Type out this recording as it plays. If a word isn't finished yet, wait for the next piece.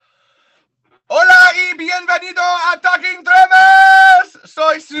Bienvenido a Talking Tremors.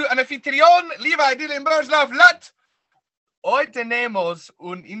 Soy su anfitrión, Levi Dillenberg-Lat. Hoy tenemos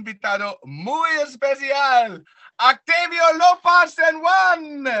un invitado muy especial, Octavio López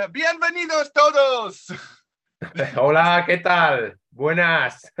Sanjuan. Bienvenidos todos. Hola, ¿qué tal?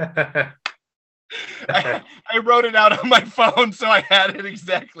 Buenas. I wrote it out on my phone, so I had it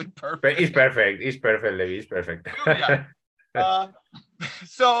exactly perfect. It's perfect. It's perfect, Levi. It's perfect. Yeah.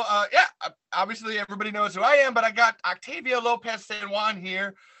 Obviously everybody knows who I am, but I got Octavio López Sanjuan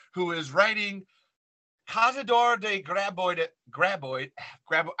here, who is writing Cazador de Graboides.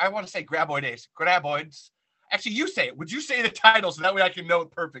 I want to say Graboides. Actually, you say it. Would you say the title so that way I can know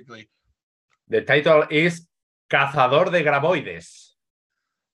it perfectly? The title is Cazador de Graboides.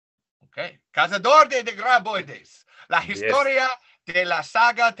 Okay. Cazador de Graboides. La Historia de la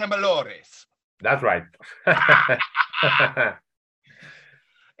Saga Temblores. That's right.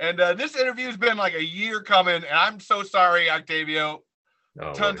 And this interview's been like a year coming, and I'm so sorry, Octavio.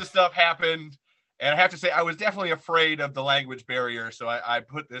 No Tons of stuff happened, and I have to say I was definitely afraid of the language barrier, so I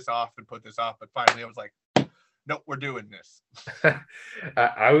put this off, but finally I was like, nope, we're doing this.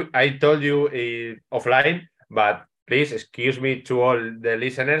 I told you offline, but please excuse me to all the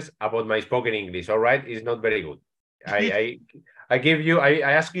listeners about my spoken English. All right, it's not very good. I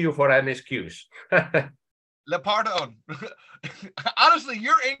ask you for an excuse. Le pardon. Honestly,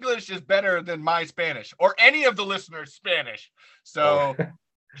 your English is better than my Spanish or any of the listeners' Spanish, so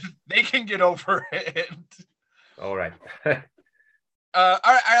they can get over it. All right. All right.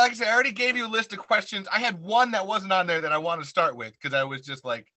 Like I said, I already gave you a list of questions. I had one that wasn't on there that I want to start with because I was just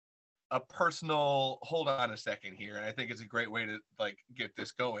like a personal. Hold on a second here, and I think it's a great way to like get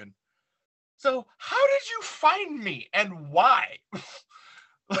this going. So, how did you find me and why?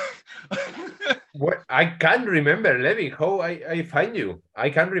 Well, I can't remember, Levi, how I find you. I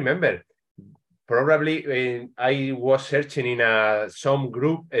can't remember. Probably I was searching in some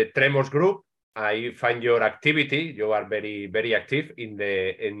group, a Tremors group. I find your activity. You are very, very active in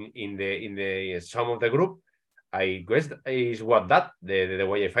the some of the group. I guess is the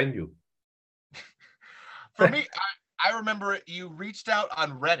way I find you. For me, I remember you reached out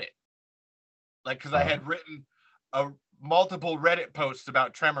on Reddit, like because I had written multiple Reddit posts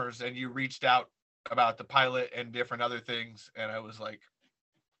about Tremors, and you reached out about the pilot and different other things, and I was like,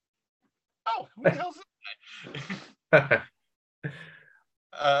 "Oh, who the hell's that?"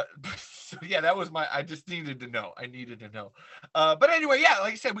 So yeah, that was I just needed to know. I needed to know. But anyway, yeah,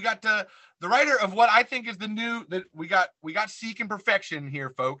 like I said, we got the writer of what I think is the new that we got Seek and Perfection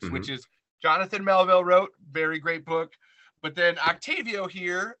here, folks, which is Jonathan Melville wrote, very great book. But then Octavio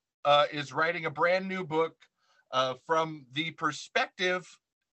here is writing a brand new book from the perspective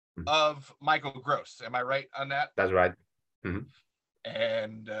of Michael Gross. Am I right on that? That's right.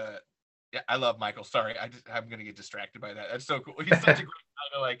 And yeah, I love Michael. Sorry, I'm gonna get distracted by that. That's so cool. He's such a great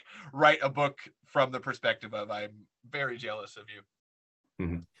guy to like write a book from the perspective of. I'm very jealous of you.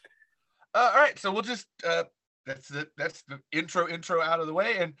 All right, so we'll just that's the intro out of the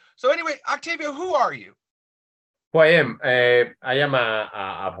way. And so anyway, Octavio, who are you? Who I am? I am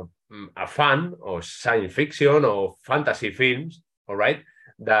a fan of science fiction or fantasy films. All right.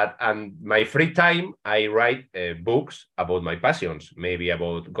 That and my free time, I write books about my passions. Maybe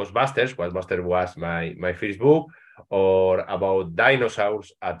about Ghostbusters. Ghostbusters was my first book, or about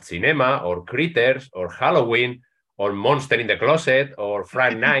dinosaurs at cinema, or critters, or Halloween, or Monster in the Closet, or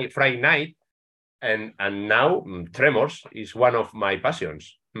Friday Night, and now Tremors is one of my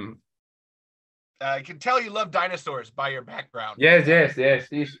passions. I can tell you love dinosaurs by your background. Yes.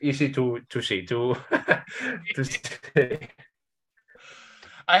 It's easy to see. To see.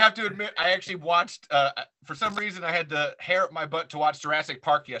 I have to admit, I actually watched, for some reason, I had to hair up my butt to watch Jurassic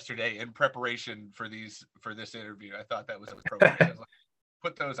Park yesterday in preparation for this interview. I thought that was appropriate. I was like,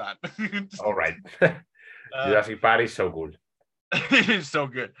 put those on. All right. Jurassic Park is so good. It is so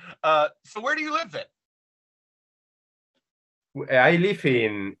good. So where do you live then? I live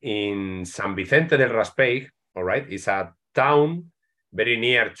in San Vicente del Raspeig. All right. It's a town very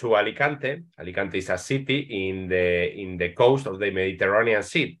near to Alicante. Alicante is a city in the coast of the Mediterranean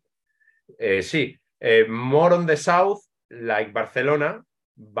Sea. More on the south, like Barcelona,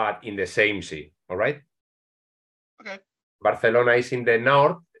 but in the same sea. All right. Okay. Barcelona is in the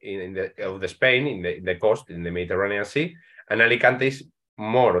north of the Spain, in the coast, in the Mediterranean Sea, and Alicante is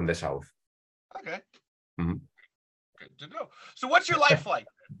more on the south. Okay. Good to know. So, what's your life like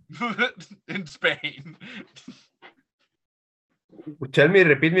in Spain?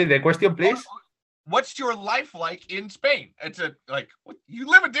 Repeat me the question, please. What's your life like in Spain? It's you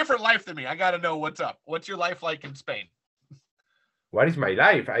live a different life than me. I got to know what's up. What's your life like in Spain? what is my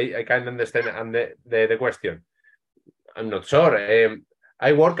life? I can't understand the question. I'm not sure.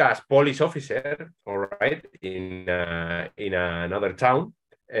 I work as police officer, all right, in another town,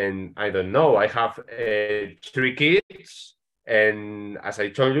 and I don't know. I have 3 kids, and as I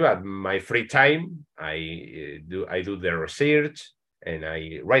told you, at my free time, I do the research and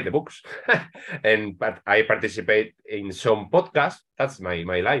I write the books, but I participate in some podcasts. That's my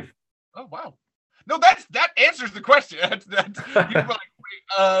life. Oh wow. No, that answers the question. That's you were like,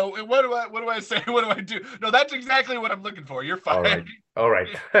 wait, what do I say? What do I do? No, that's exactly what I'm looking for. You're fine. All right.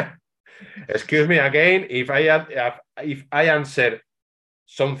 Excuse me again if I answer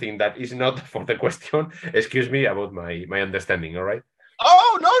something that is not for the question. Excuse me about my understanding. All right.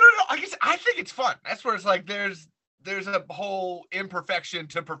 Oh no. I think it's fun. That's where it's like there's a whole imperfection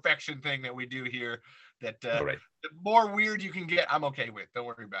to perfection thing that we do here. That all right. The more weird you can get, I'm okay with. Don't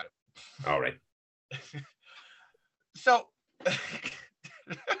worry about it. All right. So,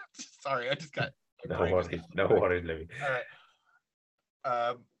 sorry, I just got. No worries, Levi. All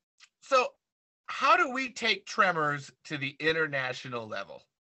right. So, how do we take Tremors to the international level?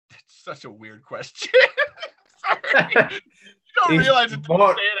 That's such a weird question. Sorry. You don't realize it's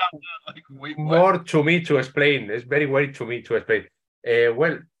more, like, wait, more to me to explain. It's very weird to me to explain.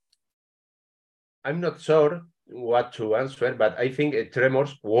 Well, I'm not sure what to answer, but I think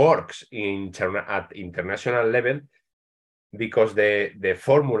Tremors works at international level because the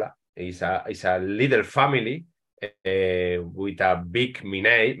formula is a little family with a big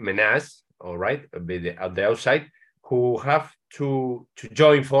menace, all right, at the outside, who have to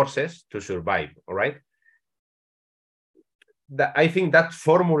join forces to survive, all right. I think that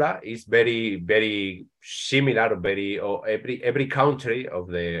formula is very, very similar. Every country of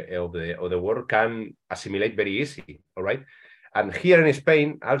the world can assimilate very easy. All right, and here in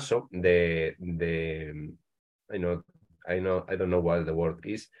Spain also I don't know what the word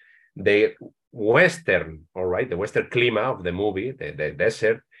is. The Western, all right, the Western climate of the movie, the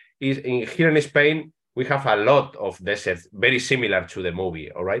desert is here in Spain. We have a lot of deserts very similar to the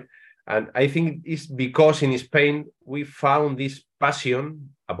movie. All right. And I think it's because in Spain, we found this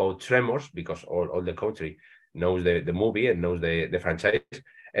passion about Tremors because all the country knows the movie and knows the franchise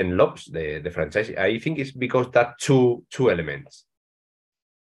and loves the franchise. I think it's because that two elements.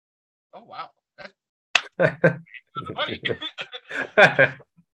 Oh, wow. That's funny.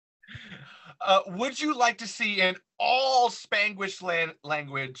 Would you like to see an all Spanglish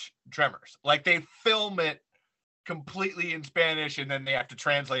language Tremors? Like they film it completely in Spanish and then they have to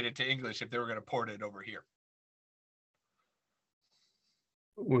translate it to English if they were going to port it over here.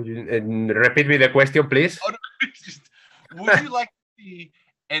 Would you repeat me the question, please? Oh, no, would you like to see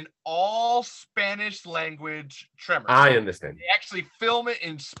an all Spanish language Tremors? I understand. They actually film it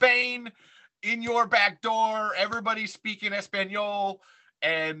in Spain, in your back door, everybody speaking Espanol,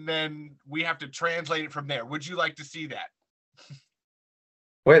 and then we have to translate it from there. Would you like to see that?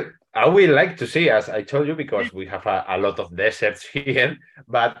 Well, I would like to see, as I told you, because we have a lot of deserts here,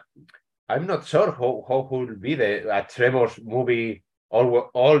 but I'm not sure how would be a Tremors movie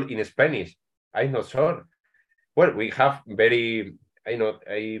all in Spanish. I'm not sure. Well, we have maybe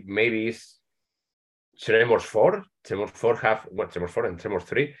it's Tremors 4. Tremors 4 Tremors 4 and Tremors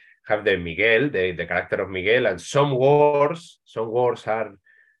 3 have the Miguel, the character of Miguel, and some wars are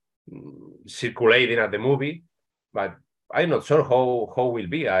circulating at the movie, but I'm not sure how will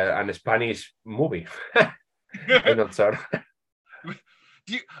be an Spanish movie. I'm not sure.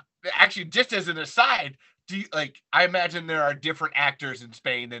 Actually, just as an aside, I imagine there are different actors in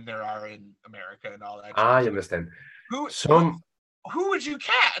Spain than there are in America and all that. I understand. Who would you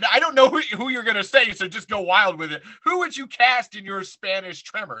cast? I don't know who you're going to say, so just go wild with it. Who would you cast in your Spanish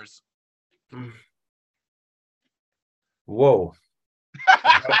Tremors? Whoa.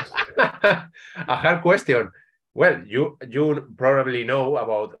 A hard question. Well, you probably know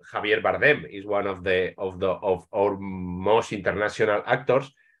about Javier Bardem. Is one of our most international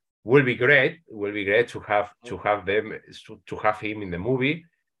actors. Will be great to have him in the movie.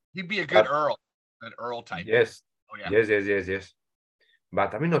 He'd be a good Earl, an Earl type. Yes. Oh, yeah. Yes.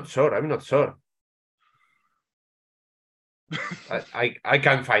 But I'm not sure. I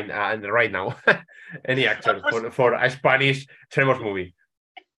can't find right now any actor for a Spanish Tremors movie.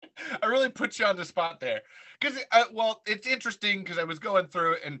 I really put you on the spot there because it's interesting because I was going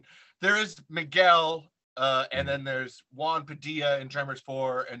through it and there is Miguel and then there's Juan Padilla in Tremors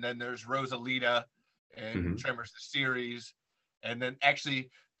 4 and then there's Rosalita in Tremors the series and then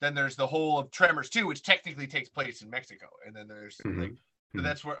there's the whole of Tremors 2 which technically takes place in Mexico and then there's so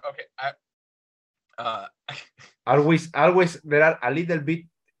that's where always there are a little bit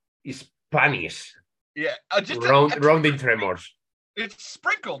Spanish just round in Tremors. It's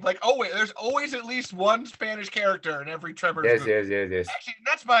sprinkled. Like, oh wait, there's always at least one Spanish character in every Tremors movie. Yes. Actually,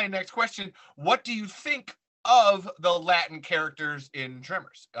 that's my next question. What do you think of the Latin characters in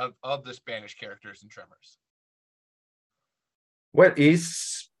Tremors, of the Spanish characters in Tremors? Well,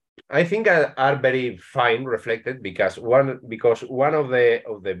 I think are very fine reflected because one of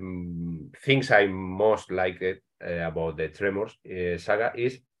the things I most liked about the Tremors saga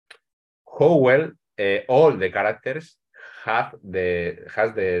is how well all the characters have their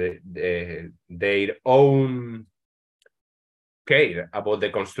own care about the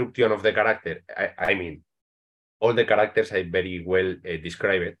construction of the character. I mean, all the characters are very well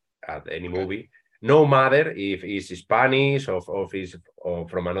described at any movie. No matter if it's Spanish or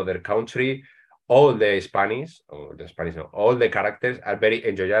from another country, all the all the characters are very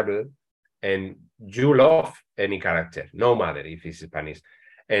enjoyable, and you love any character, no matter if it's Spanish.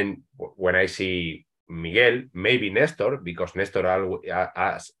 And when I see Miguel, maybe Nestor, because Nestor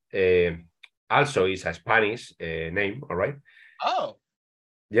also is a Spanish name, all right? Oh.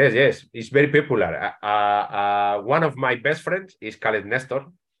 Yes, it's very popular. One of my best friends is called Nestor.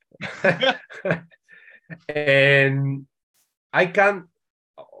 And I can,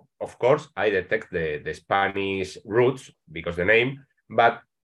 of course, I detect the Spanish roots because the name, but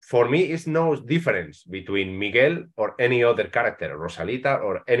for me, it's no difference between Miguel or any other character, Rosalita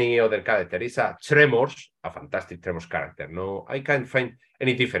or any other character. It's a Tremors, a fantastic Tremors character. No, I can't find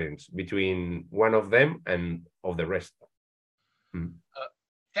any difference between one of them and of the rest.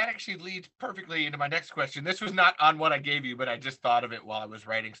 That actually leads perfectly into my next question. This was not on what I gave you, but I just thought of it while I was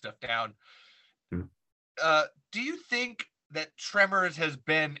writing stuff down. Do you think that Tremors has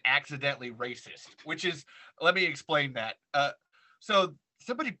been accidentally racist? Which is, let me explain that. So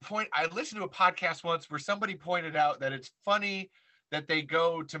I listened to a podcast once where somebody pointed out that it's funny that they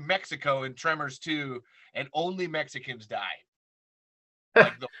go to Mexico in Tremors 2 and only Mexicans die.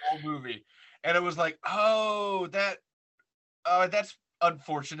 Like the whole movie. And it was like, oh, that's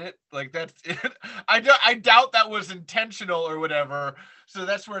unfortunate. Like that's I doubt that was intentional or whatever. So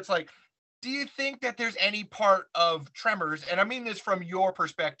that's where it's like, do you think that there's any part of Tremors, and I mean this from your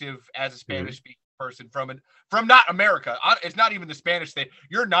perspective as a Spanish speaking person from not America, it's not even the Spanish thing,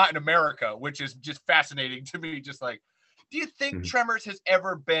 you're not in America, which is just fascinating to me. Just like, do you think Tremors has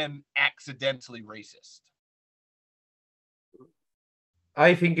ever been accidentally racist?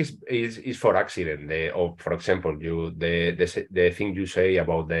 I think is for accident. Or for example, the thing you say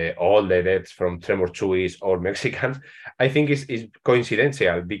about all the deaths from Tremor 2 is all Mexicans. I think is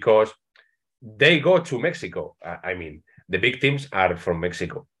coincidental because they go to Mexico. I mean, the victims are from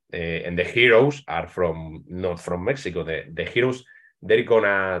Mexico, and the heroes are not from Mexico. The heroes, they're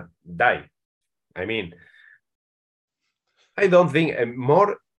gonna die. I mean, I don't think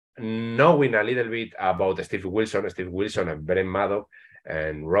more knowing a little bit about Steve Wilson and Beren Maddox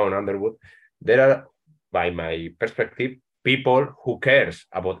and Ron Underwood, there are, by my perspective, people who cares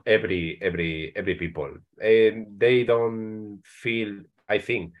about every people. And they don't feel, I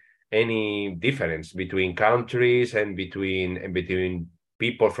think, any difference between countries and between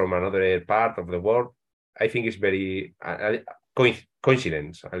people from another part of the world. I think it's very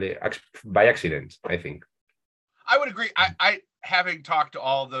coincidence, by accident, I think. I would agree. I having talked to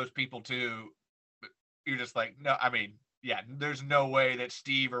all of those people too, you're just like, no, I mean, yeah, there's no way that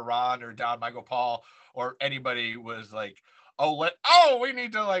Steve or Ron or Don Michael Paul or anybody was like, we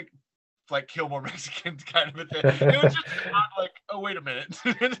need to like kill more Mexicans kind of a thing. It was just not like, oh, wait a minute.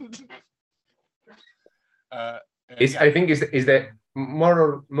 I think is the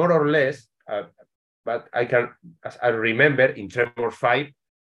more or less, but as I remember in Tremor 5,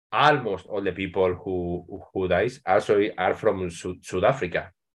 almost all the people who dies also are from South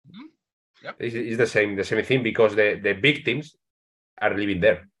Africa. Yep. It's the same thing because the victims are living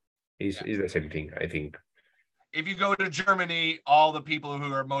there. It's the same thing, I think. If you go to Germany, all the people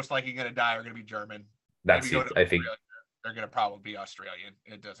who are most likely going to die are going to be German. That's it, I think. They're going to probably be Australian.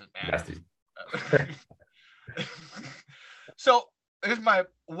 It doesn't matter. That's it. So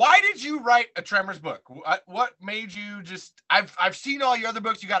why did you write a Tremors book? What made you just, I've seen all your other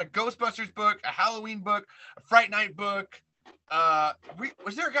books. You got a Ghostbusters book, a Halloween book, a Fright Night book.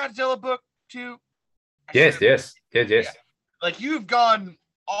 Was there a Godzilla book too? Yes. Yeah. Like you've gone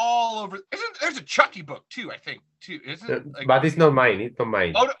all over. There's a Chucky book too, I think, too, isn't it? Like, but it's not mine. It's not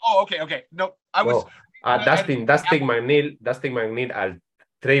mine. Oh, okay. No, I was. Dustin McNeil and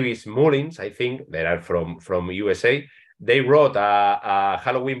Travis Mullins, I think, they are from USA. They wrote a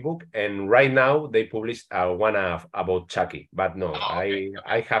Halloween book, and right now they published one about Chucky. But no, I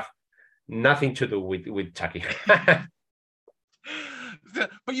have nothing to do with Chucky.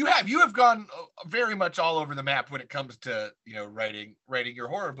 But you have gone very much all over the map when it comes to writing your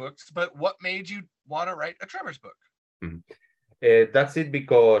horror books. But what made you want to write a Tremors book? That's it,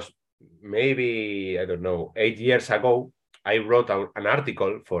 because maybe, I don't know, 8 years ago, I wrote an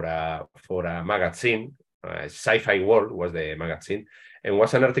article for a magazine. Sci-Fi World was the magazine, and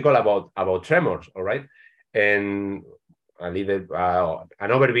was an article about Tremors, all right, and a little an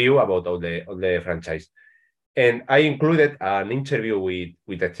overview about all the franchise. And I included an interview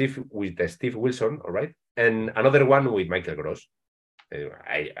with Steve Wilson, all right, and another one with Michael Gross.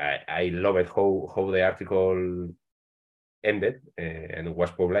 I love it how the article ended and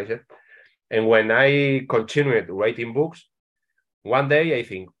was published. And when I continued writing books, one day I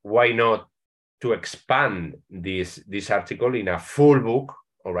think, why not to expand this article in a full book,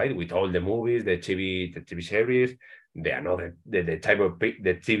 all right, with all the movies, the TV series, the type of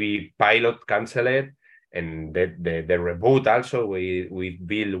the TV pilot canceled, and the reboot also with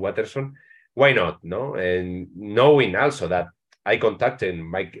Bill Watterson. Why not? No, and knowing also that I contacted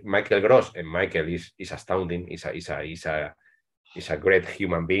Michael Gross, and Michael is astounding. Is a great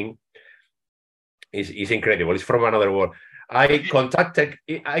human being. Is incredible. It's from another world. I contacted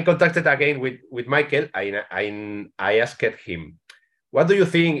again with Michael. I asked him, what do you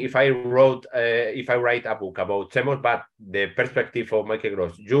think if I write a book about Tremors, but the perspective of Michael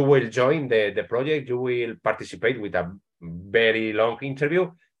Gross? You will join the project. You will participate with a very long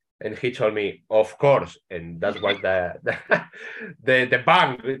interview. And he told me, of course. And that was the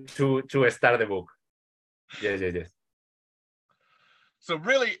bang to start the book. Yes. So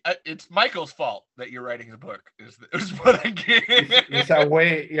really, it's Michael's fault that you're writing the book. Is what I get. It's a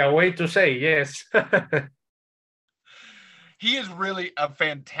way to say yes. He is really a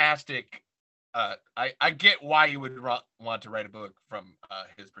fantastic. I get why you would want to write a book from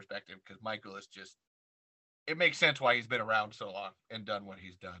his perspective, because Michael is just. It makes sense why he's been around so long and done what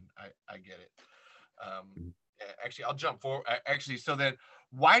he's done. I get it. Actually, I'll jump forward. Actually, so then,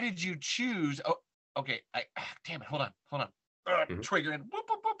 why did you choose? Oh, okay. Damn it! Hold on. Triggering. Whoop,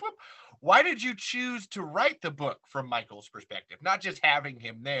 whoop, whoop, whoop. Why did you choose to write the book from Michael's perspective? Not just having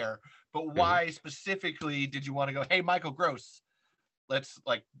him there, but why specifically did you want to go, hey, Michael Gross, let's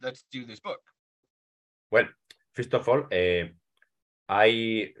do this book? Well, first of all, the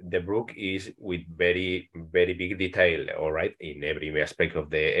book is with very, very big detail, all right, in every aspect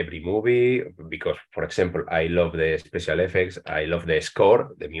of every movie, because, for example, I love the special effects, I love the score,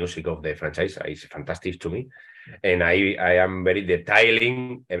 the music of the franchise is fantastic to me, and I am very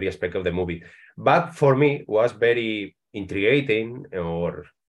detailing every aspect of the movie. But for me, was very intriguing, or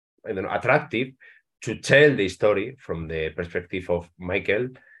I don't know, attractive to tell the story from the perspective of Michael,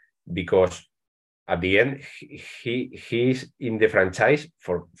 because at the end, he's in the franchise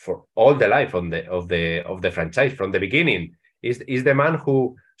for all the life of the franchise from the beginning. Is the man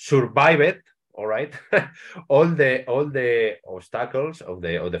who survived, all right, all the obstacles of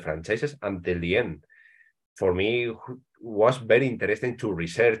the franchises until the end. For me, was very interesting to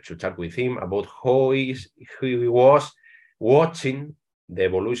research, to talk with him about how he was watching the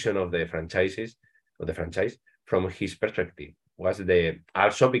evolution of the franchise from his perspective.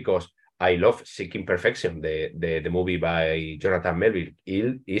 Also because I love Seeking Perfection, the movie by Jonathan Melville.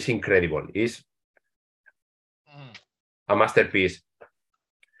 It is incredible. It's a masterpiece.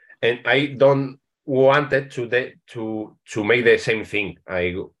 And I don't wanted to make the same thing.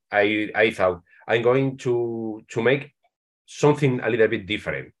 I thought I'm going to make something a little bit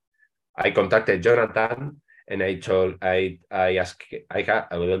different. I contacted Jonathan, and I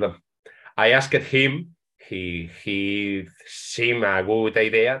asked him. He seemed a good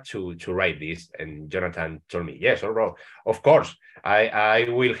idea to write this, and Jonathan told me, yes, of course, I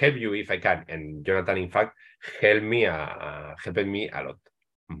will help you if I can. And Jonathan, in fact, helped me a lot.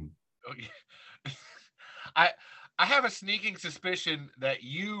 I have a sneaking suspicion that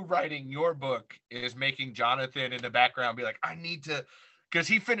you writing your book is making Jonathan in the background be like, I need to, because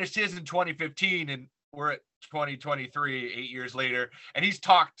he finished his in 2015 and we're at 2023, 8 years later, and he's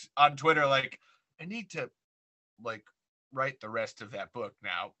talked on Twitter like, I need to write the rest of that book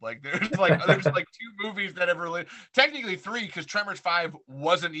now. There's 2 movies that have released, technically 3, because Tremors 5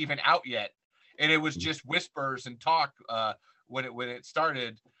 wasn't even out yet, and it was just whispers and talk when it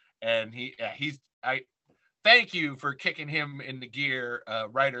started. And I thank you for kicking him in the gear,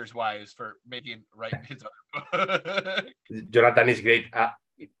 writers wise, for writing his other book. Jonathan is great.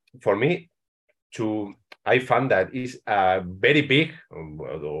 For me, I found that he's a very big,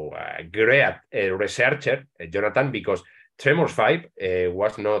 great researcher, Jonathan, because Tremors 5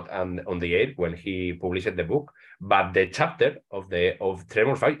 was not on the air when he published the book, but the chapter of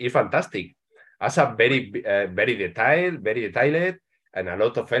Tremors 5 is fantastic. As a very detailed, and a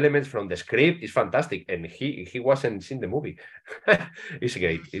lot of elements from the script is fantastic. And he wasn't seen the movie. It's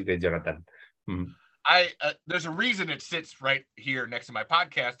great. It's great, Jonathan. Mm. There's a reason it sits right here next to my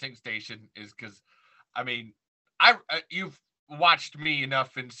podcasting station, is because, I mean, you've watched me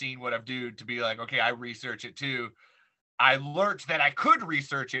enough and seen what I've do to be like, okay, I research it too. I learned that I could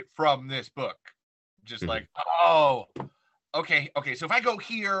research it from this book. Just like, oh, okay. So if I go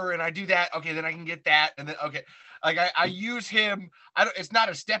here and I do that, okay, then I can get that. And then, okay, like I use him. It's not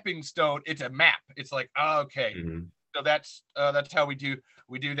a stepping stone. It's a map. It's like, okay, so that's how we do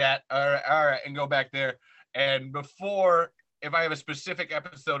that. All right, and go back there. And before, if I have a specific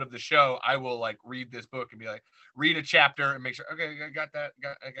episode of the show, I will like read this book and be like, read a chapter and make sure, okay, I got that,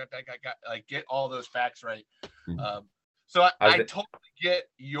 like get all those facts right. So I totally get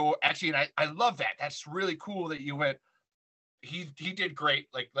your, actually, and I love that. That's really cool that you went, he did great.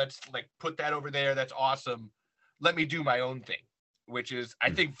 Like, let's like put that over there. That's awesome. Let me do my own thing, which is, I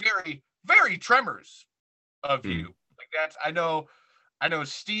think, very, very Tremors of you. Like that's, I know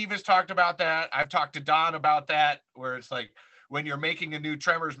Steve has talked about that. I've talked to Don about that, where it's like, when you're making a new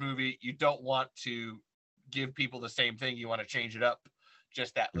Tremors movie, you don't want to give people the same thing. You want to change it up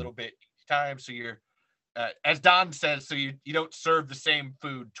just that little bit each time. So you're, as Don says, so you don't serve the same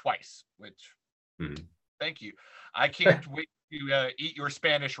food twice, which thank you. I can't wait to eat your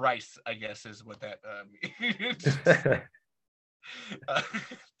Spanish rice, I guess is what that means.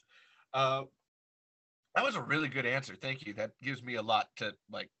 That was a really good answer. Thank you. That gives me a lot to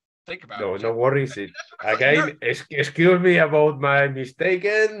like think about. No worries. Again, excuse me about my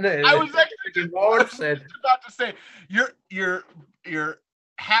mistaken. I was actually about to say your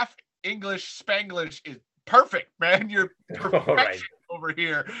half English Spanglish is perfect, man. You're perfection over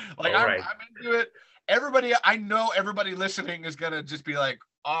here. Like I'm into it. Everybody, I know everybody listening is gonna just be like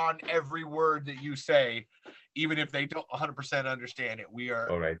on every word that you say, even if they don't 100% understand it. We are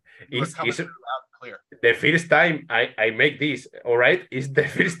all right. It's coming through loud and clear. The first time I make this, all right? It's the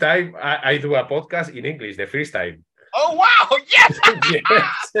first time I do a podcast in English. The first time. Oh wow! Yes.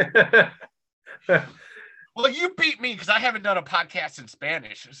 Yes. Well, you beat me because I haven't done a podcast in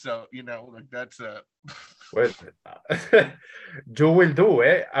Spanish, so you know, like that's Well, you will do,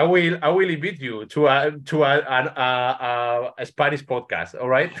 eh? I will invite you to a Spanish podcast, all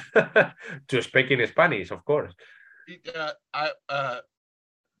right? To speak in Spanish, of course.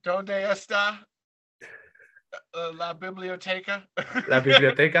 ¿Dónde está la biblioteca? La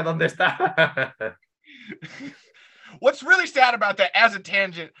biblioteca, ¿dónde está? What's really sad about that, as a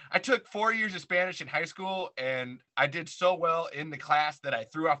tangent, I took 4 years of Spanish in high school, and I did so well in the class that I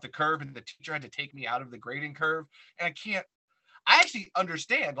threw off the curve, and the teacher had to take me out of the grading curve. And I actually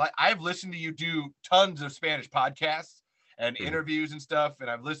understand. Like, I've listened to you do tons of Spanish podcasts and interviews and stuff, and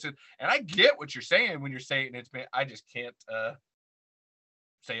I've listened, and I get what you're saying when you're saying it. I just can't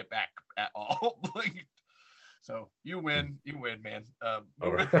say it back at all. So you win, man.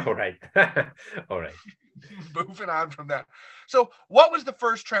 All right. All right. Moving on from that. So what was the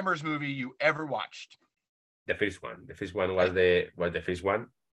first Tremors movie you ever watched? The first one. The first one was the first one.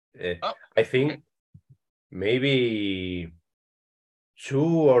 I think maybe 2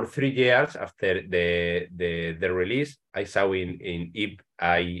 or 3 years after the release, I saw in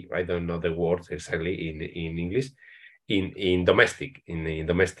I don't know the words exactly in English. In domestic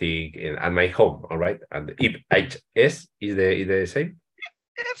at my home, all right, and IPHS is the same.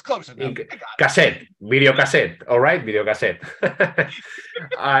 It's close enough. Cassette, video cassette, all right, video cassette.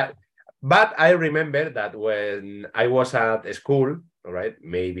 But I remember that when I was at school, all right,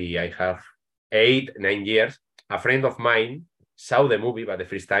 maybe I have 8, 9 years, a friend of mine saw the movie, but the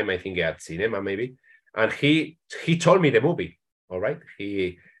first time I think at cinema maybe, and he told me the movie, all right,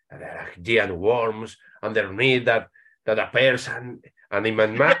 giant worms underneath that appears, and in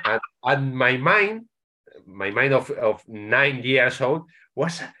my mind of 9 years old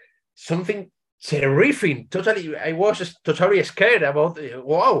was something terrific. Totally, I was totally scared about.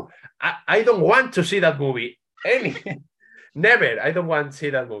 Wow, I don't want to see that movie. Never. I don't want to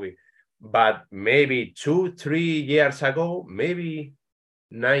see that movie. But maybe 2, 3 years ago, maybe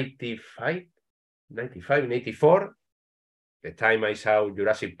 95, 94. The time I saw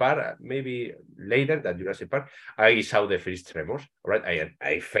Jurassic Park, maybe later than Jurassic Park, I saw the first Tremors. Right,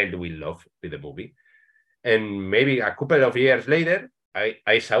 I fell with love with the movie, and maybe a couple of years later,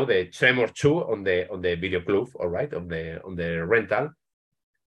 I saw the Tremors 2 on the video club. All right, on the rental.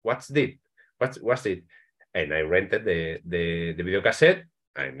 What's it? And I rented the video cassette,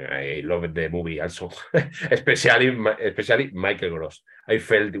 and I loved the movie also, especially Michael Gross. I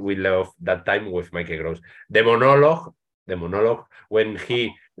fell with love that time with Michael Gross. The monologue when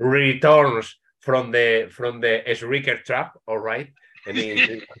he returns from the Shrieker trap, all right,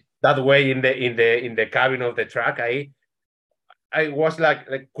 and that way in the cabin of the truck, I was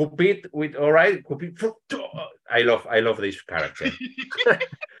like Cupid with all right, Cupid. I love this character.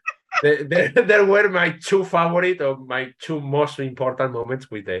 There were my two favorite or my two most important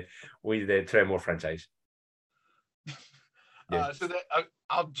moments with the Tremor franchise. Yeah. So that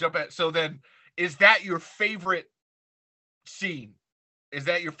I'll jump at. So then, is that your favorite scene? Is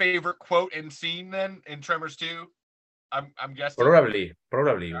that your favorite quote and scene then in Tremors 2? I'm guessing. Probably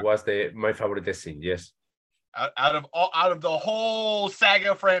was my favorite scene. Yes. Out of the whole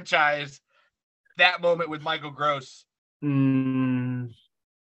Saga franchise, that moment with Michael Gross.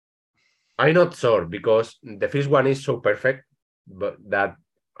 I'm not sure because the first one is so perfect, but that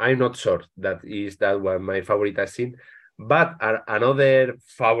I'm not sure that is that one my favorite scene. But another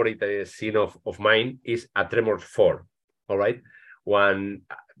favorite scene of mine is a Tremors 4. All right, when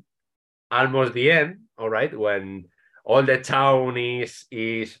almost the end. All right, when all the town is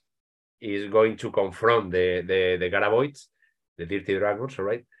going to confront the Graboides, the dirty dragons. All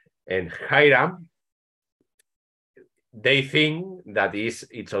right, and Hiram. They think that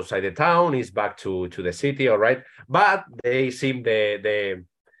it's outside the town, it's back to the city, all right. But they see the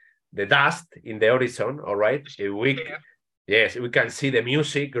dust in the horizon, all right. Yes, we can see the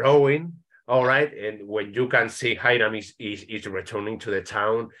music growing, all right. And when you can see Hiram is returning to the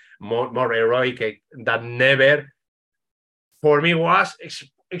town, more heroic than never. For me, was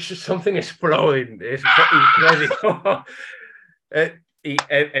something exploding. It's incredible.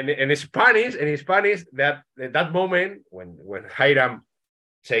 In Spanish, that moment when Hiram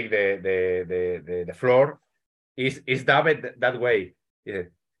take the floor is dubbed that way.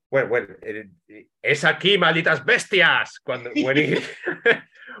 Well, es aquí, malditas bestias.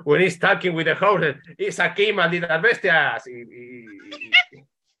 When he's talking with the horses, es aquí, malditas bestias.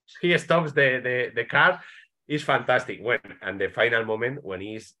 He stops the car. It's fantastic. And the final moment when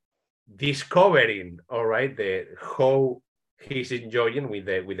he's discovering, all right, how he's enjoying with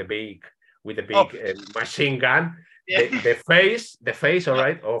the big machine gun. Yeah. The face, all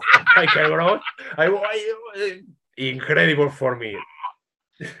right, of Michael Gross. Incredible for me.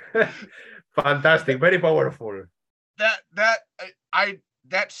 Fantastic, very powerful.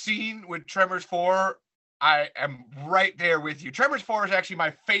 That scene with Tremors 4, I am right there with you. Tremors 4 is actually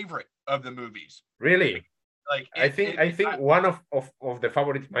my favorite of the movies. Really? Like I think one of the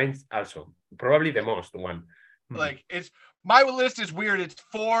favorite mines also, probably the most one. Like it's my list is weird. It's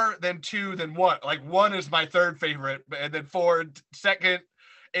 4, then 2, then 1. Like 1 is my third favorite, and then 4 second.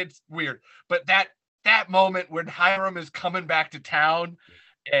 It's weird, but that moment when Hiram is coming back to town,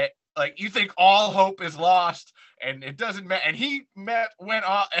 like you think all hope is lost, and it doesn't matter. And he went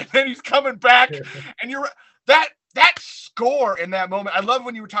off, and then he's coming back, and you're that score in that moment. I love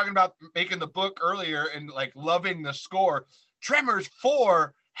when you were talking about making the book earlier and like loving the score. Tremors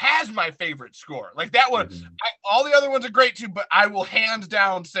 4 has my favorite score. Like that one, all the other ones are great too, but I will hands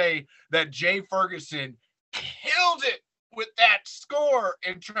down say that Jay Ferguson killed it with that score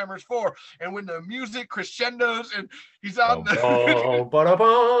in Tremors 4. And when the music crescendos and he's on the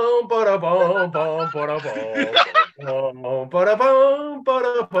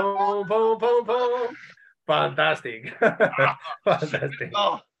fantastic. Fantastic.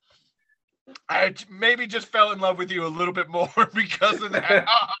 Oh, I maybe just fell in love with you a little bit more because of that.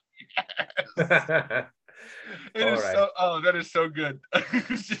 Yes. It is right. That is so good.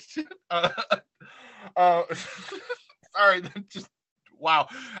 Sorry, just wow.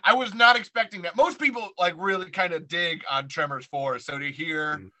 I was not expecting that. Most people like really kind of dig on Tremors 4. So to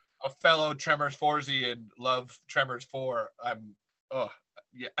hear a fellow Tremors 4Z and love Tremors 4,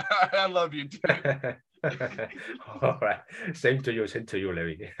 yeah, I love you too. All right. Same to you,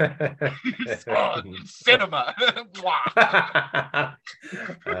 Levi. Cinema.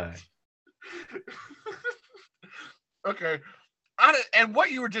 Okay. And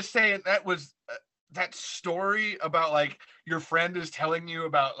what you were just saying, that was that story about like your friend is telling you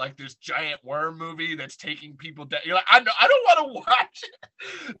about like this giant worm movie that's taking people down. You're like, I don't want to watch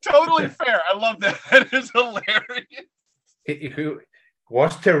it. Totally fair. I love that. That is hilarious. It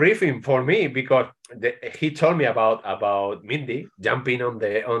was terrific for me because he told me about Mindy jumping on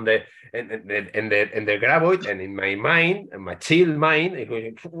the graboid, and in my mind, my chill mind, it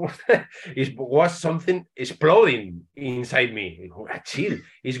was something exploding inside me. A chill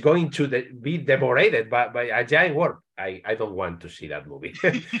is going to be devoured by a giant worm. I don't want to see that movie.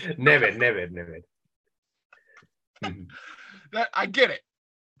 Never. That I get it.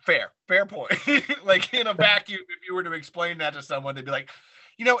 Fair point. Like in a vacuum, if you were to explain that to someone, they'd be like,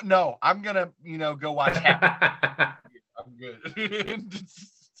 no, I'm gonna, go watch Happy. I'm good.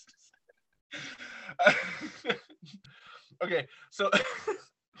 Okay, so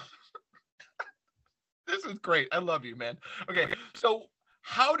this is great. I love you, man. Okay, so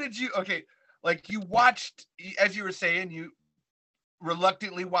how did you? Okay, like you watched, as you were saying, you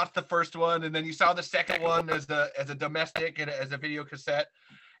reluctantly watched the first one, and then you saw the second one as a domestic and as a video cassette,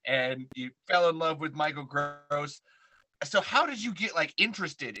 and you fell in love with Michael Gross. So how did you get like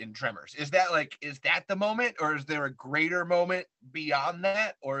interested in Tremors? Is that the moment, or is there a greater moment beyond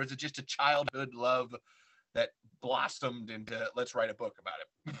that, or is it just a childhood love that blossomed into let's write a book about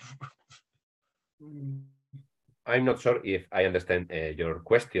it? I'm not sure if I understand your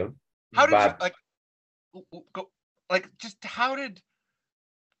question, How did you but like go like just how did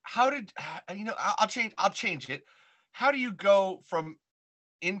I'll change it. How do you go from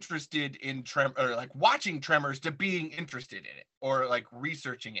interested in or like watching Tremors to being interested in it, or like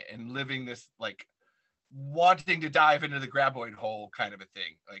researching it and living this like wanting to dive into the graboid hole kind of a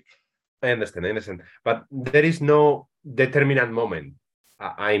thing? Like I understand. But there is no determinant moment.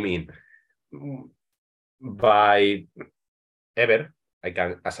 I mean, by ever, I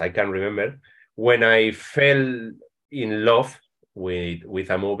can remember, when I fell in love with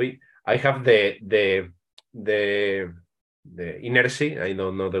a movie, I have the inertia. I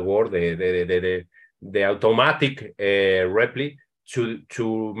don't know the word. The automatic reply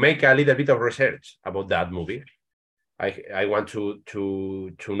to make a little bit of research about that movie. I want to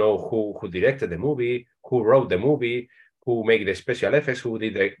know who directed the movie, who wrote the movie, who made the special effects, who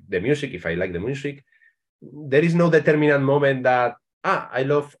did the music, if I like the music. There is no determinant moment that I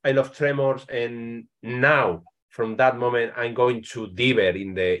love Tremors, and now from that moment I'm going to deeper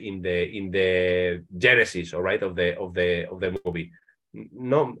in the genesis, all right, of the movie.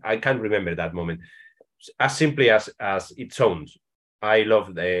 No, I can't remember that moment. As simply as it sounds, I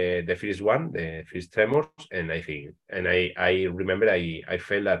love the first one, the first Tremors, and I remember I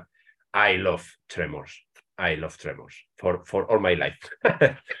felt that I love Tremors. I love Tremors for all my life.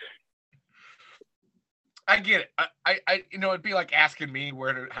 I get it. It'd be like asking me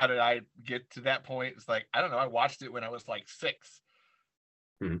how did I get to that point? It's like, I don't know. I watched it when I was like 6.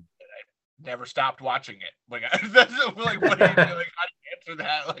 Mm-hmm. I never stopped watching it. Like, that's like, what do you do? Like, how do you answer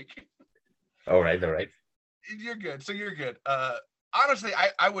that? Like, all right. you're good. So you're good. Honestly,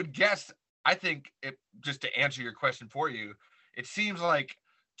 I would guess, I think just to answer your question for you, it seems like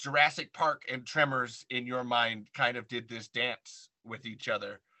Jurassic Park and Tremors in your mind kind of did this dance with each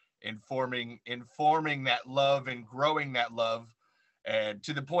other, informing that love and growing that love, and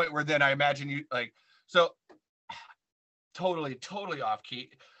to the point where then I imagine you like, so totally off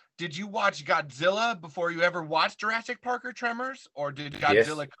key. Did you watch Godzilla before you ever watched Jurassic Park or Tremors, or did Yes.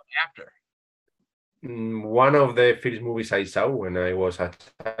 Godzilla come after? One of the first movies I saw when I was a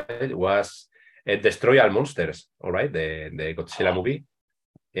child was Destroy All Monsters, all right, the Godzilla movie.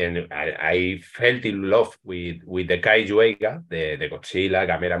 And I fell in love with the Kaiju Eiga, the Godzilla,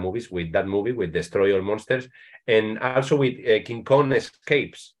 Gamera movies, with that movie, with Destroy All Monsters, and also with King Kong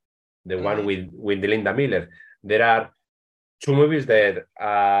Escapes, the one with Linda Miller. There are two movies that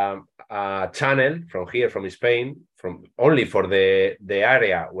a channel from Spain, from only for the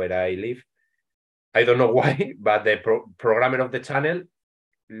area where I live. I don't know why, but the programmer of the channel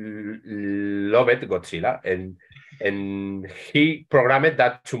loved Godzilla, and he programmed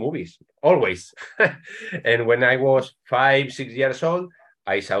that two movies always. And when I was 5-6 years old,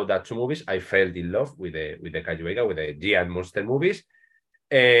 I saw that two movies. I fell in love with the Kaiju, with the giant monster movies.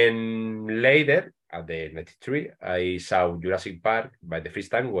 And later, at the 93, I saw Jurassic Park by the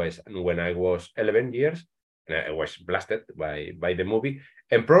first time was when I was 11 years, and I was blasted by the movie.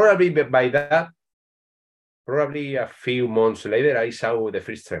 And probably by that, probably a few months later, I saw the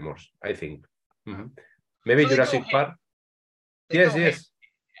first Tremors, I think. Mm-hmm. Maybe So Jurassic Park. Yes.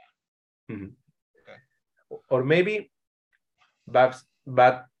 Mm-hmm. Okay. Or maybe, but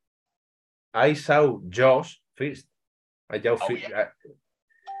I saw Jaws first. They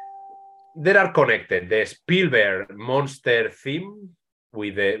are connected. The Spielberg monster theme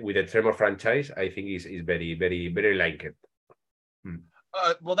with the Tremor franchise, I think is very, very, very like it.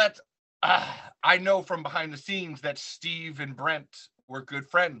 Well, that's I know from behind the scenes that Steve and Brent were good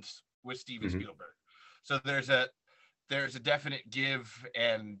friends with Steven Spielberg. So there's a definite give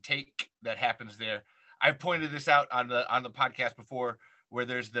and take that happens there. I've pointed this out on the podcast before, where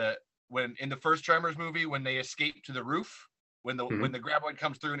there's when in the first Tremors movie, when they escape to the roof, when the graboid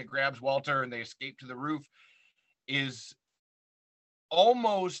comes through and it grabs Walter and they escape to the roof, is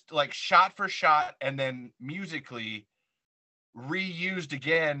almost like shot for shot and then musically reused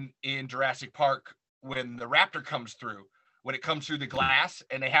again in Jurassic Park when the raptor comes through, when it comes through the glass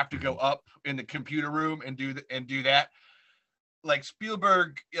and they have to go up in the computer room and do that. like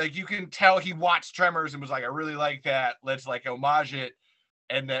Spielberg, like you can tell he watched Tremors and was like, I really like that. Let's like homage it.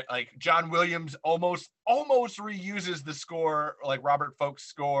 And that like John Williams almost reuses the score, like Robert Folk's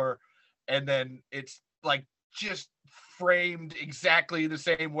score, and then it's like just framed exactly the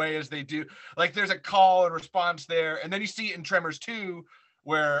same way as they do. Like there's a call and response there, and then you see it in Tremors 2,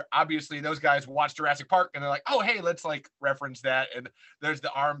 where obviously those guys watch Jurassic Park and they're like, oh hey, let's like reference that. And there's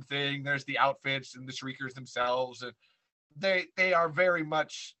the arm thing, there's the outfits and the shriekers themselves, and they are very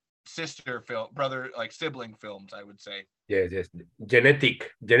much sister film, brother, like sibling films, I would say. Yes. Genetically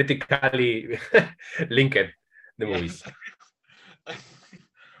linked the movies.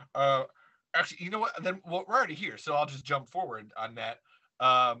 Actually, you know what? Then we're already here, so I'll just jump forward on that.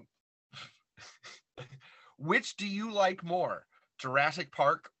 Um, which do you like more, Jurassic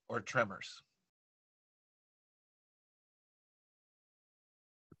Park or Tremors?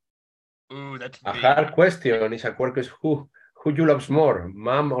 Ooh, that's a hard question. Is a question who you loves more,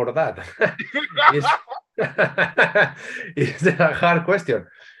 mom or dad? It's a hard question.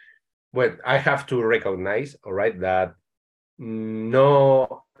 Well, I have to recognize, all right, that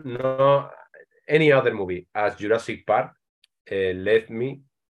no any other movie as Jurassic Park left me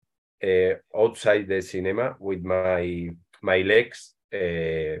outside the cinema with my legs.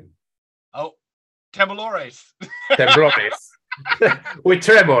 Oh, Temblores. Temblores. With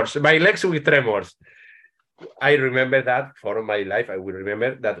tremors, my legs with tremors. I remember that for my life. I will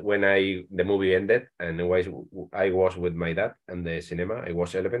remember that when the movie ended and I was with my dad in the cinema. I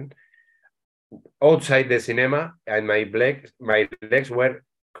was 11. Outside the cinema, and my legs were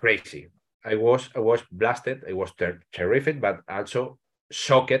crazy. I was blasted. I was terrified, but also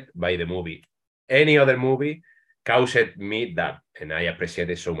shocked by the movie. Any other movie caused me that, and I appreciate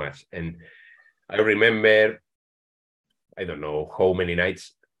it so much. And I remember, I don't know how many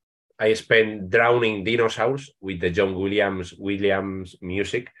nights I spent drowning dinosaurs with the John Williams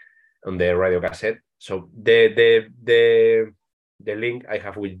music on the radio cassette. So the link I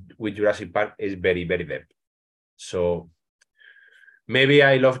have with Jurassic Park is very, very deep. So maybe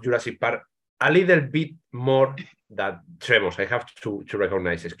I love Jurassic Park a little bit more than Tremors. I have to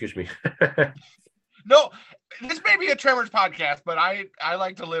recognize. Excuse me. No, this may be a Tremors podcast, but I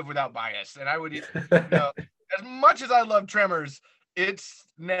like to live without bias, and I would, as much as I love Tremors, it's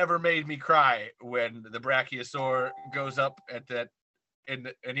never made me cry when the Brachiosaur goes up at that,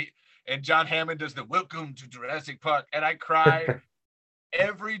 and John Hammond does the "Welcome to Jurassic Park," and I cry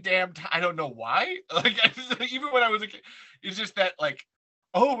every damn time. I don't know why. Like even when I was a kid, it's just that like,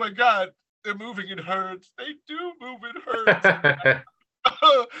 oh my god, they're moving in herds. They do move in herds.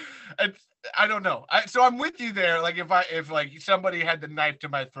 And I don't know. So I'm with you there. Like if like somebody had the knife to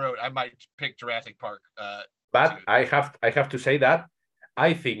my throat, I might pick Jurassic Park. But I have to say that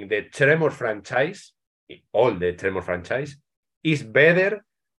I think the Tremor franchise, all the Tremor franchise, is better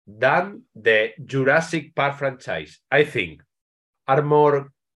than the Jurassic Park franchise. I think are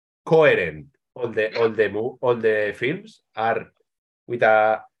more coherent. All the films are with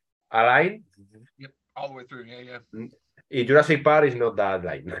a line. Yep, all the way through. Yeah. Jurassic Park is not that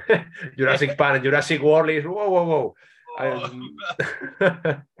line. Jurassic Park and Jurassic World is whoa. Oh.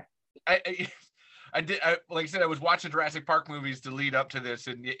 I did. Like I said, I was watching Jurassic Park movies to lead up to this,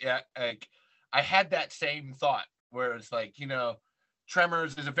 and I had that same thought where it's like,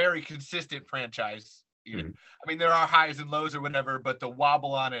 Tremors is a very consistent franchise. I mean, there are highs and lows or whatever, but the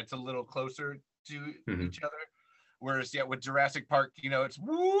wobble on it's a little closer to each other. Whereas, with Jurassic Park, it's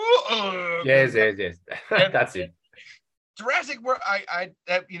yes. That's it. Jurassic World, I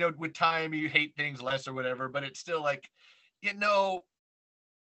with time you hate things less or whatever, but it's still like,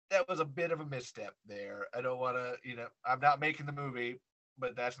 that was a bit of a misstep there. I don't want to, I'm not making the movie,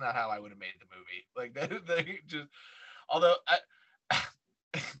 but that's not how I would have made the movie. Like that, just, although I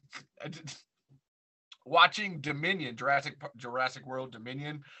watching Dominion, Jurassic World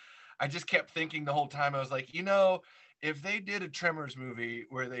Dominion, I just kept thinking the whole time. I was like, if they did a Tremors movie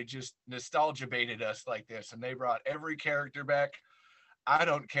where they just nostalgia baited us like this and they brought every character back, I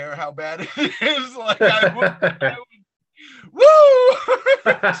don't care how bad it is. Like I would woo!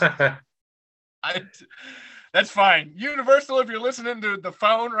 That's fine. Universal, if you're listening to the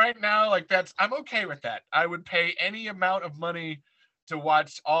phone right now, like I'm okay with that. I would pay any amount of money to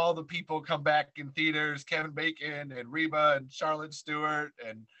watch all the people come back in theaters, Kevin Bacon and Reba and Charlotte Stewart,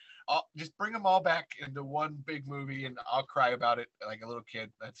 and just bring them all back into one big movie, and I'll cry about it like a little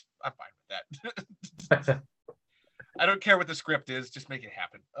kid. I'm fine with that. I don't care what the script is, just make it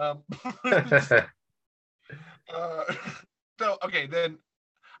happen. So okay, then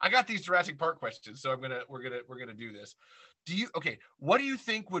I got these Jurassic Park questions, so we're gonna do this. What do you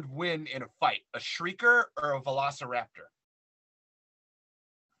think would win in a fight, a shrieker or a velociraptor?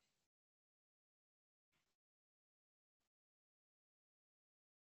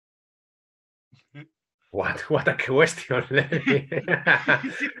 What a question.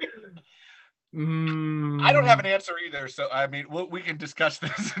 I don't have an answer either, so I mean, we can discuss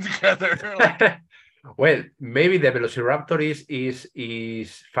this together. Like, well, maybe the Velociraptor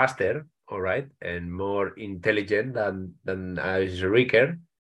is faster, all right, and more intelligent than a Shrieker.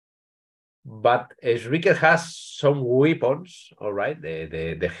 But Shrieker has some weapons, all right,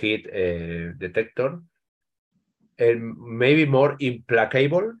 the heat detector, and maybe more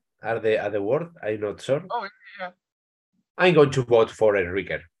implacable are the word. I'm not sure. oh yeah. I'm going to vote for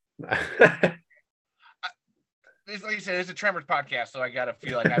Shrieker. Like you said, it's a Tremors podcast, so I gotta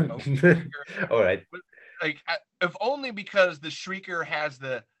feel like I'm all right. Like, if only because the Shrieker has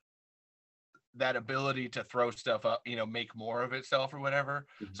that ability to throw stuff up, make more of itself or whatever.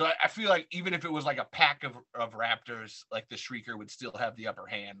 Mm-hmm. So I feel like even if it was like a pack of raptors, like the Shrieker would still have the upper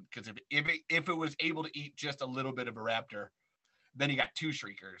hand, because if it was able to eat just a little bit of a raptor, then you got two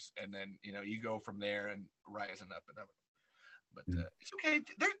Shriekers, and then you go from there and rising up and up. But it's okay.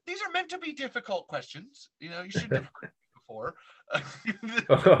 These are meant to be difficult questions. You shouldn't have heard before.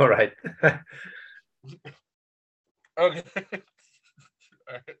 All right. Okay.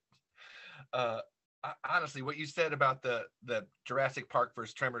 All right. Honestly, what you said about the Jurassic Park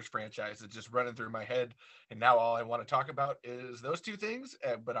versus Tremors franchise is just running through my head, and now all I want to talk about is those two things.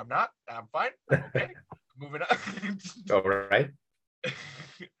 But I'm not. I'm fine. I'm okay. Moving on. All right.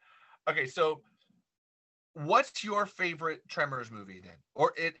 Okay, so what's your favorite Tremors movie then?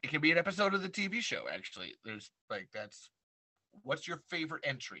 Or it can be an episode of the TV show, actually. There's what's your favorite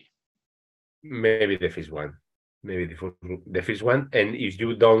entry? Maybe the first one. Maybe the first one. And if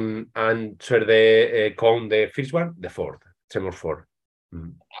you don't answer the first one, the fourth. Tremors 4. Wow.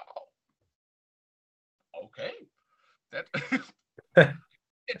 Okay. That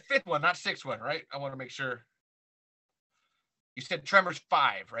it's fifth one, not sixth one, right? I want to make sure. You said Tremors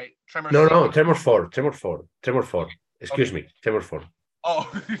 5, right? No, Tremors 4. Tremors 4. Tremors 4. Excuse me, Tremors 4.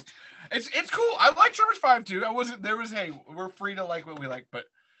 Oh, it's cool. I like Tremors 5 too. We're free to like what we like, but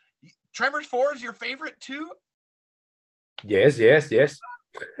Tremors 4 is your favorite too? Yes. I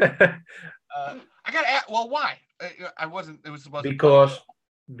gotta ask. Well, why? I wasn't. It wasn't because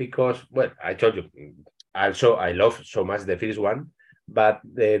well, I told you. Also, I love so much the first one, but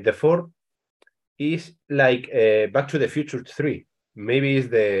the fourth is like Back to the Future 3. Maybe it's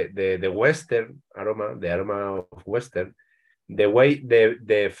the Western aroma, the aroma of Western, the way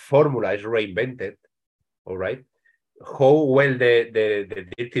the formula is reinvented. All right, how well the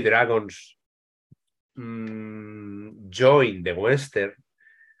Dirty Dragons join the Western.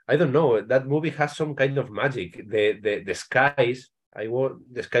 I don't know. That movie has some kind of magic. The skies.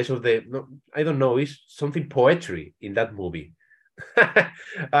 The skies of I don't know. It's something poetry in that movie.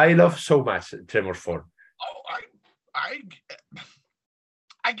 I love so much Tremors 4. Oh,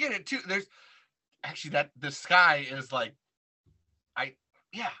 I get it too. There's actually that the sky is like,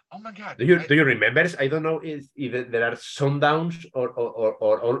 oh my god. Do you remember? I don't know if there are sundowns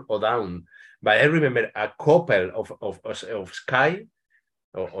or down, but I remember a couple of sky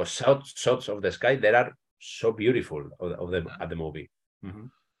or shots of the sky that are so beautiful at the movie. Mm-hmm.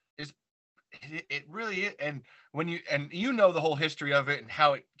 It really is. And when you know the whole history of it and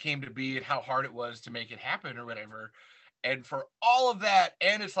how it came to be and how hard it was to make it happen or whatever, and for all of that,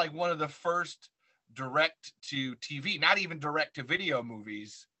 and it's like one of the first direct to TV, not even direct to video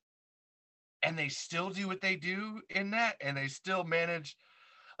movies, and they still do what they do in that, and they still manage.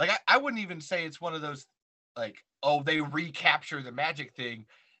 Like, I wouldn't even say it's one of those like, oh, they recapture the magic thing.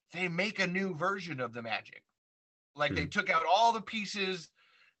 They make a new version of the magic. Like, they took out all the pieces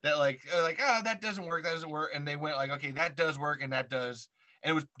that that doesn't work, and they went like, okay, that does work and that does.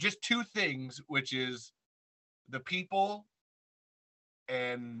 And it was just two things, which is the people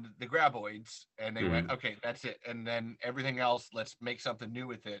and the Graboides, and they went, okay, that's it. And then everything else, let's make something new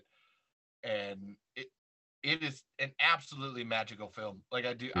with it. And it is an absolutely magical film. Like,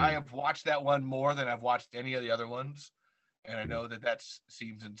 I have watched that one more than I've watched any of the other ones. And I know that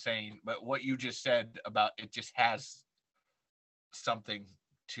seems insane, but what you just said about it just has something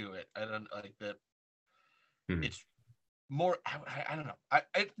to it. I don't like that. It's more. I don't know.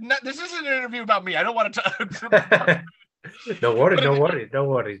 This isn't an interview about me. I don't want to talk. Don't worry.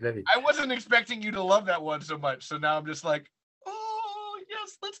 I wasn't expecting you to love that one so much, so now I'm just like, oh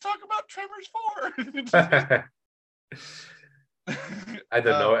yes, let's talk about Tremors 4. I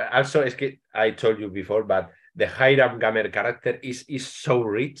don't know. Also, I told you before, but the Hiram Gamer character is so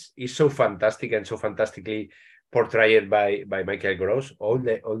rich, is so fantastic, and so fantastically portrayed by Michael Gross. All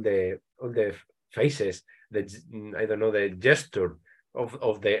the faces, I don't know, the gesture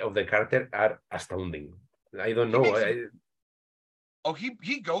of the character are astounding. I don't know. Oh,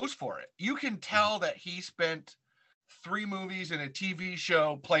 he goes for it. You can tell that he spent 3 movies and a TV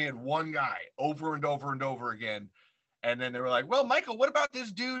show playing one guy over and over and over again. And then they were like, well, Michael, what about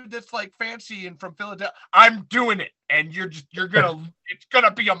this dude that's like fancy and from Philadelphia? I'm doing it. And it's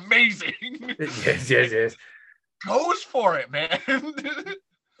gonna be amazing. Yes. Goes for it, man.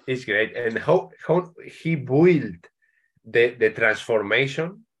 It's great. And how he built the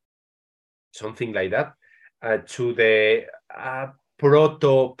transformation, something like that, to the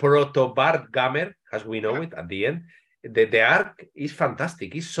proto Bart Gamer, as we know it at the end. The arc is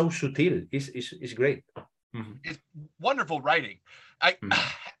fantastic. It's so subtle. It's great. Mm-hmm. It's wonderful writing.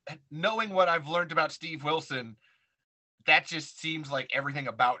 Knowing what I've learned about Steve Wilson, that just seems like everything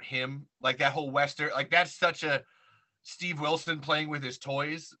about him, like that whole Western, like that's such a Steve Wilson playing with his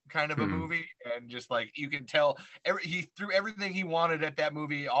toys kind of a movie. And just like, you can tell he threw everything he wanted at that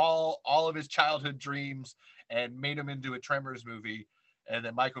movie, all of his childhood dreams, and made him into a Tremors movie. And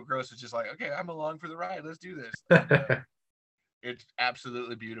then Michael Gross is just like, okay, I'm along for the ride. Let's do this. And, it's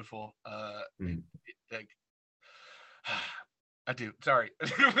absolutely beautiful. Like, I do. Sorry.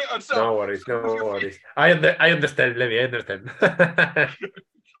 So, no worries. I understand, Levi. I understand.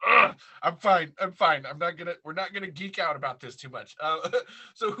 I'm fine. We're not gonna geek out about this too much.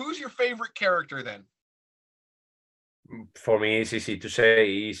 So who's your favorite character then? For me, it's easy to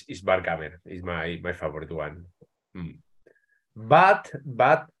say is Barkamer. Is my favorite one. But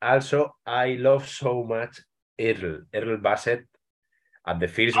also I love so much Earl Bassett at the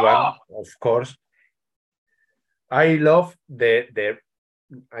first one, of course. I love the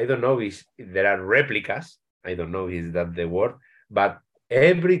I don't know if there are replicas. I don't know is that the word, but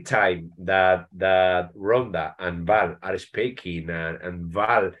every time that Rhonda and Val are speaking and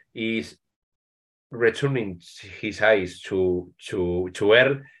Val is returning his eyes to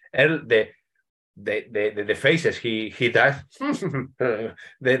Earl, the faces he does,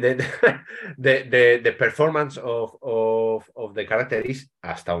 the performance of the character is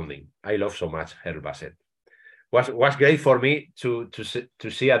astounding. I love so much Earl Bassett. Was great for me to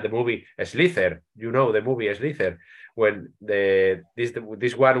see at the movie Slither. You know the movie Slither, when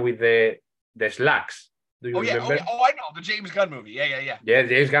this one with the slacks. Do you remember? Oh, I know the James Gunn movie. Yeah. Yeah, the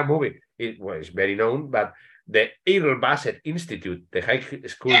James Gunn movie. It was very known, but the Earl Bassett Institute, the high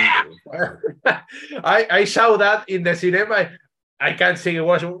school. Yeah! I saw that in the cinema. I can't say it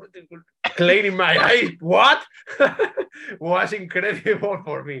was cleaning my eyes. What? Was incredible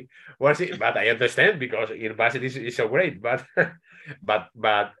for me. But I understand because Earl Bassett is so great. But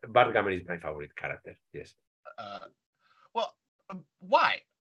Bart Gamer is my favorite character. Yes. Well, why?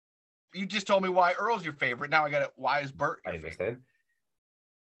 You just told me why Earl's your favorite. Now I got it. Why is Bert your favorite? I understand.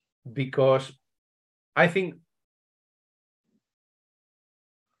 Because I think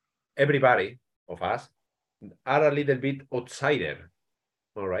everybody of us are a little bit outsider,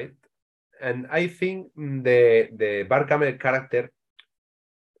 all right? And I think the Bart Gamer character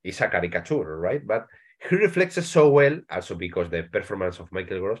is a caricature, right? But he reflects it so well, also because the performance of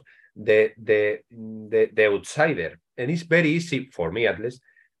Michael Gross, the outsider. And it's very easy, for me at least,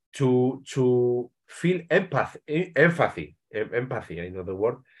 to feel empathy, I know the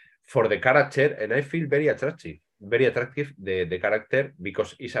word, for the character, and I feel very attractive the character,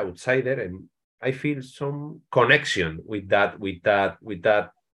 because he's outsider, and I feel some connection with that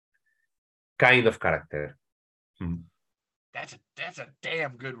kind of character. That's a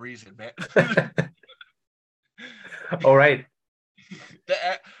damn good reason, man. All right.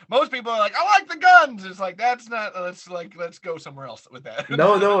 Most people are like, I like the guns. It's like, that's not. Let's go somewhere else with that.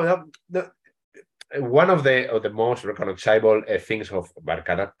 No. One of the most recognizable things of Bart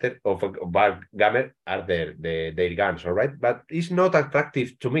character of Bart Gamer are their guns, all right. But it's not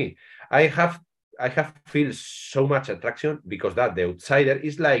attractive to me. I have feel so much attraction because that the outsider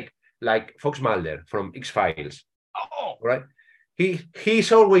is like Fox Mulder from X-Files. Oh, right.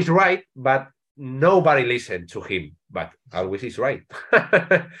 He's always right, but nobody listens to him. But always is right.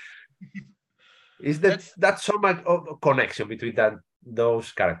 Is that's so much of connection between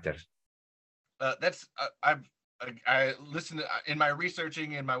those characters? I listened in my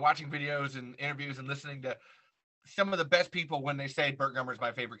researching and my watching videos and interviews and listening to some of the best people when they say Bert Gummer is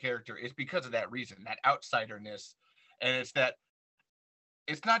my favorite character. It's because of that reason, that outsiderness, and it's that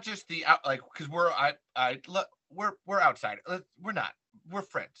it's not just the out, like, because we're outsiders. We're not. We're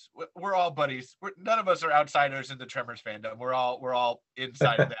friends. We're all buddies. None of us are outsiders in the Tremors fandom. We're all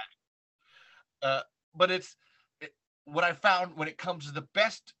inside of that. But what I found when it comes to the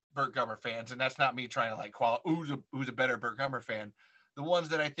best Bert Gummer fans, and that's not me trying to like who's a better Bert Gummer fan. The ones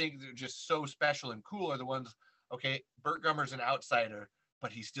that I think are just so special and cool are the ones. Okay, Bert Gummer's an outsider,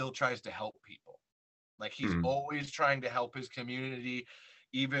 but he still tries to help people. Like he's always trying to help his community,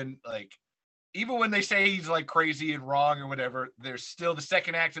 even when they say he's like crazy and wrong or whatever, there's still the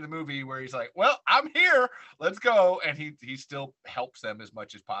second act of the movie where he's like, well, I'm here, let's go. And he still helps them as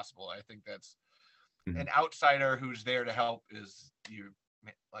much as possible. I think that's an outsider who's there to help is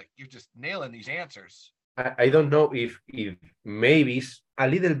you're just nailing these answers. I don't know if maybe it's a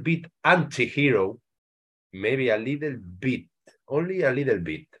little bit anti-hero, maybe a little bit, only a little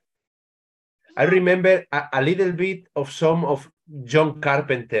bit. I remember a little bit of some of John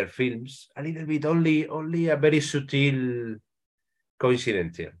Carpenter films, a little bit, only a very subtle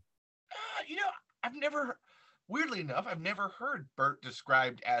coincidental. Weirdly enough, I've never heard Bert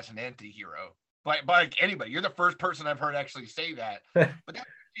described as an anti-hero by anybody. You're the first person I've heard actually say that. But that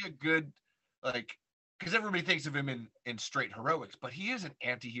would be a good, because everybody thinks of him in straight heroics, but he is an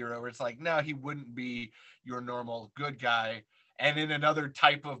anti-hero where it's like, no, he wouldn't be your normal good guy. And in another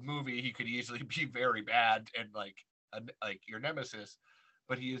type of movie, he could easily be very bad and like your nemesis.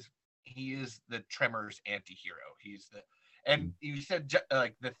 But he is the Tremors anti-hero. And you said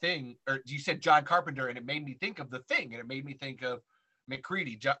The Thing, or you said John Carpenter, and it made me think of The Thing, and it made me think of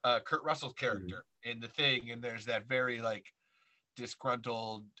McCready, Kurt Russell's character in The Thing. And there's that very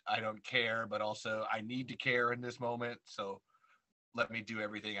disgruntled, I don't care, but also I need to care in this moment, so let me do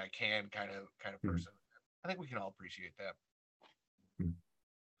everything I can kind of person. I think we can all appreciate that.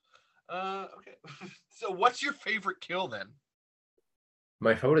 Okay. So what's your favorite kill then?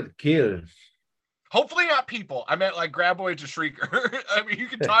 My favorite kill? Hopefully not people. I meant like Graboides or Shrieker. I mean, you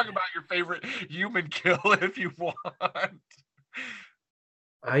can talk about your favorite human kill if you want.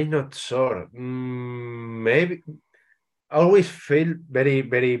 I'm not sure. Maybe I always feel very,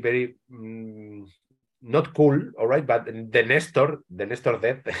 very, very not cool, all right? But the Nestor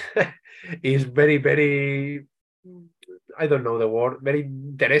death is very, very, I don't know the word, very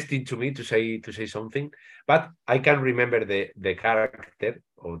interesting to me to say something. But I can't remember the character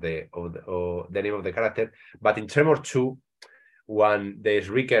or the name of the character. But in Tremor 2, when the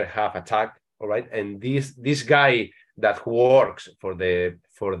Shrieker have attacked, all right, and this guy that works for the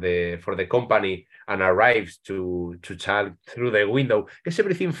company and arrives to child through the window. Is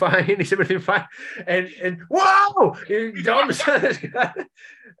everything fine? Is everything fine? And wow! It jumps.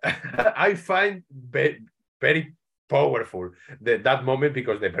 I find very powerful that moment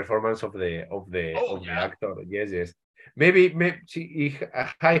because the performance of the actor. Yes. Maybe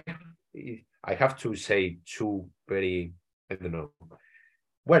I have to say two very, I don't know.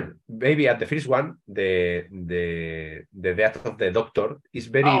 Well, maybe at the first one, the death of the doctor is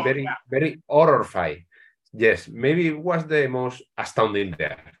very horrifying. Yes, maybe it was the most astounding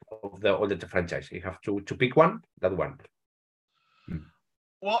death of the franchise. You have to pick one, that one.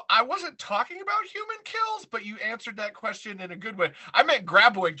 Well, I wasn't talking about human kills, but you answered that question in a good way. I meant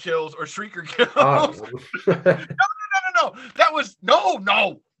Graboid kills or Shrieker kills. No. That was no.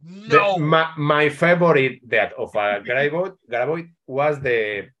 My favorite death of a Graboid was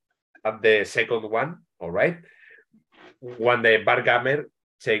the second one, all right? When the Bargamer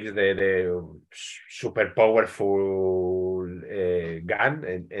takes the super powerful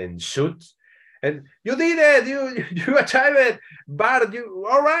gun and shoots. And you did it, you achieved it, but you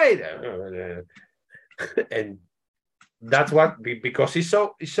all right. And that's what, because it's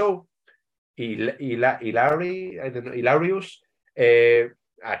so hilarious.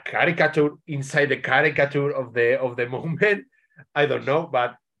 A caricature inside the caricature of the moment. I don't know,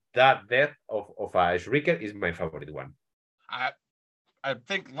 but that death of a Shrieker is my favorite one. I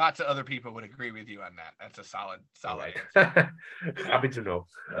think lots of other people would agree with you on that. That's a solid right. Answer. Happy to know.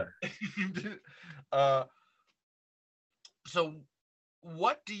 So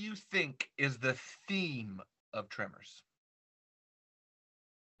what do you think is the theme of Tremors?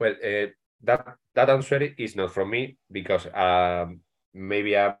 Well, that answer is not from me because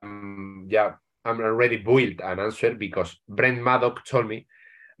maybe I'm already built an answer because Brent Maddock told me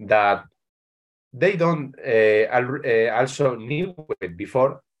that they don't also knew it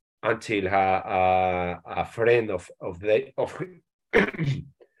before until a friend of their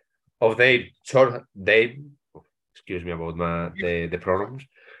told Dave. Excuse me about the pronouns.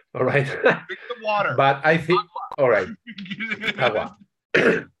 All right. Drink the water. But I think all right.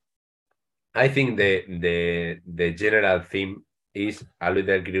 I think the general theme is a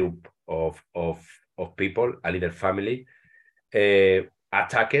little group of people, a little family,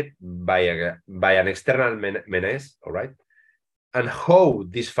 attacked by an external menace, all right? And how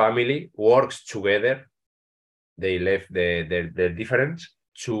this family works together, they left the difference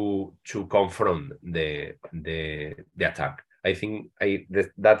to confront the attack. I think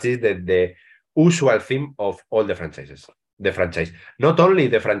that is the usual theme of all the franchises. The franchise, not only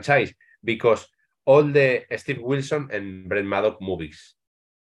the franchise, because all the Steve Wilson and Brent Maddock movies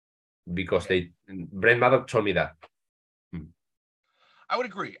because Brent Maddock told me that. I would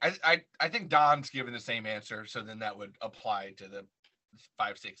agree. I think Don's given the same answer, so then that would apply to the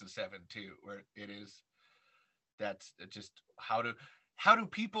 5, 6, and 7 too, where it is. That's just how do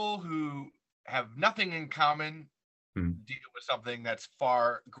people who have nothing in common deal with something that's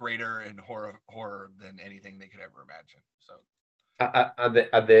far greater in horror than anything they could ever imagine. So at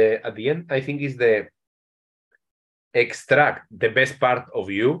the end, I think is the extract the best part of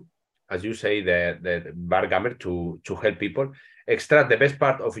you, as you say, the bargamer to help people, extract the best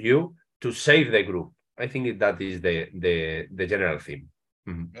part of you to save the group. I think that is the general theme.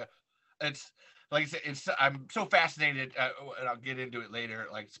 Yeah, it's like I said, I'm so fascinated, and I'll get into it later.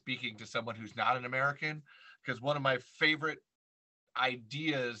 Like speaking to someone who's not an American, because one of my favorite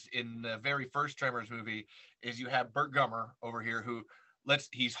ideas in the very first Tremors movie is you have Burt Gummer over here who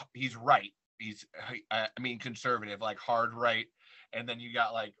he's right. He's conservative, like hard right, and then you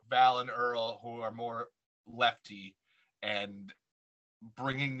got like Val and Earl who are more lefty, and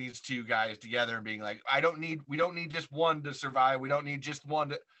bringing these two guys together and being like, we don't need just one to survive. We don't need just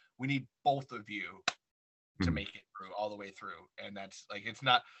one. We need both of you to make it through all the way through. And that's like, it's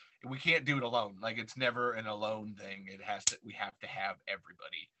not, we can't do it alone. Like it's never an alone thing. We have to have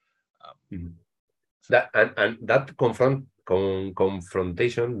everybody. That and that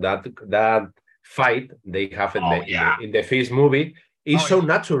confrontation, that fight they have in the first movie is so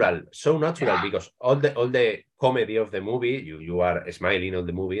natural because all the comedy of the movie, you are smiling on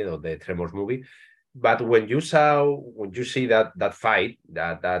the movie or the Tremors movie, but when you see that fight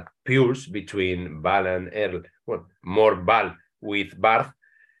that pulse between Val and Earl, well, more Val with Bart,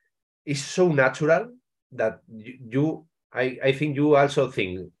 is so natural that I think you also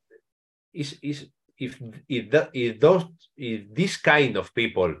think if this kind of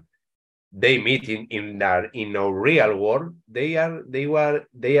people they meet in our real world, they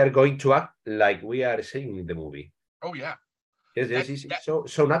are going to act like we are seeing in the movie. Oh yeah, yes, it's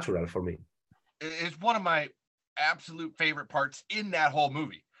so natural for me. It's one of my absolute favorite parts in that whole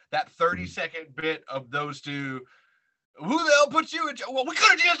movie. That 30-second bit of those two. Who the hell put you in? Well, we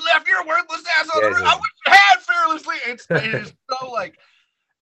could have just left your worthless ass on the roof. I wish you had fearlessly. It is so like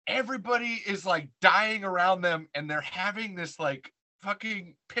everybody is like dying around them, and they're having this like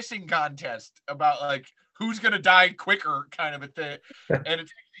fucking pissing contest about like who's gonna die quicker kind of a thing. And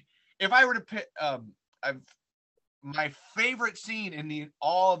if I were to pick my favorite scene in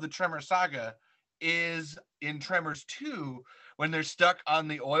all of the Tremor saga is in Tremors 2 when they're stuck on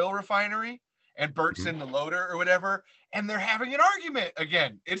the oil refinery and Bert's in the loader or whatever, and they're having an argument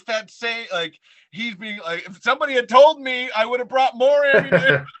again. It's that say like he's being like, if somebody had told me, I would have brought more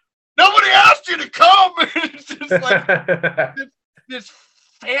ammunition. Nobody asked you to come. It's just like this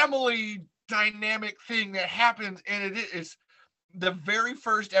family dynamic thing that happens, and it is the very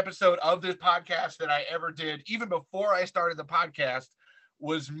first episode of this podcast that I ever did, even before I started the podcast,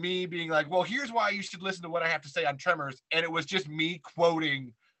 was me being like, well, here's why you should listen to what I have to say on Tremors. And it was just me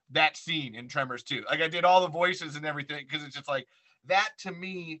quoting that scene in Tremors 2. Like I did all the voices and everything, because it's just like, that to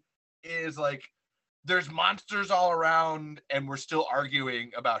me is like, there's monsters all around and we're still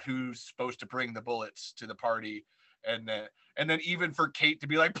arguing about who's supposed to bring the bullets to the party. And then even for Kate to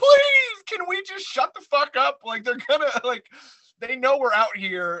be like, please, can we just shut the fuck up? Like they're gonna like, they know we're out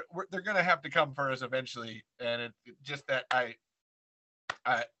here. They're gonna have to come for us eventually. And it just that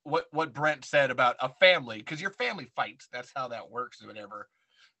what Brent said about a family, because your family fights. That's how that works or whatever.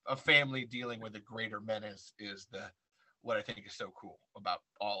 A family dealing with a greater menace is what I think is so cool about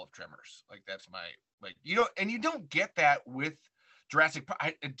all of Tremors. Like that's my you don't get that with Jurassic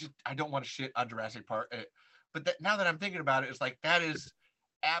Park. I don't want to shit on Jurassic Park, but now that I'm thinking about it, it's like that is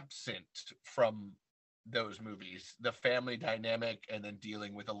absent from those movies, the family dynamic and then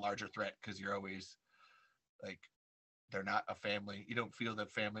dealing with a larger threat, because you're always like, they're not a family. You don't feel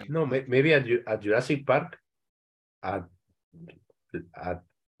that family. No, maybe at Jurassic Park,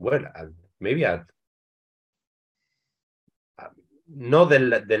 maybe at not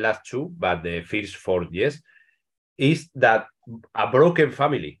the last two, but the first 4 years, is that a broken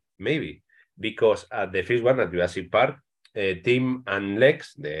family, maybe, because at the first one at Jurassic Park, Tim and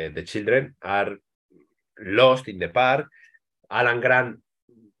Lex, the children, are lost in the park. Alan Grant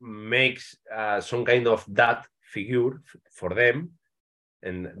makes some kind of dad figure for them,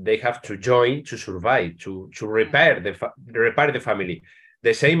 and they have to join to survive, to repair the family.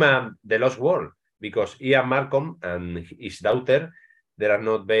 The same The Lost World, because Ian Malcolm and his daughter, they are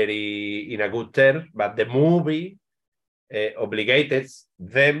not very in a good terms, but the movie obligated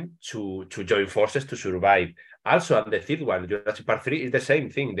them to join forces to survive. Also, and the third one, Jurassic Park 3, is the same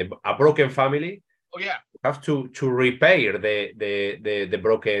thing. A broken family Oh yeah. Have to repair the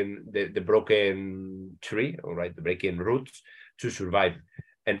broken tree, all right, the breaking roots to survive.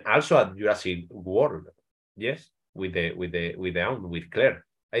 And also at Jurassic World, yes, with the aunt, with Claire.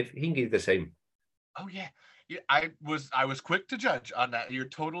 I think it's the same. Oh yeah. Yeah, I was quick to judge on that. You're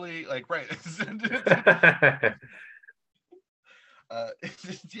totally like right.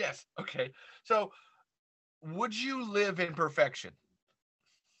 Yes. Okay. So, would you live in perfection?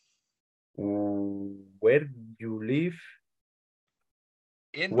 Where you live?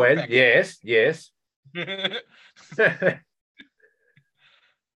 In Well, perfection. yes, yes.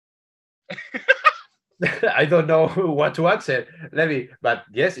 I don't know what to answer, Levi, but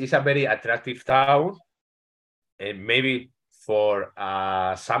yes, it's a very attractive town. And maybe for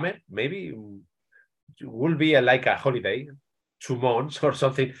summer, maybe it will be like a holiday, 2 months or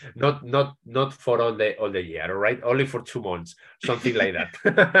something. Not for all the year, right? Only for 2 months, something like that.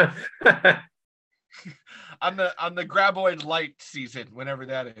 On the Graboid light season, whenever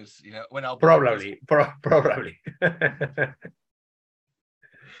that is, you know, when Alberta goes. Probably.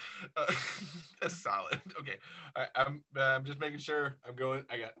 That's solid. Okay, I'm just making sure I'm going.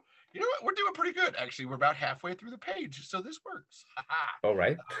 I got. You know what? We're doing pretty good actually. We're about halfway through the page, so this works. All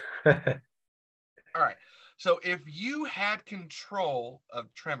right. All right. So if you had control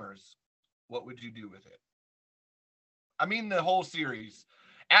of Tremors, what would you do with it? I mean, the whole series.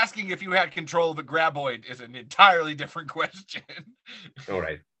 Asking if you had control of a Graboid is an entirely different question. All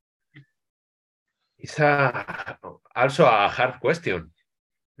right. It's also a hard question.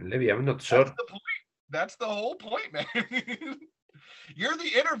 Levi, I'm not sure. That's the point. That's the whole point, man. You're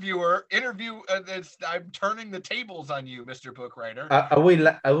the interviewer. I'm turning the tables on you, Mr. Book Writer.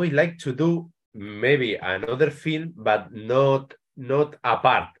 I would like to do maybe another film, but not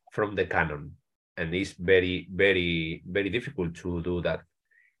apart from the canon, and it's very difficult to do that.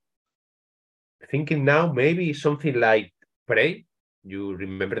 Thinking now, maybe something like Prey. You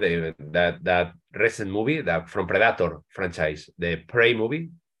remember that recent movie that from Predator franchise, the Prey movie?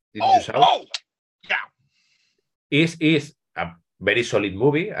 Did you saw? Oh, yeah. Is a very solid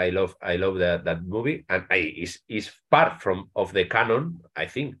movie. I love that movie, and is part of the canon. I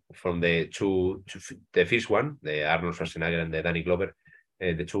think from the the first one, the Arnold Schwarzenegger and the Danny Glover,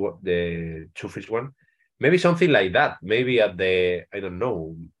 the two first one. Maybe something like that. Maybe at the I don't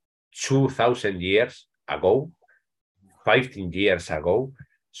know 2,000 years ago, 15 years ago,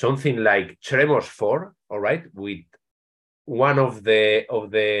 something like Tremors 4. All right, with one of the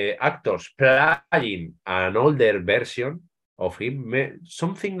actors playing an older version of him,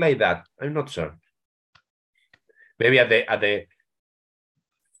 something like that. I'm not sure. Maybe at the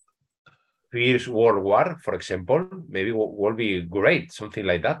First World War, for example, maybe will be great. Something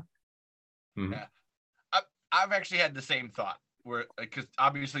like that. Mm-hmm. Yeah. I've actually had the same thought where because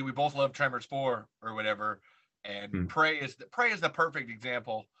obviously we both love Tremors 4 or whatever, and Prey is the perfect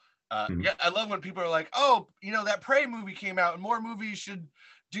example. Yeah, I love when people are like, "Oh, you know that Prey movie came out, and more movies should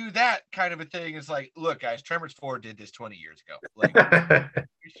do that kind of a thing." It's like, look, guys, Tremors 4 did this 20 years ago. Like,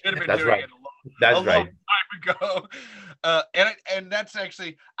 we should have been doing it a long time ago. And that's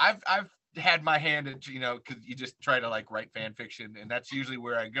actually I've had my hand in, you know, because you just try to like write fan fiction, and that's usually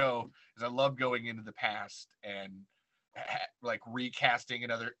where I go. Is I love going into the past and like recasting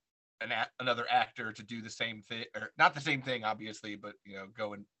another actor to do the same thing, or not the same thing, obviously, but you know,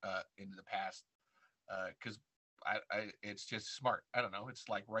 going into the past because I it's just smart. I don't know. It's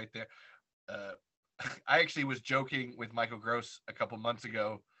like right there. I actually was joking with Michael Gross a couple months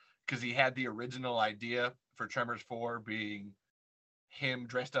ago because he had the original idea for Tremors 4 being him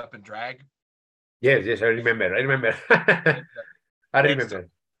dressed up in drag. Yes, I remember. I remember. So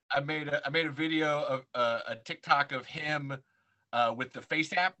I made a video of a TikTok of him with the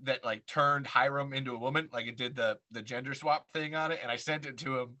face app that like turned Hiram into a woman, like it did the gender swap thing on it, and I sent it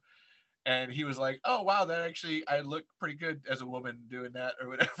to him, and he was like, "Oh wow, that actually I look pretty good as a woman doing that or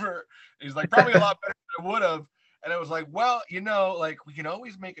whatever." He's like, "Probably a lot better than I would have," and I was like, "Well, you know, like we can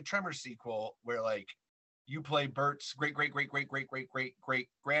always make a Tremor sequel where like you play Bert's great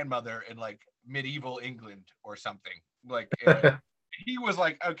grandmother in like medieval England or something." Like he was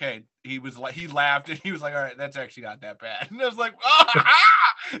like, okay. He was like, he laughed and he was like, all right, that's actually not that bad. And I was like,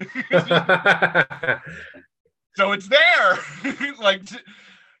 so it's there. Like,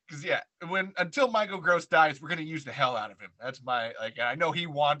 because yeah, until Michael Gross dies, we're gonna use the hell out of him. That's my like. I know he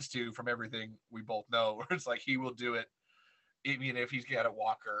wants to from everything we both know. Where it's like he will do it, even if he's got a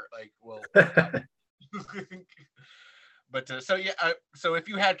walker. Like, well. But so yeah, so if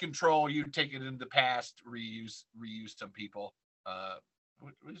you had control, you'd take it in the past, reuse some people.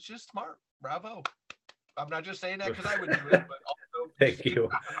 It's just smart. Bravo. I'm not just saying that because I would do it, but also Thank you,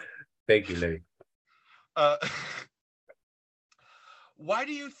 Levi. Uh, why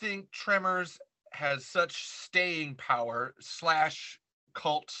do you think Tremors has such staying power /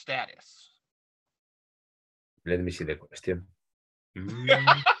 cult status? Let me see the question.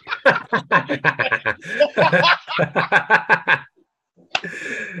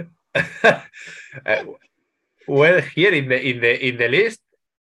 Well, here in the list.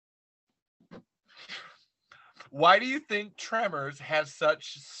 Why do you think Tremors has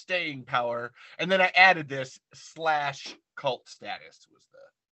such staying power? And then I added this / cult status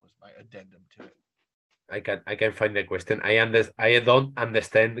was my addendum to it. I can find the question. I don't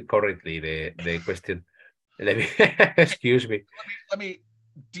understand correctly the question. Let me excuse me. Let me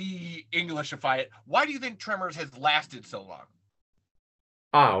de-Englishify it. Why do you think Tremors has lasted so long?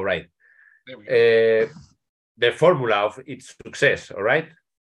 All right. There we go. The formula of its success, all right?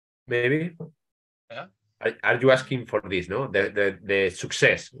 Maybe. Yeah. Are you asking for this? No, the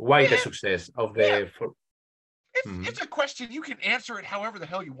success. Why the success of the? It's a question. You can answer it however the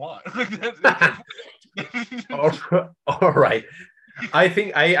hell you want. All right. I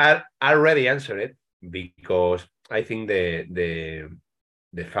think I already answered it because I think the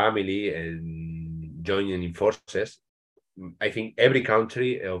family and joining forces. I think every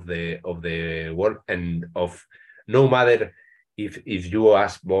country of the world and of no matter if you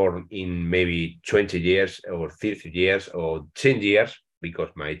was born in maybe 20 years or 30 years or 10 years, because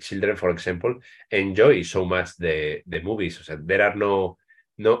my children, for example, enjoy so much the movies. So there are no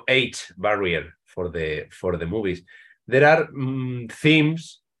age barrier for the movies. There are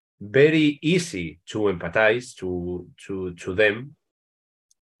themes very easy to empathize to them,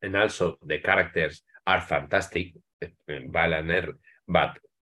 and also the characters are fantastic. But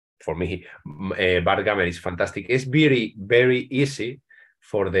for me, Bart Gamer is fantastic. It's very, very easy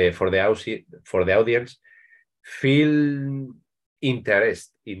for the audience feel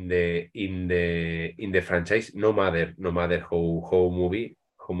interest in the franchise, no matter how movie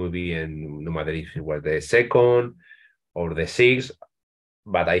and no matter if it was the second or the sixth.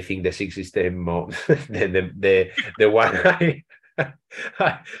 But I think the sixth is the more the one I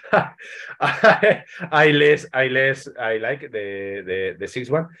like the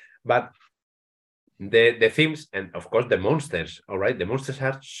sixth one, but the themes and of course the monsters. All right, the monsters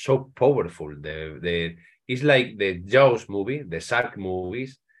are so powerful. The it's like the Jaws movie, the shark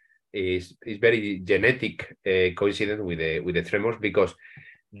movies is very genetic coincidence with the Tremors, because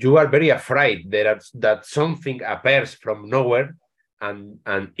you are very afraid that something appears from nowhere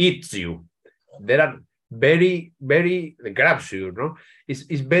and eats you. There are very grabs you, no?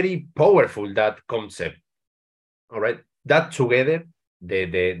 It's very powerful, that concept. All right, that together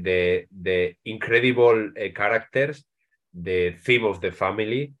the incredible characters, the theme of the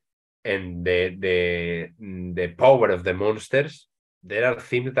family, and the power of the monsters. There are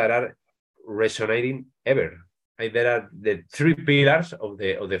themes that are resonating ever. There are the three pillars of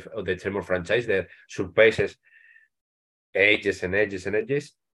the Tremor franchise that surpasses ages and ages and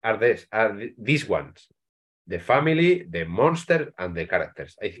ages are these ones: the family, the monster, and the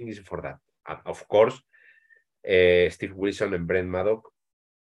characters. I think it's for that. And of course, Steve Wilson and Brent Maddock,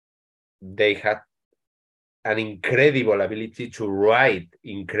 they had an incredible ability to write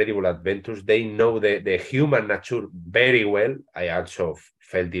incredible adventures. They know the human nature very well. I also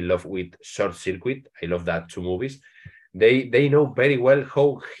fell in love with Short Circuit. I love that two movies. They know very well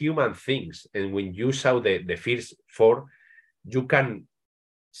how human thinks, and when you saw the first four, you can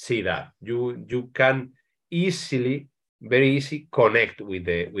see that you can very easy connect with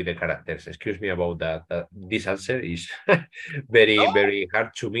the characters. Excuse me about that. This answer is very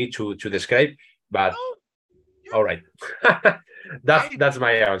hard to me to describe, but all right. that's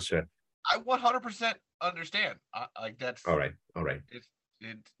my answer. I 100% understand. Like that's all right.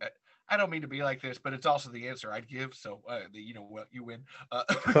 I don't mean to be like this, but it's also the answer I'd give. So you know what, you win.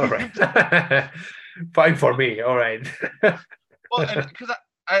 All right. Fine for me. All right. Well, because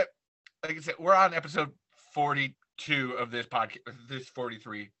I like I said, we're on episode 42 of this podcast, this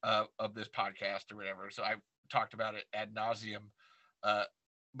 43 of this podcast or whatever. So I talked about it ad nauseum.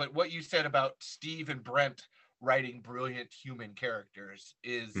 But what you said about Steve and Brent writing brilliant human characters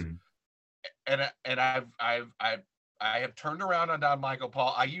is, and I have turned around on Don Michael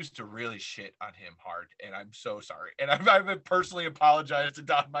Paul. I used to really shit on him hard, and I'm so sorry. And I've personally apologized to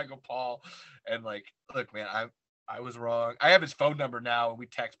Don Michael Paul, and like, look, man, I was wrong. I have his phone number now, and we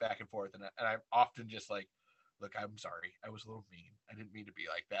text back and forth, and I'm often just like, look, I'm sorry. I was a little mean. I didn't mean to be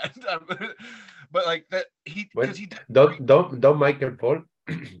like that. But like that, because he Don Michael Paul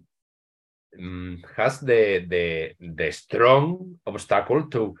has the strong obstacle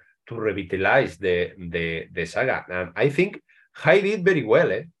to revitalize the saga, and I think he did very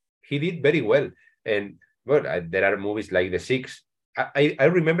well. He did very well, and But there are movies like The Six. I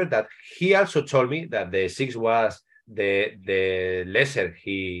remember that he also told me that The Six was the lesser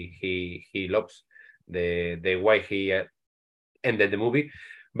he loves, the way he ended the movie.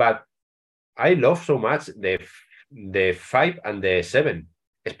 But I love so much the 5 and the 7,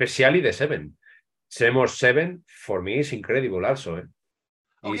 especially the 7. Tremors 7 for me is incredible also.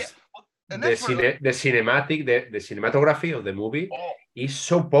 Oh yeah, Is and the that's where the cinematic, the cinematography of the movie oh is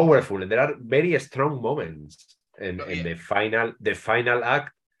so powerful. There are very strong moments in yeah. the final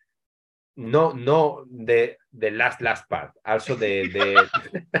act. No, the last part. Also the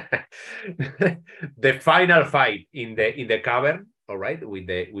the final fight in the cavern, all right, with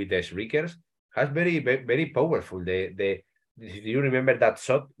the shriekers has very powerful. The do you remember that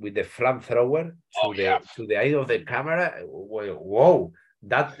shot with the flamethrower Oh yeah. to the eye of the camera? Whoa,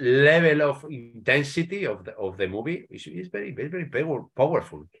 that level of intensity of the movie is very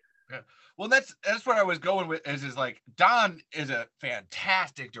powerful. Yeah. Well, that's where I was going with is like Don is a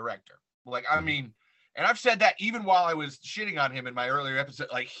fantastic director. Like, I mean, and I've said that even while I was shitting on him in my earlier episode.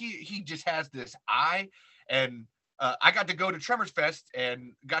 Like, he just has this eye, and I got to go to Tremors Fest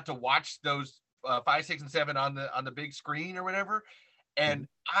and got to watch those 5, 6, and 7 on the big screen or whatever. And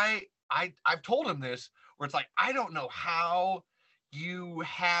I've told him this where it's like I don't know how you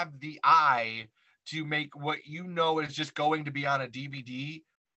have the eye to make what you know is just going to be on a DVD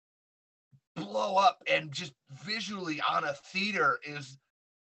blow up and just visually on a theater is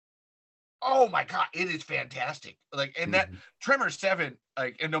oh my god, it is fantastic. Like, and that Tremor 7,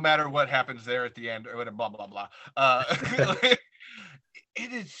 like, and no matter what happens there at the end or whatever, blah blah blah,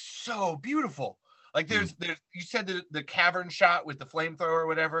 it is so beautiful. Like, there's you said the cavern shot with the flamethrower or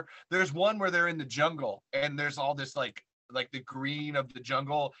whatever. There's one where they're in the jungle and there's all this like the green of the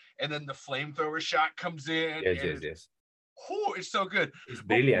jungle, and then the flamethrower shot comes in. Yes. Oh, it's so good. It's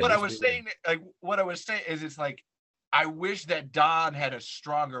brilliant. What I was saying is, it's like, I wish that Don had a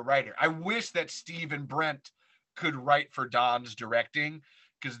stronger writer. I wish that Steve and Brent could write for Don's directing,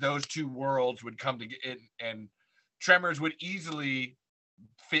 because those two worlds would come together, and Tremors would easily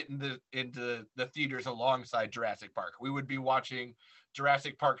fit into the theaters alongside Jurassic Park. We would be watching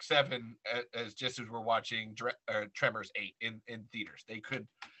Jurassic Park 7 as just as we're watching Tremors 8 in theaters. They could,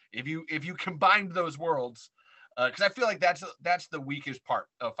 if you combined those worlds. Because I feel like that's the weakest part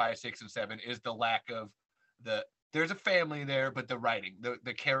of 5, 6, and 7 is the lack of there's a family there, but the writing,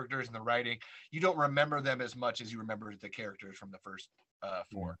 the characters and the writing, you don't remember them as much as you remember the characters from the first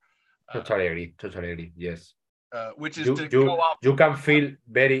 4. Totally agree. Yes. Which is you can feel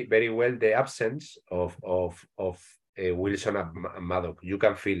very well the absence of Wilson and Maddox. You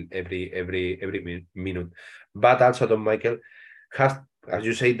can feel every minute. But also Don Michael has, as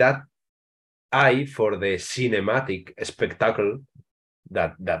you say, that eye for the cinematic spectacle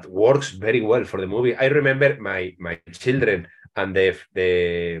that works very well for the movie. I remember my children and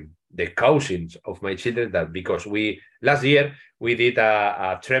the cousins of my children, that because last year we did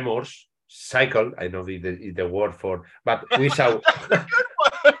a Tremors cycle. I know the word for, but we saw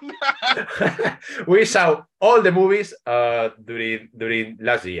we saw all the movies during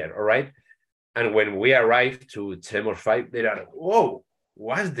last year, all right? And when we arrived to Tremors 5, they are, whoa,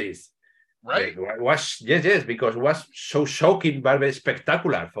 what's this? Right? It was yes, because it was so shocking, but very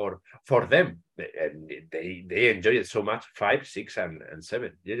spectacular for them. They enjoyed it so much. 5, 6, and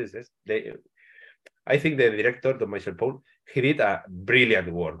 7. Yes. I think the director, Don Michael Paul, he did a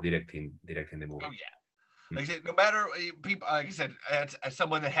brilliant work directing the movie. Oh yeah. Like I said, no matter people, like I said, as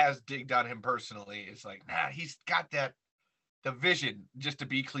someone that has digged on him personally, it's like, he's got the vision, just to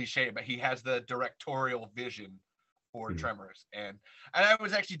be cliche, but he has the directorial vision for Tremors. And I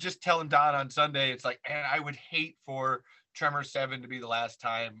was actually just telling Don on Sunday, it's like, man, I would hate for Tremors 7 to be the last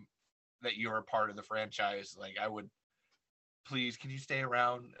time that you're a part of the franchise. Like, I would, please, can you stay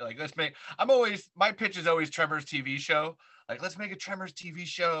around? Like, my pitch is always Tremors TV show. Like, let's make a Tremors TV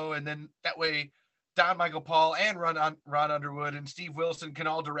show, and then that way Don Michael Paul and Ron Underwood and Steve Wilson can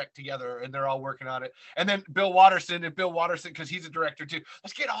all direct together, and they're all working on it. And then Bill Watterson, because he's a director too.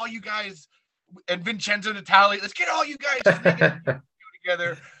 Let's get all you guys, and Vincenzo Natali, let's get all you guys just make it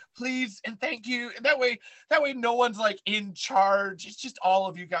together, please, and thank you. And that way no one's like in charge. It's just all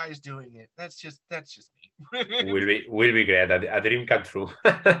of you guys doing it. That's just me. will be great. A dream come true.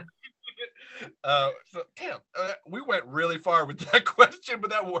 So damn, we went really far with that question, but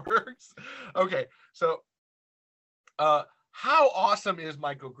that works. Okay, so how awesome is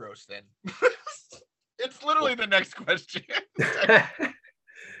Michael Gross then? It's literally the next question.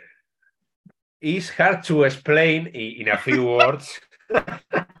 It's hard to explain in a few words,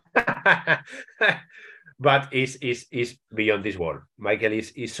 but it's beyond this world. Michael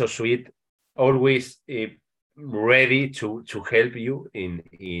is so sweet. always ready to help you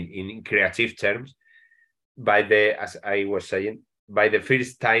in creative terms. As I was saying, by the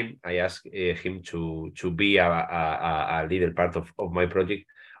first time I asked him to be a little part of my project,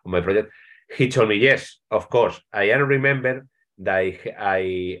 he told me yes, of course. I don't remember that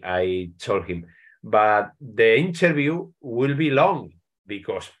I told him, but the interview will be long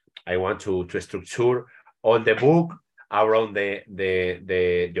because I want to structure all the book around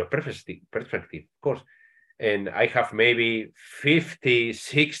your perspective, of course. And I have maybe 50,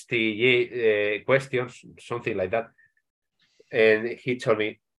 60 questions, something like that. And he told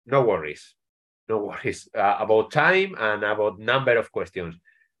me, no worries about time and about number of questions.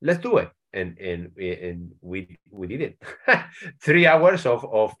 Let's do it. And we did it. 3 hours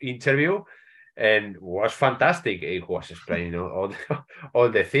of interview, and was fantastic. It was explaining all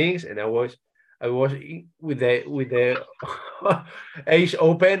the things, and I was with the eyes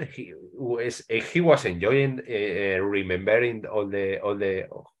open. He was enjoying remembering all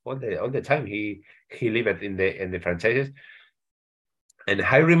the time he lived in the franchises. And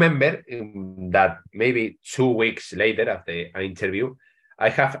I remember that maybe 2 weeks later after an interview, I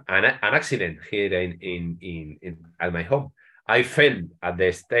have an accident here in at my home. I fell at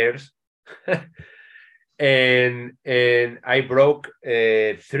the stairs and I broke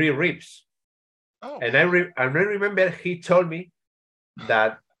 3 ribs. Oh. And I remember he told me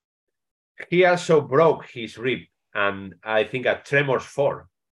that he also broke his rib, and I think at Tremors 4.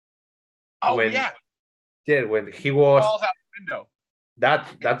 Oh, when, yeah. Yeah, when he was... falls out the window.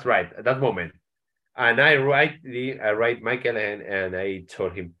 That's right, at that moment. And I write Michael, and I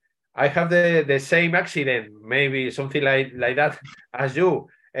told him, I have the same accident, maybe something like that as you.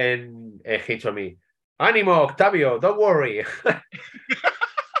 And he told me, Animo, Octavio, don't worry.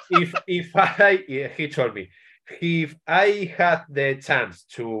 He told me, if I had the chance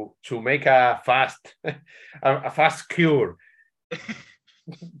to make a fast cure,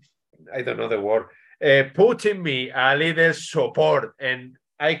 I don't know the word, putting me a little support, and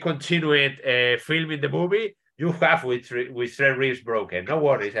I continued filming the movie, you have with 3 ribs broken. No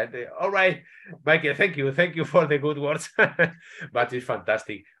worries. All right, Michael, thank you for the good words. But it's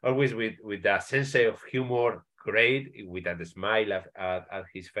fantastic. Always with that sense of humor, great, with a smile at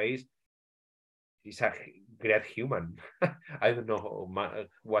his face. He's a great human. I don't know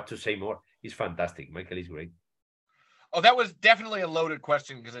what to say more. He's fantastic. Michael is great. Oh, that was definitely a loaded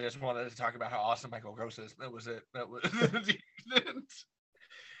question because I just wanted to talk about how awesome Michael Gross is. That was it. That was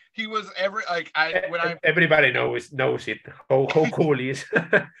he was everybody knows it. How cool he is.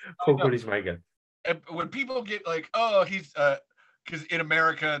 How cool is Michael? When people get like, oh, he's because in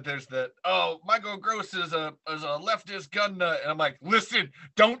America there's Michael Gross is a leftist gun nut, and I'm like, listen,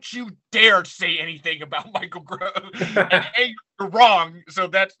 don't you dare say anything about Michael Gross. And hey, you're wrong, so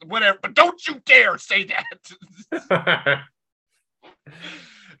that's whatever, but don't you dare say that.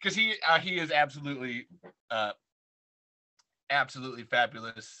 Because he is absolutely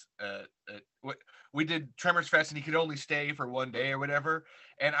fabulous. We did Tremors Fest, and he could only stay for 1 day or whatever,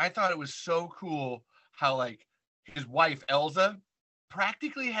 and I thought it was so cool how like his wife Elsa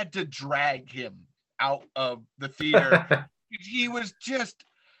practically had to drag him out of the theater. He was just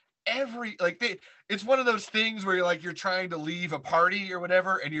it's one of those things where you're trying to leave a party or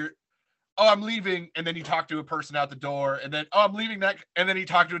whatever, and I'm leaving, and then you talk to a person out the door, and then I'm leaving that, and then he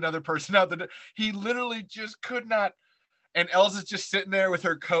talked to another person out the door. He literally just could not. And Elsa's just sitting there with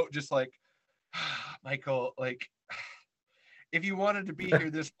her coat, just like, Michael, like, if you wanted to be here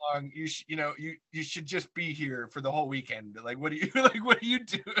this long, you should just be here for the whole weekend. Like, what are you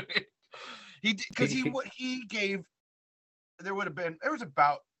doing? He gave. There was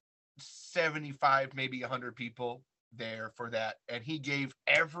about 75, maybe 100 people there for that, and he gave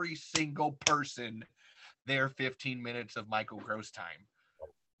every single person their 15 minutes of Michael Gross time,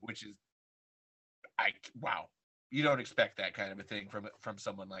 which is, wow. You don't expect that kind of a thing from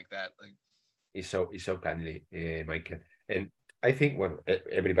someone like that. Like, it's so kindly, Michael. And I think, well,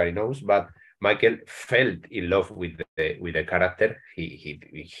 everybody knows, but Michael fell in love with the character.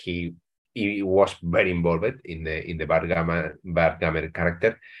 He was very involved in the Bargamer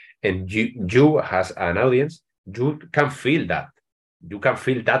character, and you as an audience, you can feel that. You can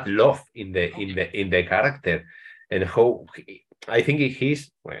feel that love in the character, and how I think he's.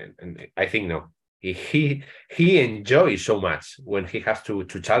 Well, I think no. He enjoys so much when he has to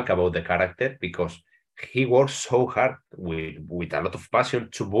talk about the character, because he works so hard with a lot of passion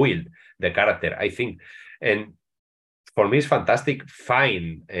to build the character, I think. And for me, it's fantastic.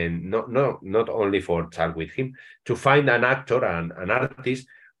 Fine, and not only for talk with him, to find an actor and an artist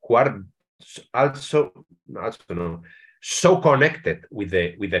who are also no, so connected with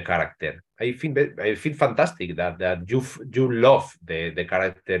the character. I feel fantastic that you love the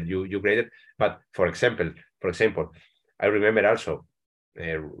character you created. But for example, I remember also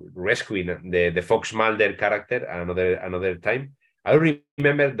rescuing the Fox Mulder character another time. I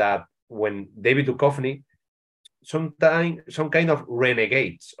remember that when David Duchovny some kind of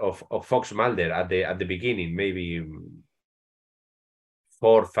renegades of Fox Mulder at the beginning, maybe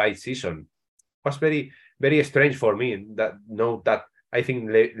 4 or 5 seasons, was very strange for me. That I think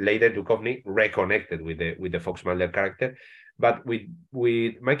later Duchovny reconnected with the Fox Mulder character, but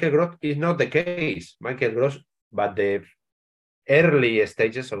with Michael Gross is not the case. Michael Gross, but the early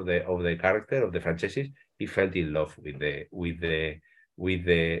stages of the character of the franchises, he felt in love with the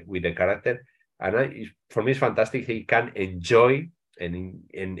character, and for me it's fantastic. He can enjoy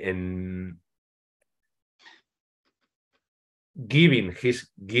and giving his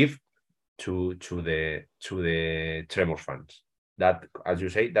gift to the Tremors fans. That, as you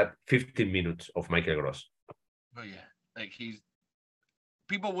say, that 15 minutes of Michael Gross. Oh yeah, like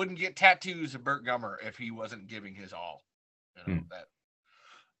people wouldn't get tattoos of Burt Gummer if he wasn't giving his all. That.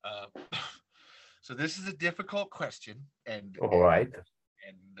 So this is a difficult question, and all right.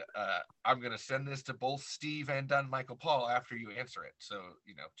 And I'm gonna send this to both Steve and Don Michael Paul after you answer it. So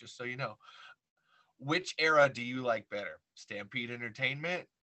just so you know, which era do you like better, Stampede Entertainment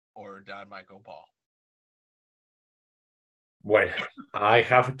or Don Michael Paul? Well, I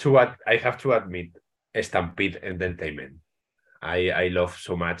have to admit, Stampede Entertainment. I love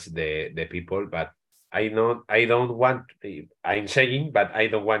so much the people, but I don't want. I'm saying, but I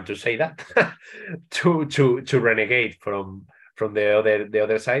don't want to say that to renegade from the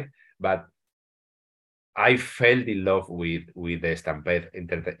other side. But I fell in love with the Stampede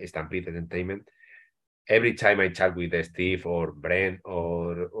Entertainment. Every time I chat with Steve or Brent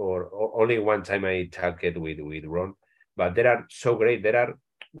or only one time I chatted with Ron, but they are so great. There are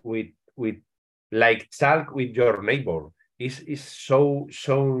with like talk with your neighbor. Is so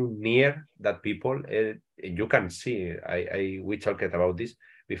near that people you can see. We talked about this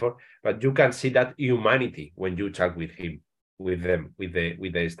before, but you can see that humanity when you talk with him, with them, with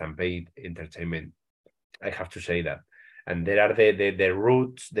the Stampede Entertainment. I have to say that. And there are the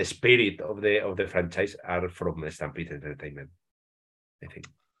roots, the spirit of the franchise are from Stampede Entertainment, I think.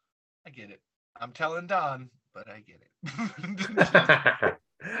 I get it. I'm telling Don, but I get it.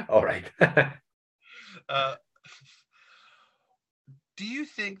 All right. Do you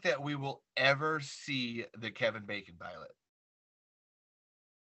think that we will ever see the Kevin Bacon pilot?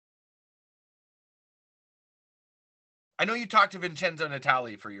 I know you talked to Vincenzo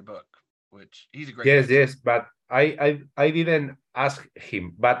Natali for your book, which he's a great guy. Yes, but I didn't ask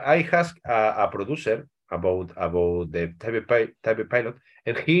him, but I asked a producer about the type pilot,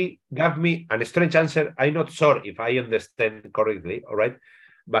 and he gave me a strange answer. I'm not sure if I understand correctly, all right,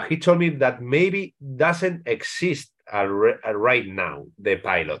 but he told me that maybe doesn't exist right now, the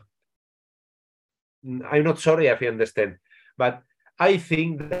pilot. I'm not sorry if I understand, but I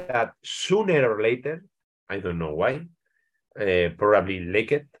think that sooner or later, I don't know why, probably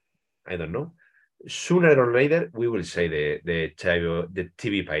leaked, I don't know. Sooner or later, we will say the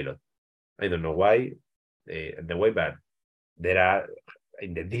TV pilot. I don't know why, the way, but there are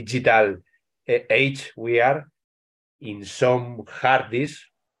in the digital age we are in some hard disk.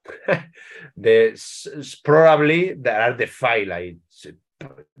 Probably there are the file like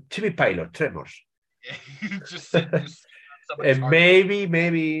TV pilot Tremors. just and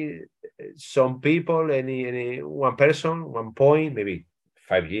maybe some people, any one person, one point, maybe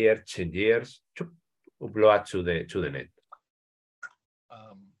 5 years, 10 years, to upload to the net.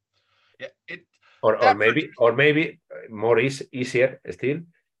 Yeah, or maybe more easier still,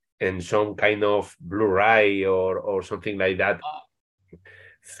 and some kind of Blu-ray or something like that.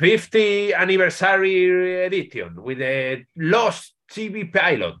 50th anniversary edition with a lost TV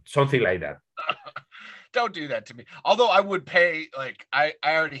pilot, something like that. Don't do that to me. Although I would pay, like I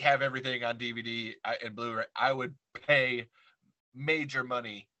already have everything on DVD and Blu-ray. I would pay major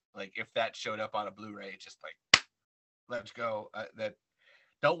money, like if that showed up on a Blu-ray, just like let's go. That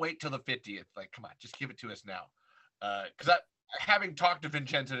don't wait till the 50th. Like, come on, just give it to us now. Because having talked to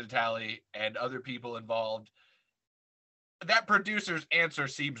Vincenzo Natali and other people involved, that producer's answer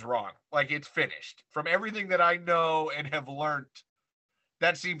seems wrong. Like it's finished. From everything that I know and have learned,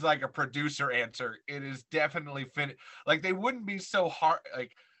 that seems like a producer answer. It is definitely finished. Like they wouldn't be so hard.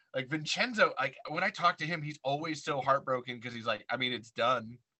 Like Vincenzo, like when I talk to him, he's always so heartbroken because he's like, I mean, it's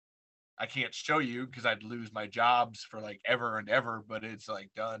done. I can't show you because I'd lose my jobs for like ever and ever, but it's like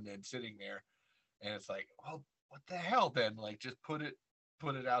done and sitting there. And it's like, well, what the hell then? Like just put it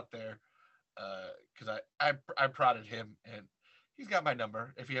out there. because I prodded him, and he's got my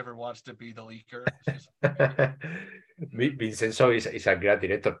number if he ever wants to be the leaker. Vincenzo is a great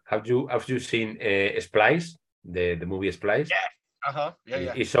director. Have you seen Splice, the movie Splice? Yeah.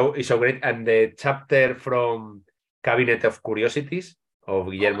 Yeah. It's so great. And the chapter from Cabinet of Curiosities of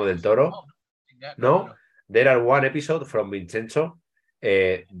Guillermo del Toro. No, there are one episode from Vincenzo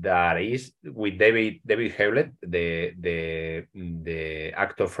that is with David Hewlett, the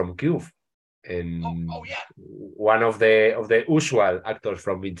actor from Cube, and one of the usual actors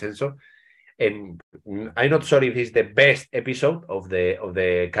from Vincenzo. And I'm not sure if it's the best episode of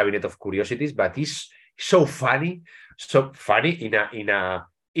the Cabinet of Curiosities, but it's so funny in a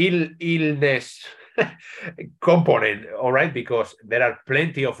illness component, all right, because there are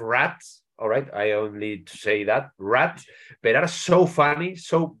plenty of rats, all right. I only to say that rats, but are so funny,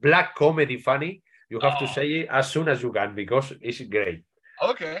 so black comedy funny. You have to say it as soon as you can because it's great.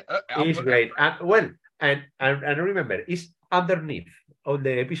 Okay, it's great, and remember, it's underneath. All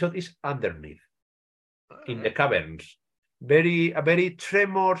the episode is underneath in the caverns. A very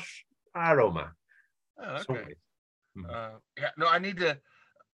tremors aroma. Okay. I need to.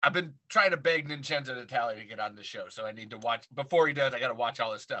 I've been trying to beg Vincenzo Natali to get on the show, so I need to watch before he does. I got to watch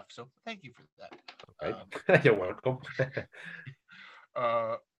all his stuff. So thank you for that. Okay. You're welcome.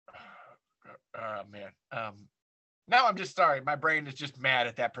 Man. Now I'm just sorry. My brain is just mad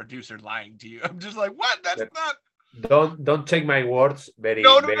at that producer lying to you. I'm just like, what? That's not. Don't take my words very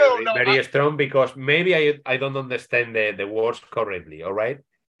strong, because maybe I don't understand the words correctly. All right.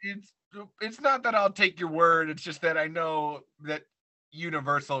 It's not that I'll take your word. It's just that I know that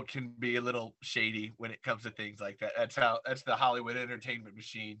Universal can be a little shady when it comes to things like that. That's the Hollywood entertainment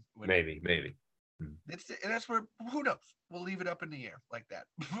machine. Maybe. That's where, who knows? We'll leave it up in the air like that.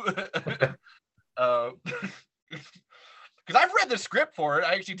 Because I've read the script for it.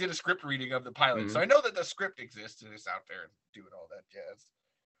 I actually did a script reading of the pilot, so I know that the script exists and it's out there and doing all that jazz.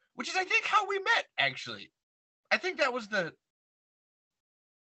 Which is, I think, how we met. Actually, I think that was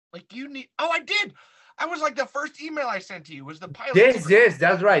I did. I was like the first email I sent to you was the pilot. Yes,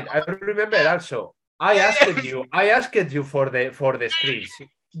 that's right. I remember also. I asked you for the scripts.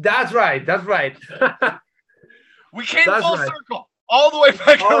 That's right. We came full circle, all the way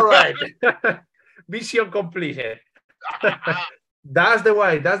back. All right. Mission completed. That's the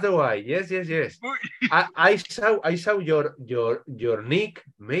why. Yes. I saw your nick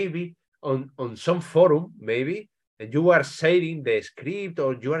maybe on some forum maybe. And you are sharing the script,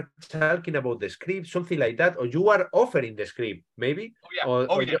 or you are talking about the script, something like that, or you are offering the script, maybe, or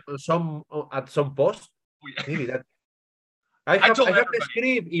at some post, maybe that. I have the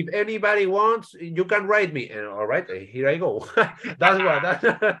script. If anybody wants, you can write me. And all right, here I go. That's why.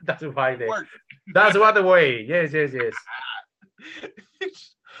 That's what the way. Yes.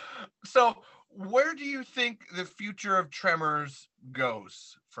 So, where do you think the future of Tremors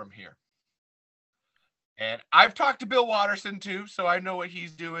goes from here? And I've talked to Bill Watterson too, so I know what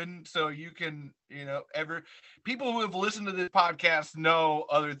he's doing. So you can, people who have listened to this podcast know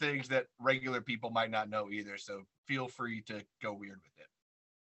other things that regular people might not know either. So feel free to go weird with it.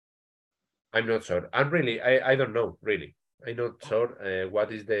 I'm not sure. I don't know really. I'm not sure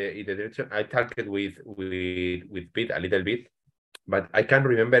what is the direction. I talked with Pete a little bit, but I can't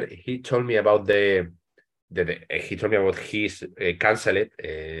remember. He told me about his canceled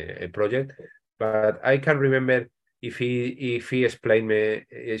project. But I can remember if he explained me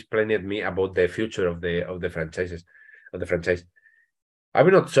about the future of the franchise. I'm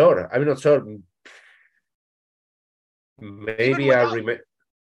not sure. Maybe I remember.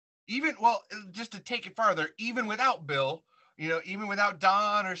 Just to take it farther, even without Bill, even without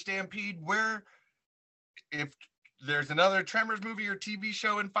Don or Stampede, if there's another Tremors movie or TV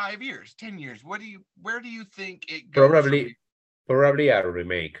show in 5 years, 10 years, where do you think it goes? Probably a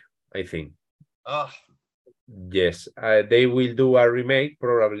remake, I think. Yes, they will do a remake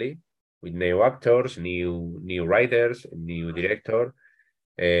probably with new actors, new writers, new director.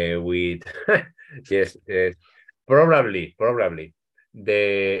 With yes, probably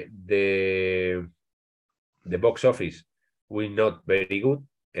the box office will not very good,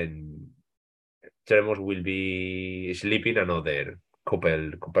 and Tremors will be sleeping another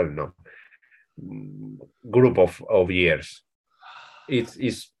couple group of years.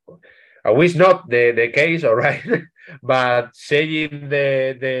 It's I wish not the case, all right, but saying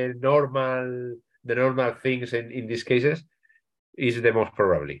the normal things in these cases is the most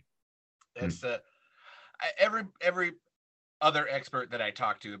probably. It's every other expert that I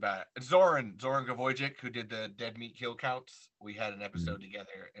talked to about it, Zoran Graboides, who did the Dead Meat Kill Counts. We had an episode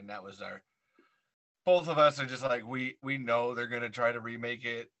together, and that was both of us are just like we know they're gonna try to remake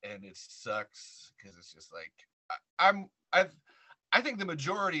it, and it sucks because it's just like I think the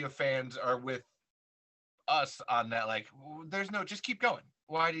majority of fans are with us on that. Like, there's no, just keep going.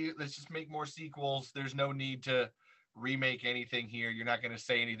 Why do you? Let's just make more sequels. There's no need to remake anything here. You're not gonna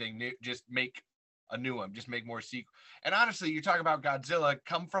say anything new. Just make a new one. Just make more sequel. And honestly, you talk about Godzilla,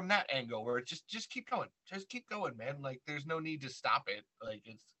 come from that angle where it's just keep going. Just keep going, man. Like, there's no need to stop it. Like,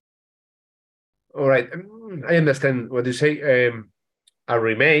 it's All right, I understand what you say. A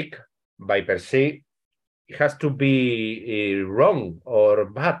remake by per se, it has to be wrong or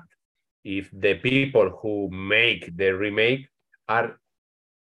bad if the people who make the remake are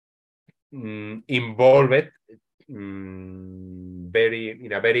involved in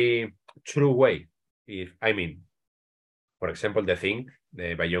a very true way. If I mean, for example, The Thing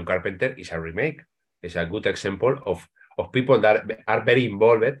by John Carpenter is a remake. It's a good example of people that are very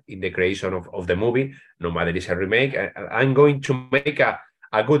involved in the creation of the movie. No matter it's a remake, I'm going to make a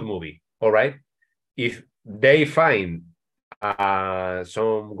good movie. All right. If they find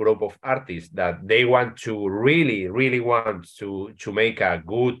some group of artists that they want to really want to make a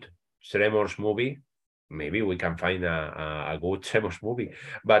good Tremors movie, maybe we can find a good Tremors movie.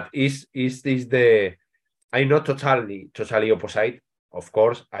 But is this the? I'm not totally opposite. Of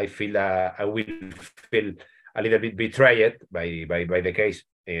course, I feel I will feel a little bit betrayed by the case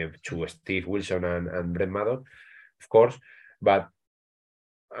to Steve Wilson and Brett Maddox, of course, but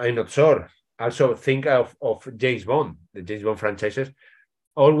I'm not sure. Also, think of James Bond. The James Bond franchises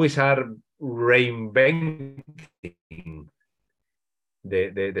always are reinventing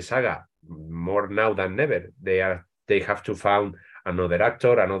the saga more now than never. They have to find another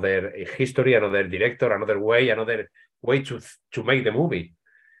actor, another history, another director, another way to make the movie.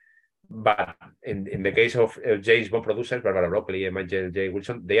 But in the case of James Bond producers, Barbara Broccoli and Michael J.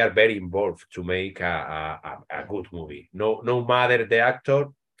 Wilson, they are very involved to make a good movie. No matter the actor,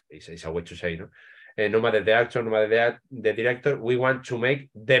 it's a way to say, no? No matter the actor, no matter the director, we want to make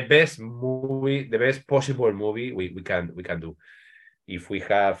the best movie, the best possible movie we can do. If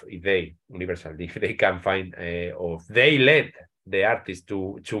they Universal, if they can find or they let the artist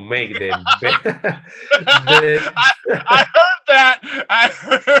to make them I heard that. I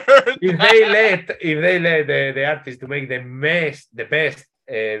heard if that. they let the artist to make the best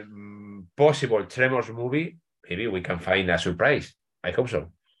possible Tremors movie, maybe we can find a surprise. I hope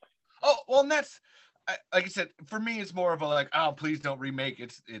so. Oh well, and that's like I said. For me, it's more of a like, oh, please don't remake.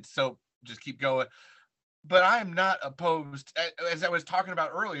 It's so just keep going. But I am not opposed, as I was talking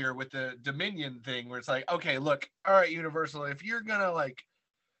about earlier with the Dominion thing, where it's like, okay, look, all right, Universal, if you're gonna like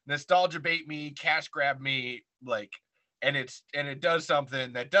nostalgia bait me, cash grab me, like, and it does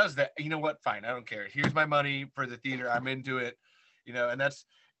something that does that, you know what? Fine, I don't care. Here's my money for the theater. I'm into it, and that's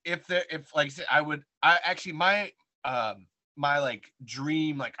if like I said, I actually my like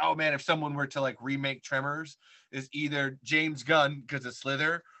dream, like, oh man, if someone were to like remake Tremors, is either James Gunn because of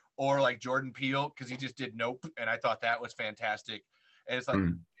Slither, or like Jordan Peele because he just did Nope, and I thought that was fantastic. And it's like,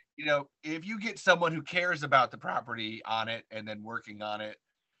 if you get someone who cares about the property on it and then working on it,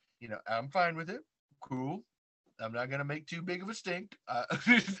 I'm fine with it. Cool. I'm not gonna make too big of a stink.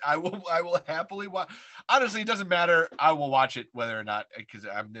 I will happily watch. Honestly, it doesn't matter. I will watch it whether or not, because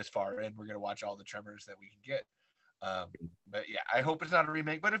I'm this far in. We're gonna watch all the Tremors that we can get. But yeah, I hope it's not a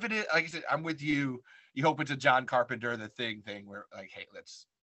remake. But if it is, like I said, I'm with you. You hope it's a John Carpenter The Thing where like, hey, let's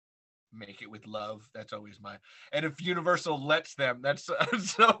make it with love. That's always my. And if Universal lets them, that's so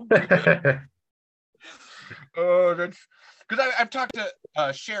good. Oh, that's because I've talked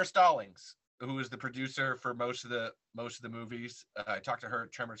to Cher Stallings, who is the producer for most of the movies. I talked to her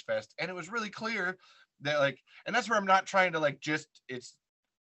at Tremors Fest, and it was really clear that like, and that's where I'm not trying to like it's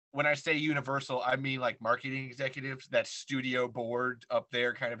when I say Universal, I mean like marketing executives, that studio board up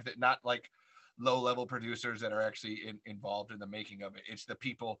there kind of thing, not like low-level producers that are actually involved in the making of it. It's the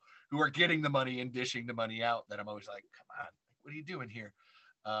people who are getting the money and dishing the money out that I'm always like, come on, what are you doing here?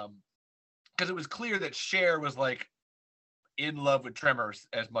 Because it was clear that Cher was like in love with Tremors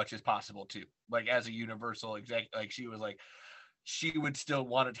as much as possible too. Like as a Universal exec, like she was like, she would still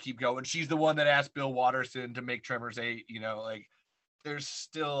want it to keep going. She's the one that asked Bill Watterson to make Tremors 8, like there's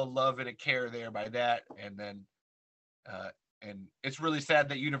still a love and a care there by that. And then and it's really sad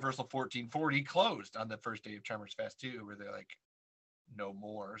that Universal 1440 closed on the first day of Tremors Fest too, where they're like, no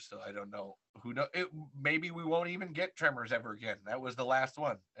more. So I don't know who know it. Maybe we won't even get Tremors ever again. That was the last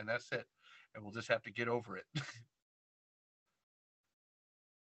one, and that's it. And we'll just have to get over it.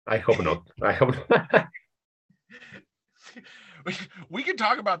 I hope not. I hope not. We can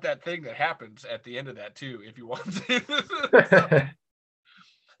talk about that thing that happens at the end of that too, if you want to.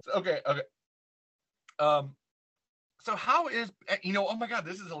 Okay. So how is, oh my God,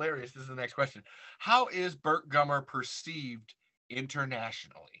 this is hilarious. This is the next question. How is Burt Gummer perceived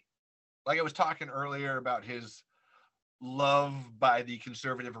internationally? Like I was talking earlier about his love by the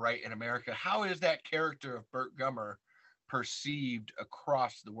conservative right in America. How is that character of Burt Gummer perceived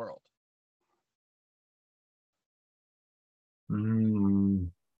across the world?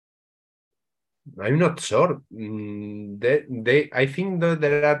 I'm not sure. I think that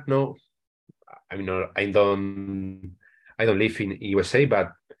there are no. I mean, I don't live in USA,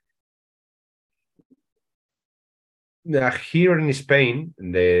 but here in Spain,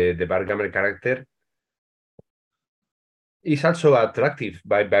 the Bargamer character is also attractive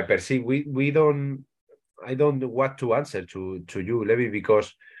by perceive. We don't. I don't know what to answer to you, Levi,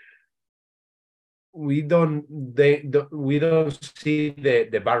 because we don't see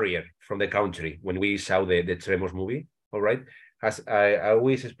the barrier from the country when we saw the Tremors movie. All right, as I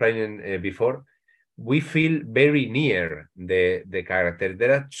was explaining before, we feel very near the character.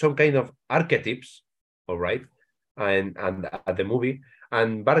 There are some kind of archetypes, all right, and at the movie,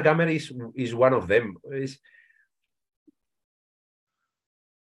 and Bargamer is one of them.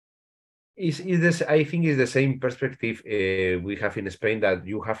 Is this? I think is the same perspective we have in Spain that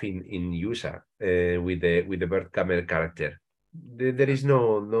you have in USA with the Bargamer character. There is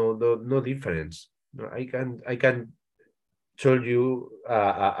no difference. No, I can tell you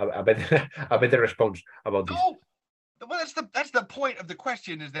a better a better response about this. Oh, well, that's the point of the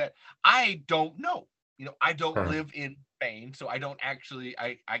question, is that I don't know. I don't live in Spain, so I don't actually.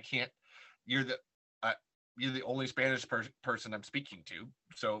 I can't. You're the only Spanish person I'm speaking to,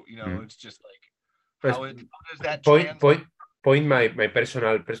 so it's just like how does that point my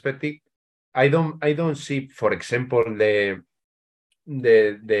personal perspective. I don't see, for example, the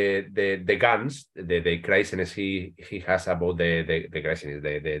guns, the craziness he has about the craziness,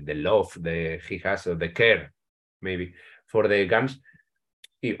 the love he has, or the care maybe for the guns.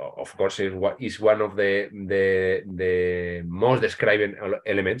 Of course, is one of the most describing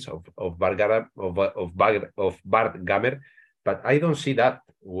elements of Bart Gamer, but I don't see that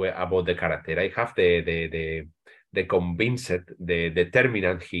about the character. I have the convinced, the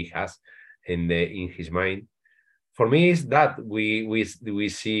determinant he has in his mind. For me, is that we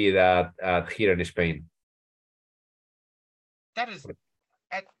see that here in Spain. That is,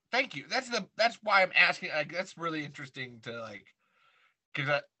 thank you. That's why I'm asking. That's really interesting to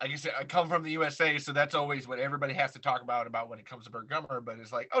because like I said, I come from the USA, so that's always what everybody has to talk about when it comes to Burt Gummer. But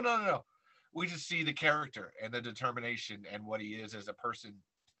it's like, oh no, we just see the character and the determination and what he is as a person.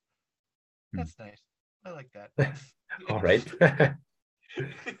 That's nice. I like that. All right.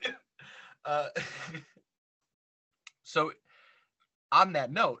 So, on that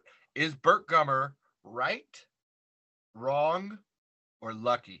note, is Burt Gummer right, wrong, or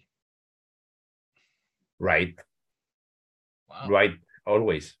lucky? Right. Wow. Right.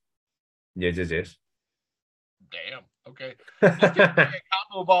 Always. Yes. Damn. Okay. A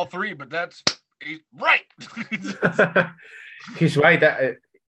combo of all three, but he's right. He's right.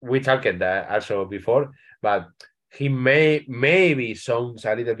 We talked also before, but he maybe sounds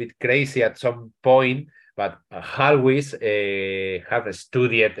a little bit crazy at some point, but always have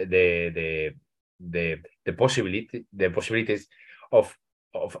studied the possibilities of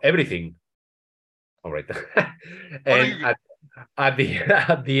everything. All right. And at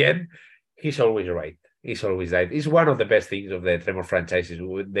the end, he's always right. He's always right. It's one of the best things of the Tremor franchises.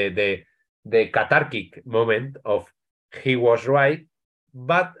 The cathartic moment of he was right,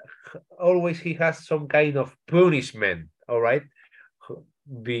 but always he has some kind of punishment. All right,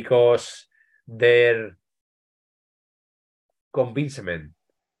 because their convincement.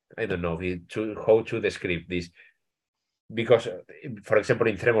 I don't know how to describe this. Because, for example,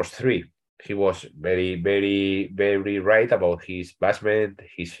 in Tremors 3, he was very, very, very right about his basement,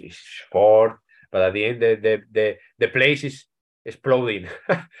 his fort, but at the end, the place is exploding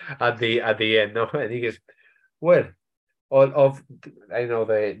at the end. No, I think it's all of, I know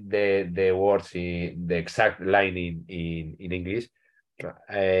the words, the exact line in English.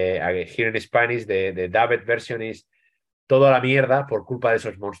 Here in Spanish, the dubbed version is toda la mierda por culpa de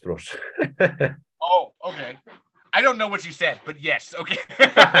esos monstruos. Oh, okay. I don't know what you said, but yes, okay.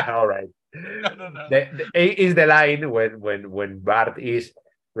 All right. No. Is the line when Bart is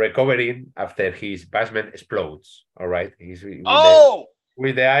recovering after his basement explodes. All right. He's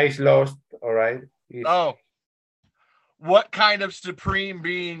with the eyes lost. All right. What kind of supreme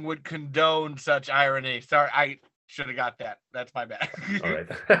being would condone such irony? Sorry, I should have got that. That's my bad. All right.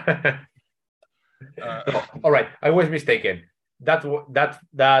 All right. I was mistaken. That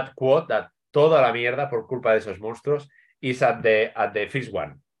quote, that toda la mierda por culpa de esos monstruos, is at the first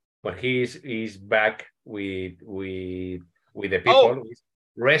one. when he's back with the people, Oh,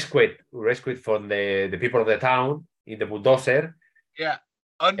 rescued from the people of the town in the bulldozer. yeah,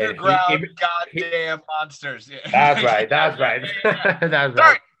 And underground he goddamn monsters. Yeah. that's right. That's Yeah, right. yeah. That's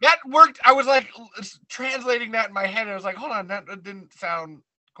Sorry, right. that worked. I was like translating that in my head. I was like, hold on, that didn't sound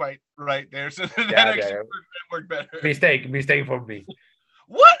quite right there. So that Yeah, actually yeah. worked better. Mistake for me.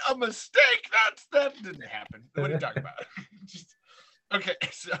 What a mistake! That didn't happen. What are you talking about? Just, okay,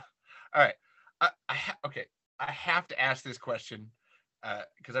 so all right. Okay. I have to ask this question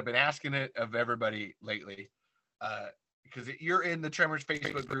because I've been asking it of everybody lately. Because you're in the Tremors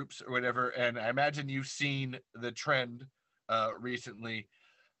Facebook groups or whatever, and I imagine you've seen the trend recently.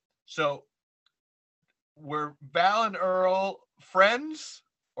 So, were Val and Earl friends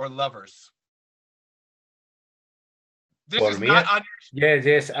or lovers? This For is me, not on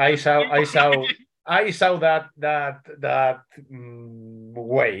yes. I saw that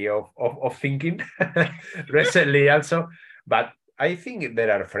way of thinking recently also, but I think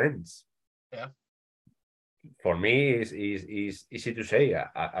there are friends. Yeah. For me, is easy to say.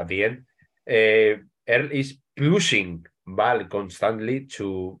 At the end, Earl is pushing Val constantly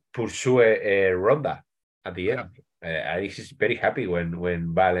to pursue a Ronda at the end. He's very happy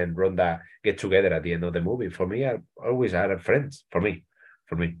when Val and Ronda get together at the end of the movie. For me, always are friends. For me.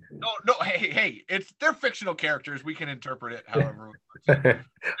 No. Hey, they're fictional characters. We can interpret it however.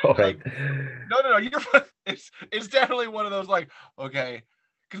 All right. No. It's definitely one of those like, okay,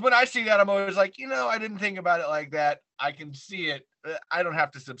 because when I see that, I'm always like, I didn't think about it like that. I can see it. I don't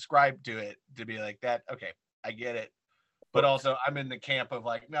have to subscribe to it to be like that. Okay, I get it. But also, I'm in the camp of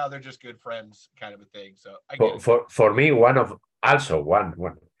like, no, they're just good friends, kind of a thing. So I get it. For me, one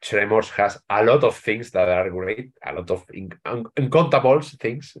Tremors has a lot of things that are great, a lot of uncountable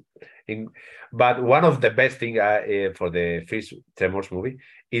things. But one of the best things for the first Tremors movie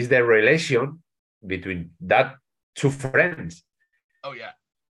is the relation between that two friends. Oh yeah.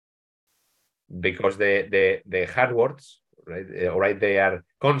 Because the hard words, right, they are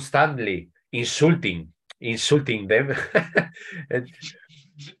constantly insulting them. And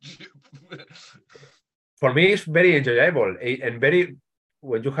for me, it's very enjoyable and very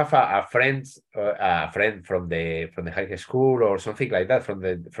when you have a friend from the high school or something like that from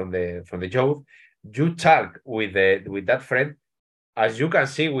the youth, you talk with that friend as you can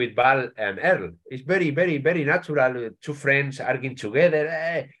see with Val and Earl. It's very very natural. Two friends arguing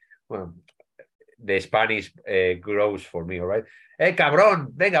together. Well, the Spanish grows for me, all right.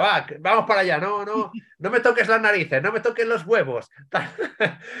 Cabrón, venga, va, vamos para allá, no me toques las narices, no me toques los huevos.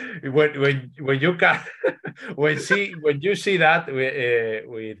 when you can, when you see that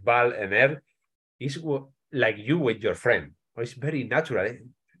with Val and Earl, it's like you with your friend. It's very natural.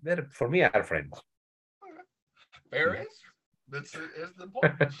 They're, for me, are friends. Fair is. That's is the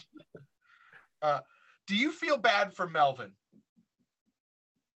point. Do you feel bad for Melvin?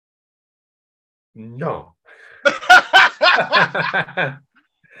 No.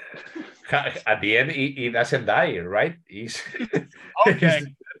 At the end, he doesn't die, right? He's okay.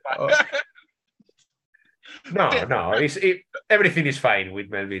 No. Everything is fine with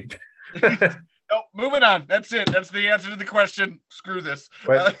Melvin. No, moving on. That's it. That's the answer to the question. Screw this.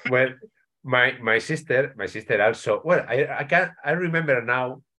 Well, my sister also. Well, I remember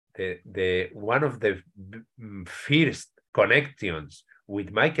now the one of the first connections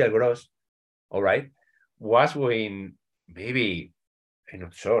with Michael Gross. All right, was when maybe I'm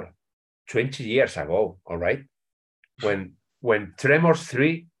not sure 20 years ago. All right, when Tremors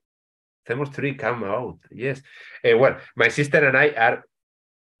 3 came out. Yes, well, my sister and I are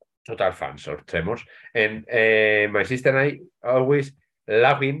total fans of Tremors, and my sister and I always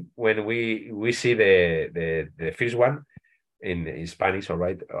laughing when we see the first one in Spanish. All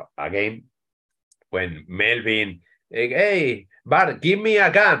right, again when Melvin, hey Bart, give me a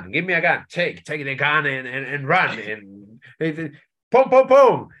gun, take the gun and run and pum pum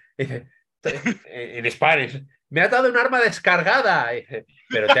pum. En Spanish, me ha dado un arma descargada,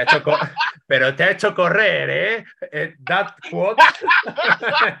 pero te ha hecho correr,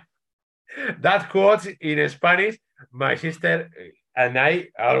 that quote in Spanish, my sister and I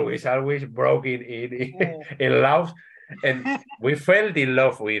always broke in love, and we fell in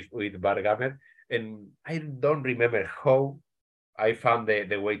love with Bart Gummer, and I don't remember how I found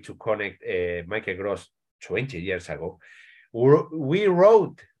the way to connect Michael Gross 20 years ago. We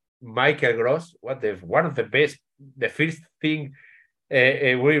wrote Michael Gross, one of the best, the first thing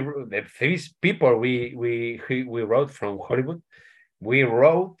the first people we wrote from Hollywood. We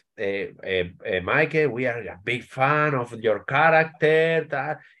wrote Michael, we are a big fan of your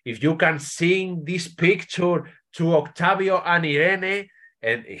character. If you can sing this picture to Octavio and Irene,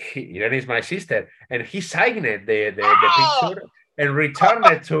 and Irene is my sister, and he signed the picture and returned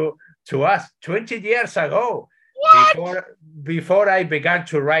it to us 20 years ago. What? Before I began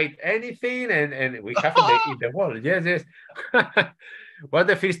to write anything, and we have in the wall. Yes. Was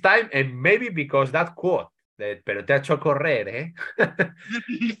the first time, and maybe because that quote, that pero te ha hecho correr, eh?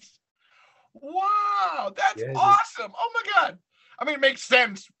 Wow, that's awesome. Oh my God. I mean, it makes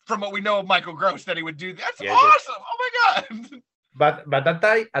sense from what we know of Michael Gross that he would do. That's awesome. Oh my God. But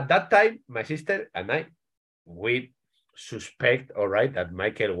at that time, my sister and I, we suspect, all right, that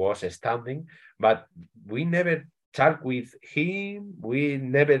Michael was standing, but we never talked with him. We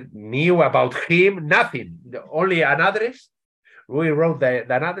never knew about him, nothing. Only an address. We wrote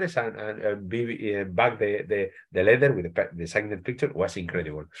an address and back the letter with the signed picture. Was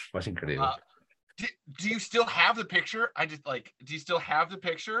incredible. Do you still have the picture? Do you still have the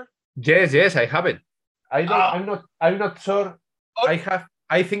picture? Yes, I have it. I'm not sure.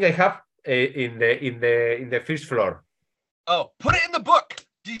 I think I have in the first floor. Oh, put it in the book.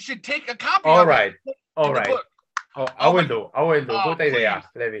 You should take a copy of it. All right. Oh, I will do. Good idea,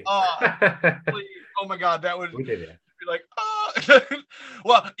 Levi. Please. Oh my God, that would be like,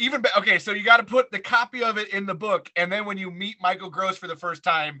 well, even okay. So you got to put the copy of it in the book, and then when you meet Michael Gross for the first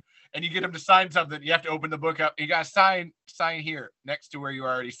time, and you get him to sign something, you have to open the book up. You got to sign here next to where you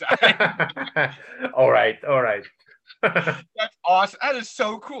already signed. All right. That's awesome. That is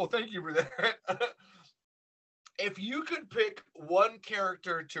so cool. Thank you for that. If you could pick one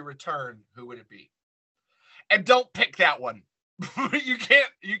character to return, who would it be? And don't pick that one. You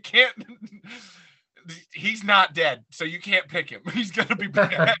can't. He's not dead, so you can't pick him. He's gonna be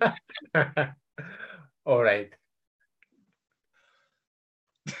bad. All right.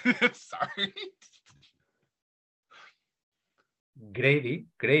 Sorry. Grady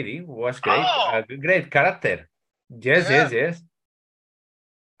was great. A great character. Yes.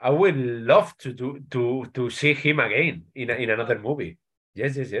 I would love to see him again in another movie.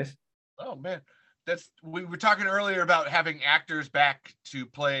 Yes. Oh man. We were talking earlier about having actors back to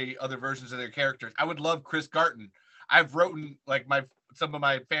play other versions of their characters. I would love Chris Garton. I've written like some of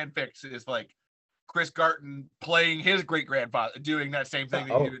my fanfics is like Chris Garton playing his great grandfather, doing that same thing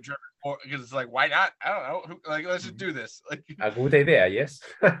that you do in German. Because it's like, why not? I don't know. Like, let's just do this. Like, a good idea, yes.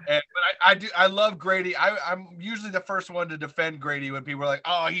 But I love Grady. I'm usually the first one to defend Grady when people are like,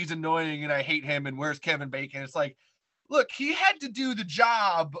 oh, he's annoying and I hate him and where's Kevin Bacon? It's like, look, he had to do the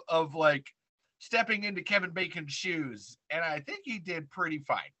job of like stepping into Kevin Bacon's shoes, and I think he did pretty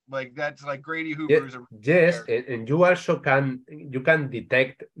fine. Like that's like Grady Hoover's. Yes, and you also can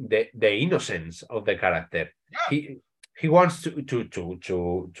detect the innocence of the character. Yeah. He wants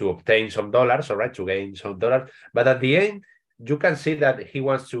to obtain some dollars, all right, to gain some dollars, but at the end you can see that he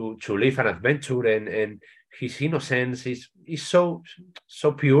wants to live an adventure, and his innocence is so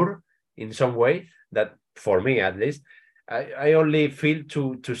pure in some way that for me at least. I only feel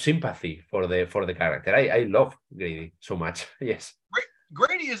to sympathy for the character. I love Grady so much. Yes.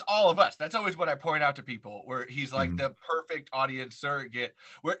 Grady is all of us. That's always what I point out to people, where he's like the perfect audience surrogate.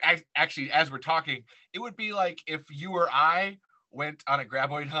 Where actually, as we're talking, it would be like if you or I went on a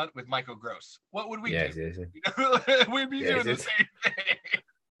graboid hunt with Michael Gross. What would we do? Yes. You know? We'd be doing the same thing.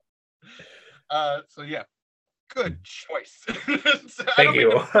 So yeah, good choice. Thank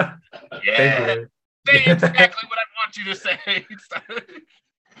you. Yeah. Thank you. Say exactly what I want you to say.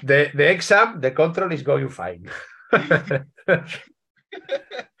 The exam, the control is going fine.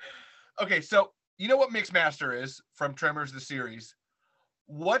 Okay, so you know what Mixmaster is from Tremors the series.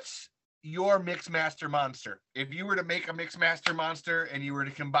 What's your Mixmaster monster? If you were to make a Mixmaster monster and you were to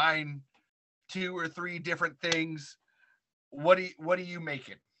combine 2 or 3 different things, what are you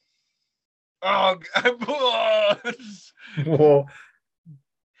making? Oh, whoa.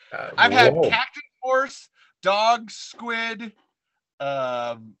 I've had cactus horse, dog, squid.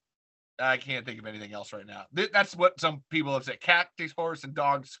 I can't think of anything else right now. That's what some people have said. Cactus horse and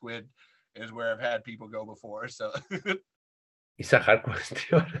dog squid is where I've had people go before. So it's a hard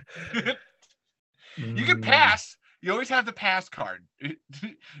question. You can pass. You always have the pass card.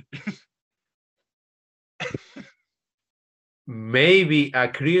 Maybe a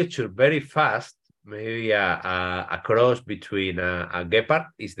creature very fast. Maybe a cross between a gepard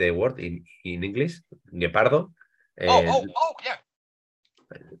is the word in English, gepardo. Oh, yeah.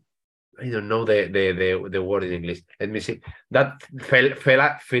 I don't know the word in English. Let me see. That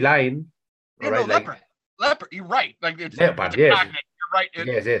feline. Yeah, right, no, leopard. Leopard. You're right. Like it's leopard. Yes. You're right.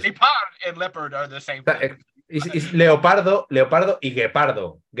 Yes. Leopard and leopard are the same thing. It's leopardo y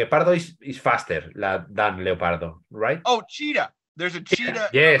guepardo. Guepardo is faster than leopardo, right? Oh, cheetah. There's a cheetah.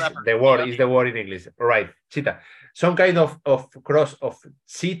 Yes, the word is the word in English. All right, cheetah. some kind of cross of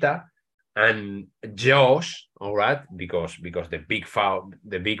cheetah and jaws, all right, because the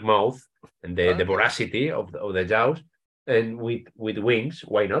big mouth and the voracity of the jaws, and with wings,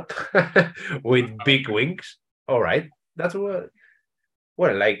 why not? With big wings, all right. That's what.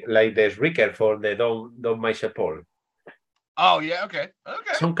 Well, like the Ricker for the Don Michel Paul. Oh yeah, okay.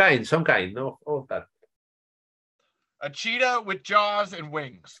 Some kind of that. A cheetah with jaws and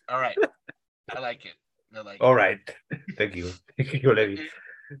wings. All right, I like it. All right, thank you, Levi.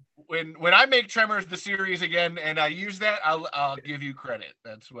 When I make Tremors the series again and I use that, I'll give you credit.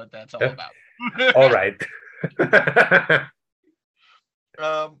 That's what that's all about. All right.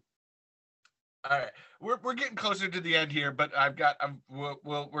 All right, we're getting closer to the end here, but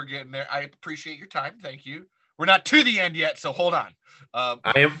we're getting there. I appreciate your time. Thank you. We're not to the end yet, so hold on.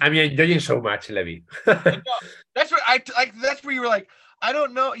 I'm enjoying so much, Levi. That's what I like. That's where you were like, I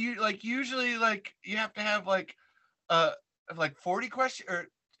don't know. You like usually like you have to have like 40 questions or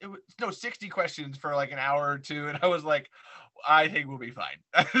 60 questions for like an hour or two, and I was like, I think we'll be fine.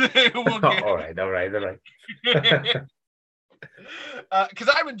 All right. Because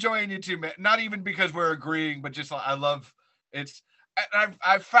I'm enjoying you too, man. Not even because we're agreeing, but just I love it's.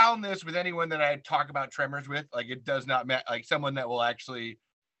 I've found this with anyone that I talk about Tremors with. Like it does not matter. Like someone that will actually,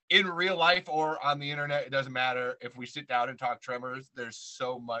 in real life or on the internet, it doesn't matter. If we sit down and talk Tremors, there's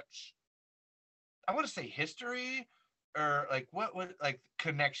so much. I want to say history or like what like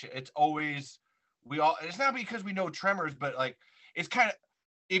connection. It's always it's not because we know Tremors, but like it's kind of,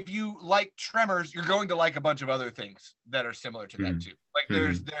 if you like Tremors, you're going to like a bunch of other things that are similar to that too. Like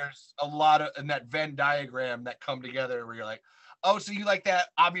there's a lot of in that Venn diagram that come together where you're like, oh, so you like that?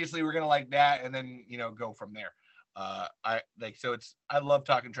 Obviously, we're gonna like that, and then go from there. I love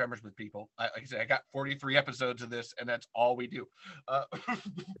talking Tremors with people. Like I said, I got 43 episodes of this, and that's all we do.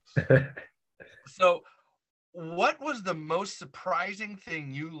 So, what was the most surprising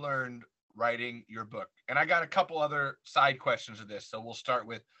thing you learned writing your book? And I got a couple other side questions of this, so we'll start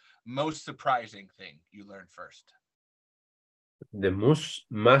with most surprising thing you learned first. The most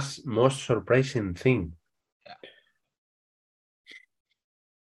surprising thing. Yeah.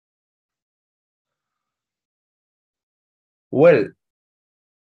 Well,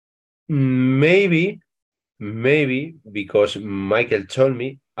 maybe because Michael told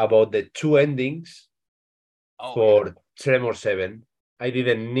me about the two endings for Tremor 7. I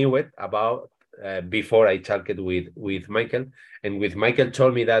didn't knew it about before I talked with Michael, and with Michael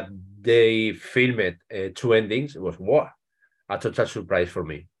told me that they filmed two endings. It was a total surprise for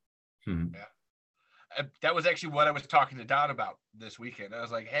me. Yeah, that was actually what I was talking to Don about this weekend. I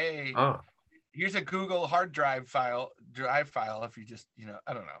was like, hey, here's a Google hard drive file. If you just,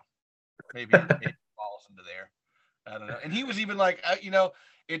 I don't know, maybe it falls into there. I don't know. And he was even like,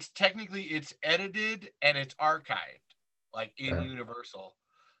 it's edited and it's archived, like in Universal.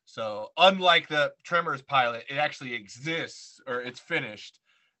 So unlike the Tremors pilot, it actually exists or it's finished.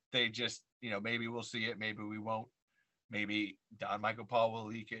 They just, maybe we'll see it, maybe we won't. Maybe Don Michael Paul will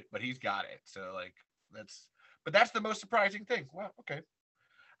leak it, but he's got it. So like that's the most surprising thing. Wow, okay.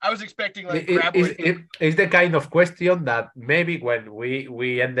 I was expecting like it's the kind of question that maybe when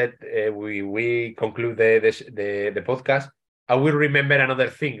we ended we conclude the podcast, I will remember another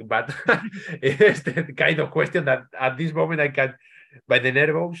thing, but it's the kind of question that at this moment I can, by the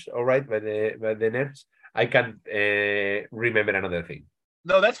nerves, all right, by the nerves, I can remember another thing.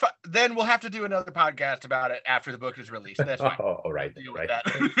 No, that's fine. Then we'll have to do another podcast about it after the book is released. That's fine. All right. We'll deal with that.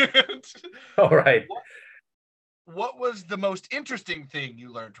 All right. What was the most interesting thing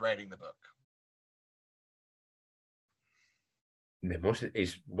you learned writing the book? The most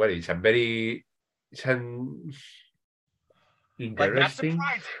is it's an interesting, like not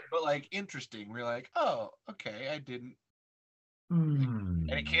surprising, but like interesting. We're like, oh, okay, I didn't.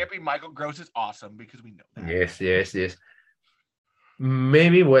 And it can't be Michael Gross is awesome because we know that. Yes.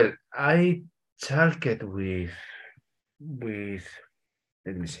 Maybe I talked with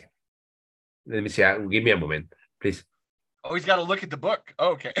let me see. Give me a moment, please. Oh, he's got to look at the book.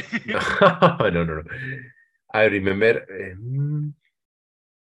 Oh, okay. No. I remember.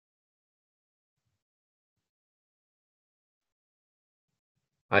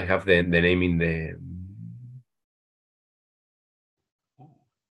 I have the name in the.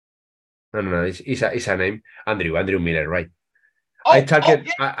 No. It's a name. Andrew Miller, right? I talked.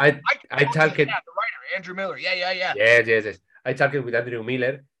 I talked. The writer Andrew Miller. Yeah. Yes. I talked with Andrew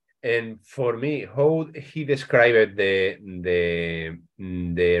Miller, and for me, how he described the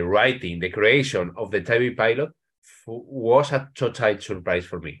writing, the creation of the TV pilot was a total surprise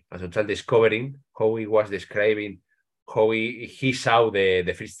for me. A total discovering how he was describing how he saw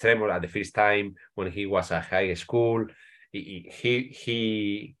the first tremor at the first time when he was at high school.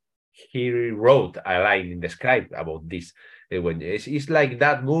 He wrote a line in the script about this. When it's like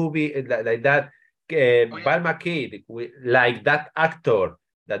that movie, like that Val McKee, like that actor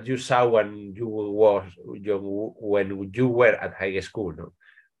that you saw when you were at high school. No?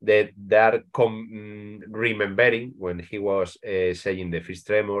 That remembering when he was saying the first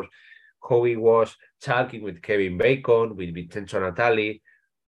tremors, how he was talking with Kevin Bacon, with Vincenzo Natali.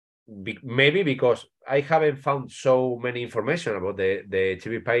 Maybe because I haven't found so many information about the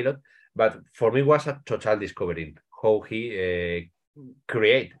TV pilot, but for me was a total discovering how he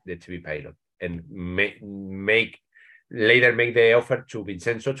create the TV pilot and later make the offer to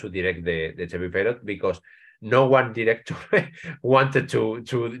Vincenzo to direct the TV pilot, because no one director wanted to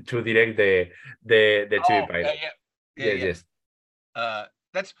direct the TV pilot. Yes.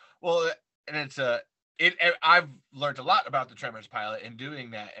 That's and it's I've learned a lot about the Tremors pilot in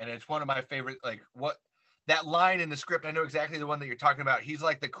doing that, and it's one of my favorite. Like what that line in the script, I know exactly the one that you're talking about. He's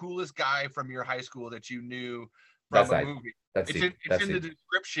like the coolest guy from your high school that you knew from a movie. It's in the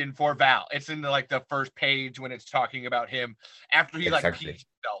description for Val. It's in the first page when it's talking about him after he pees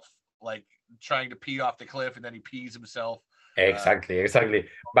himself, like trying to pee off the cliff, and then he pees himself. Exactly.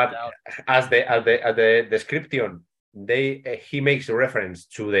 But as the description, he makes a reference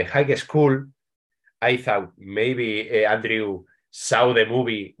to the high school. I thought maybe Andrew saw the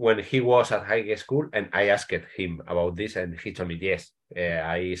movie when he was at high school, and I asked him about this, and he told me yes.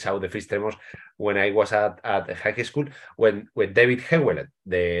 I saw the first Tremors when I was at high school when David Hewlett,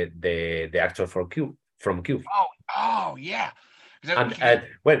 the actor from Q. Oh yeah. And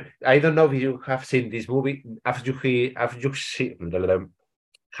well, I don't know if you have seen this movie. Have you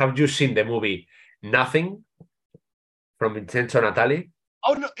seen the movie Nothing from Vincenzo Natali?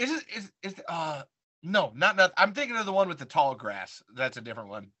 Oh no, no, not Nothing. I'm thinking of the one with the tall grass. That's a different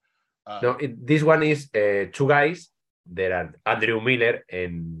one. No, this one is two guys. There are Andrew Miller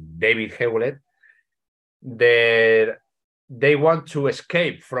and David Hewlett. They want to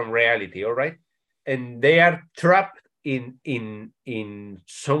escape from reality, all right, and they are trapped in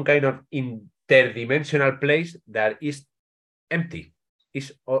some kind of interdimensional place that is empty.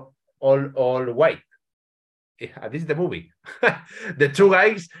 It's all white. This is the movie. The two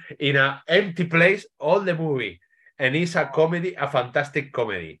guys in an empty place, all the movie. And it's a comedy, a fantastic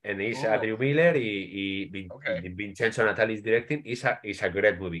comedy. And it's Andrew Miller, Vincenzo Natali is directing. It's a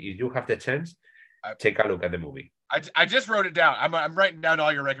great movie. If you have the chance, take a look at the movie. I just wrote it down. I'm writing down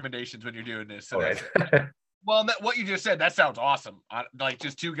all your recommendations when you're doing this. So all right. Well, what you just said, that sounds awesome. Like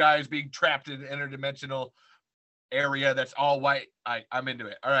just two guys being trapped in an interdimensional area that's all white. I'm into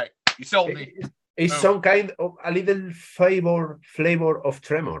it. All right. You sold me. It's some kind of a little flavor of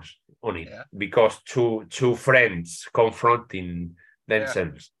Tremors on it, because two friends confronting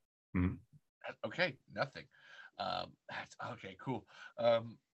themselves. Yeah. Mm-hmm. Okay, Nothing. Okay, cool.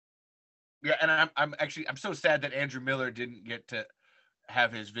 Yeah, and I'm so sad that Andrew Miller didn't get to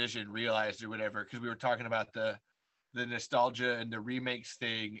have his vision realized or whatever, because we were talking about the nostalgia and the remakes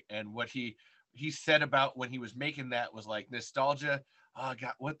thing, and what he said about when he was making that was like nostalgia. Oh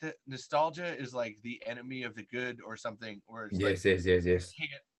God, what the nostalgia is like the enemy of the good or something. Or it's yes.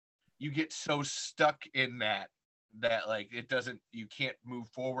 You get so stuck in that like you can't move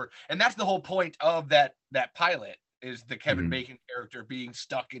forward, and that's the whole point of that pilot, is the Kevin Bacon character being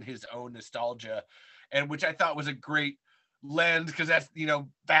stuck in his own nostalgia, and which I thought was a great lens, because that's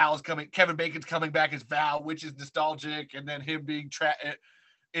Kevin Bacon's coming back as Val, which is nostalgic, and then him being trapped.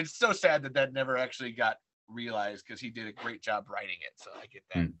 It's so sad that never actually got realized, because he did a great job writing it. So I get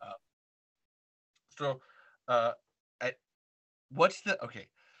that.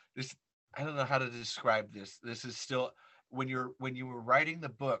 This, I don't know how to describe this. This is still, when you were writing the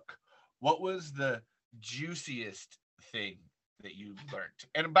book, what was the juiciest thing that you learned?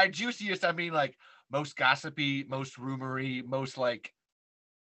 And by juiciest, I mean like most gossipy, most rumory, most like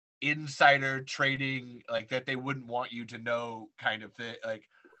insider trading, like that they wouldn't want you to know kind of thing. Like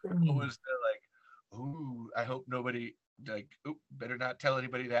what was the like, ooh, I hope nobody better not tell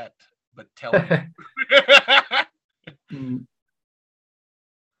anybody that, but tell me.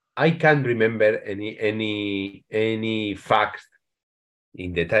 I can't remember any facts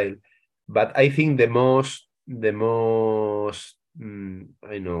in detail, but I think the most I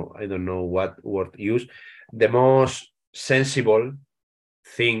don't know what word to use. The most sensible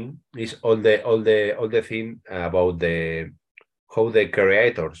thing is all the thing about how the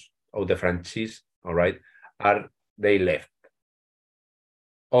creators of the franchise, all right, they left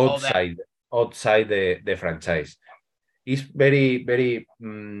outside the franchise. It's very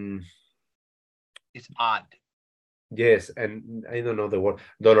it's odd. Yes, and I don't know the word.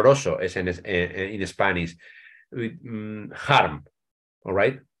 Doloroso is in Spanish. With harm, all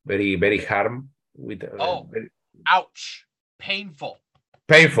right? Very, very harm. With Oh, very ouch, painful.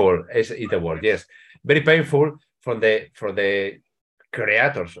 painful is the word. Yes, very painful for the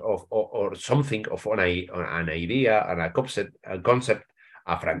creators of or something of an idea and a concept,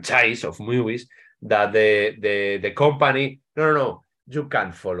 a franchise of movies that the company no, you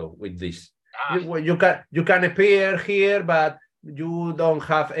can't follow with this. Ah, You can appear here, but you don't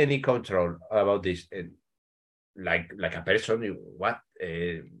have any control about this. And like a person, what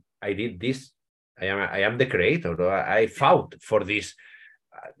I did this. I am the creator. I fought for this.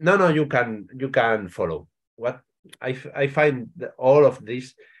 No, you can follow what I find all of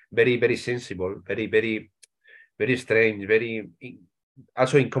this very, very sensible, very, very, very strange, very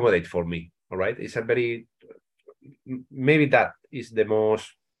also incommodate for me. All right, it's a very maybe that is the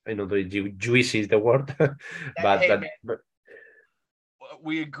most, I know the juicy is the word, but hey but man, but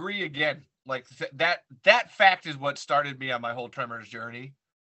we agree again. Like that fact is what started me on my whole Tremors journey.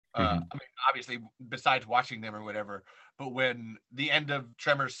 Mhm. I mean, obviously, besides watching them or whatever, but when the end of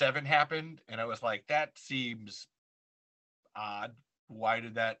Tremors 7 happened, and I was like, that seems odd. Why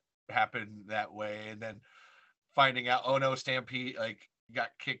did that happen that way? And then finding out, oh no, Stampede like got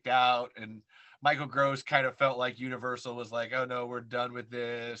kicked out, and Michael Gross kind of felt like Universal was like, oh no, we're done with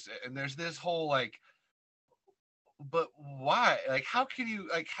this. And there's this whole like, but why? Like, how can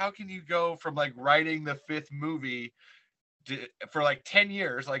you go from like writing the fifth movie for like 10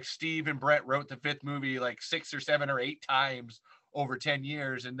 years, like Steve and Brett wrote the fifth movie like 6 or 7 or 8 times over 10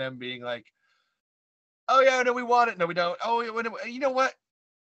 years, and them being like, oh yeah, no, we want it, no, we don't, oh, you know what,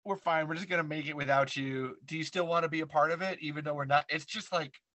 we're fine, we're just gonna make it without you, do you still want to be a part of it even though we're not? It's just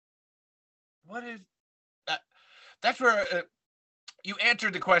like, what is that? That's where you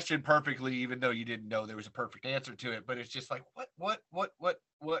answered the question perfectly, even though you didn't know there was a perfect answer to it. But it's just like, what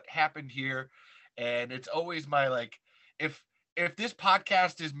happened here? And it's always my like, if if this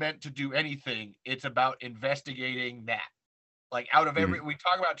podcast is meant to do anything, it's about investigating that. Like out of every, Mhm. we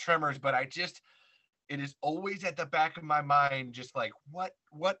talk about Tremors, but it is always at the back of my mind, just like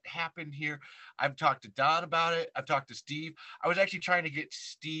what happened here. I've talked to Don about it. I've talked to Steve. I was actually trying to get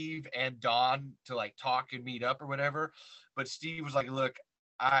Steve and Don to like talk and meet up or whatever, but Steve was like, "Look,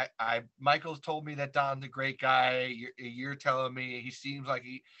 Michael's told me that Don's a great guy. You're telling me he seems like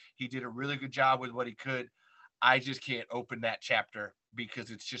he did a really good job with what he could. I just can't open that chapter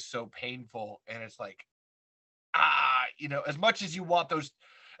because it's just so painful." And it's like, as much as you want those,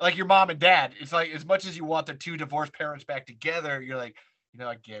 like your mom and dad, it's like as much as you want the two divorced parents back together, you're like,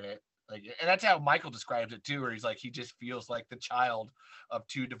 I get it. Like, and that's how Michael describes it too, where he's like, he just feels like the child of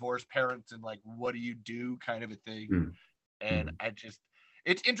two divorced parents, and like, what do you do, kind of a thing. Mhm. And Mhm.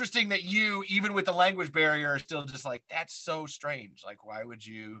 it's interesting that you, even with the language barrier, are still just like, that's so strange. Like, why would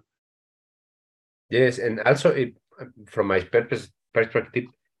you? Yes, and also from my perspective,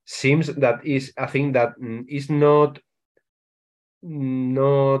 seems that is a thing that is not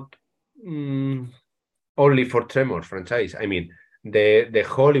mm, only for Tremors franchise. I mean, the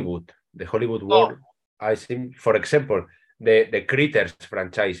Hollywood Oh, world. I think, for example, the Critters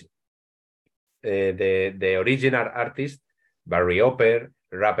franchise, the original artist Barry Hopper,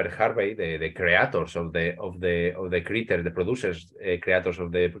 Rapper Harvey, the creators of the Critters, the producers, creators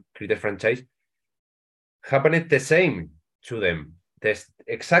of the Critters franchise, happened the same to them.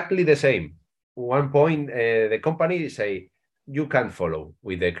 Exactly the same. One point, the company say you can't follow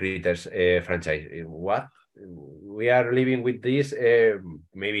with the Critters franchise. What? We are living with this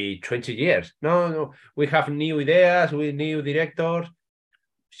maybe 20 years. No, we have new ideas, with new directors.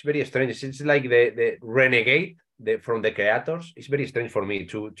 It's very strange. It's like the renegade from the creators. It's very strange for me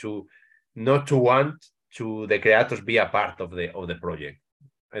to not to want to the creators be a part of the project.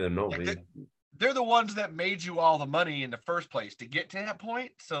 I don't know. like they're the ones that made you all the money in the first place to get to that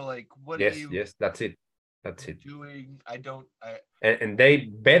point. So like, what are Yes, you yes, that's it. That's it. doing? I don't. And they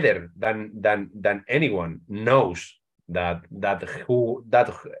better than anyone knows that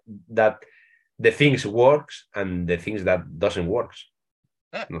the things works and the things that doesn't works.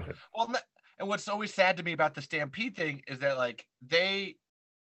 Yeah. No sé. Well, and what's always sad to me about the Stampede thing is that like they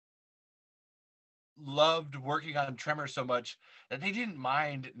loved working on Tremor so much that they didn't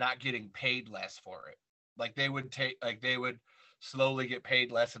mind not getting paid less for it. Like they would slowly get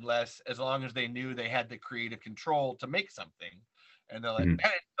paid less and less as long as they knew they had the creative control to make something. And they're like, Mhm.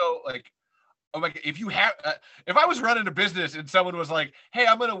 man, it's so like, oh my God, if I was running a business and someone was like, hey,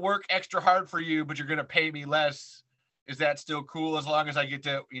 I'm going to work extra hard for you, but you're going to pay me less, is that still cool as long as I get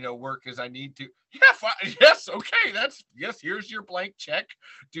to, work as I need to? Yeah, fine. Yes. Okay. Yes. Here's your blank check.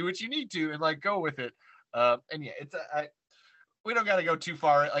 Do what you need to and like go with it. And yeah, we don't got to go too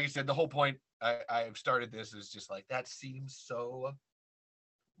far. Like I said, the whole point I've started this is just like that seems so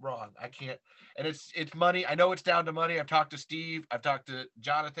wrong. I can't, and it's money. I know it's down to money. I've talked to Steve. I've talked to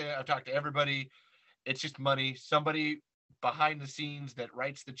Jonathan. I've talked to everybody. It's just money. Somebody behind the scenes that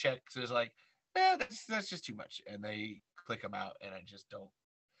writes the checks is like, that's just too much, and they click them out, and I just don't.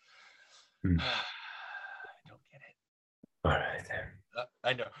 I don't get it. All right.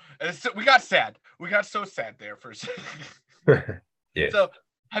 I know. And so we got sad. We got so sad there for a second. Yes. So,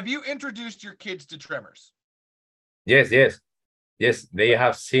 have you introduced your kids to Tremors? Yes. They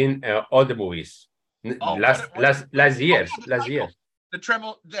have seen all the movies last year. The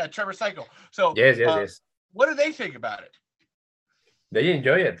Tremor cycle. So yes. What do they think about it? They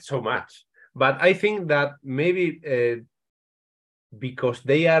enjoy it so much, but I think that maybe because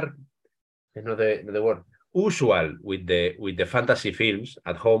they are, the word, usual with the fantasy films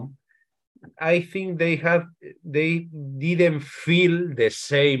at home. I think they didn't feel the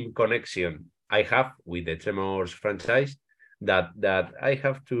same connection I have with the Tremors franchise that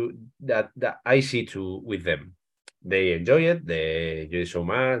I see with them. They enjoy it. They enjoy it so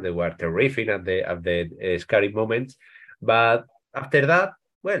much. They were terrific at the scary moments, but after that,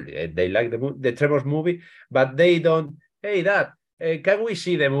 well, they like the Tremors movie, but they don't. Hey, Dad, can we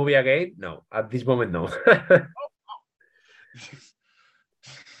see the movie again? No, at this moment, no.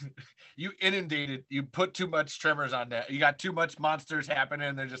 You inundated. You put too much Tremors on that. You got too much monsters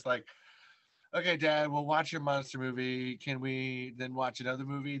happening. They're just like, okay, Dad, we'll watch your monster movie. Can we then watch another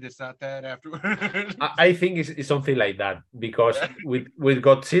movie that's not that afterwards? I think it's something like that, because with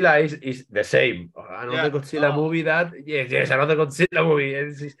Godzilla is the same. Another Godzilla movie that yes, another Godzilla movie.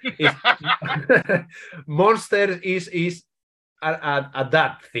 It's Monsters is a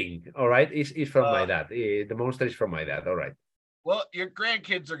dad thing. All right, is from my dad. The monster is from my dad. All right. Well, your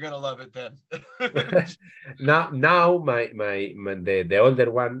grandkids are gonna love it then. now the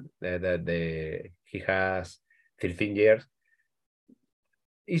older one, he has 13 years,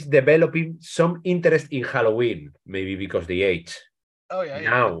 is developing some interest in Halloween, maybe because the age. Oh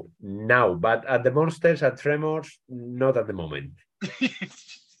yeah. Now, but at the monsters, at Tremors, not at the moment.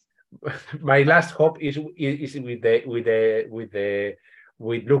 My last hope is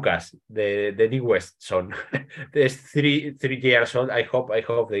with Lucas, the newest son. There's 3 years old. I hope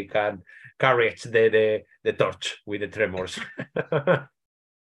they can carry the torch with the Tremors.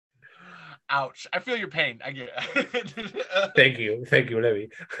 Ouch! I feel your pain. I get it. Thank you, Levi.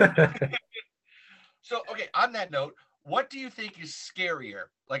 So, okay. On that note, what do you think is scarier,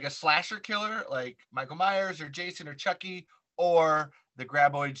 like a slasher killer, like Michael Myers or Jason or Chucky, or the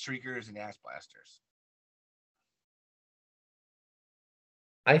Graboids, Shriekers, and Ass Blasters?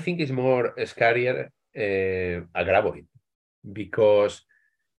 I think it's more scarier a Graboid, because,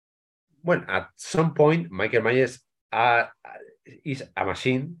 well, at some point, Michael Myers is a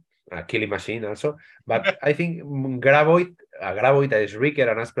machine, a killing machine also, but I think a Graboid that is Shriker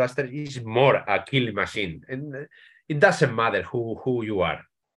and Ass Blaster is more a killing machine, and it doesn't matter who you are.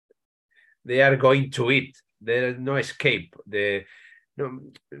 They are going to eat. There is no escape.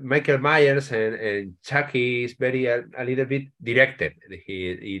 Michael Myers and Chucky is very a little bit directed.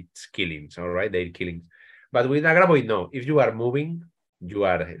 It's killings, all right, they're killings. But with a Graboid, no. If you are moving, you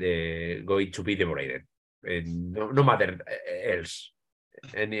are going to be devorated, and no matter else,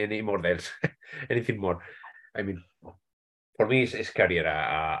 any more else, anything more. I mean, for me, it's scarier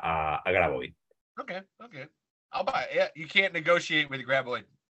a Graboid. Okay. I'll buy it. Yeah, you can't negotiate with a Graboid.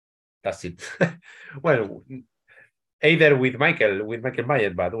 That's it. Well. Either with Michael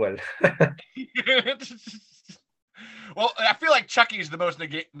Myers, but well. Well, I feel like Chucky's the most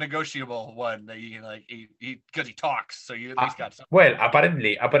negotiable one. That you like, because he talks, so you at least got something. Well,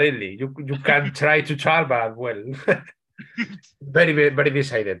 apparently, you can try to charm, but well, very, very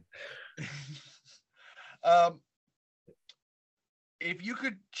decided. If you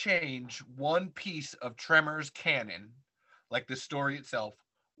could change one piece of Tremors canon, like the story itself,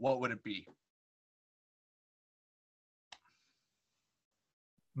 what would it be?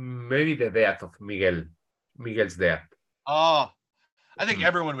 Maybe the death of Miguel's death. Oh, I think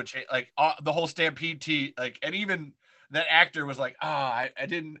everyone would change, like the whole Stampede like, and even that actor was like, I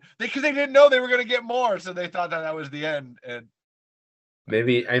didn't, because they didn't know they were going to get more, so they thought that was the end. And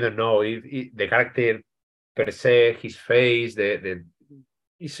maybe, I don't know, if the character per se, his face,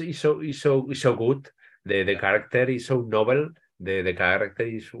 is so good. The character is so noble. The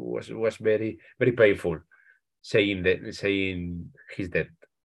character was very, very painful, saying he's dead.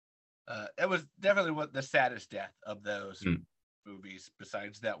 It was definitely the saddest death of those movies,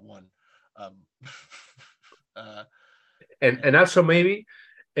 besides that one. And also maybe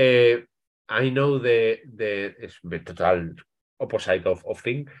a I know it's the total opposite of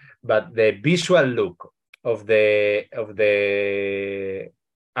thing, but the visual look of the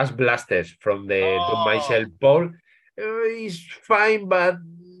as blasters from the Don Oh, Michel Paul is fine, but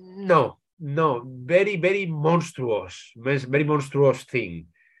no, very monstrous, very monstrous thing.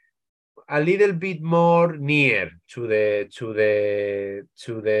 A little bit more near to the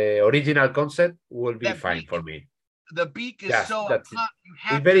original concept will be that fine for beak. me. The beak is Yes, so that's it. you It's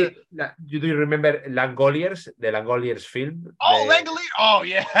have to. very. You do you remember Langoliers, the Langoliers film? Oh, Langolier. Oh,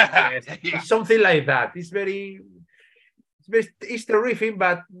 yeah. Yes, Yeah. it's something like that. It's terrific,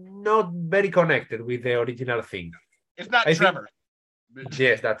 but not very connected with the original thing. It's not I think Tremors.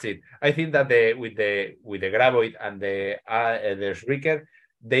 yes, that's it. I think that with the Graboid and the Shrieker,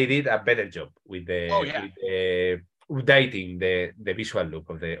 they did a better job with Oh, the yeah. with the updating the visual look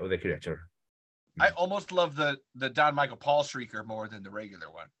of the creature. I almost love the Don Michael Paul Shrieker more than the regular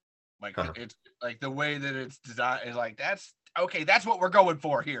one. Like Uh-huh. it's like the way that it's designed is like that's okay. That's what we're going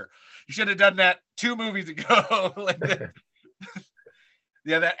for here. You should have done that 2 movies ago. Like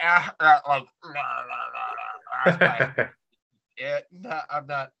yeah, that like that's my yeah. No, I'm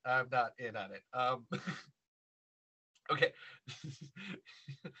not in on it. Okay.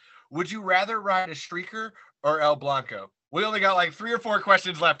 Would you rather ride a Shrieker or El Blanco? We only got like 3 or 4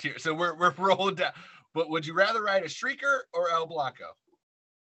 questions left here, so we're rolling down. But would you rather ride a Shrieker or El Blanco?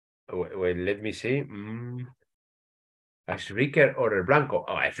 Well, let me see. A Shrieker or a Blanco?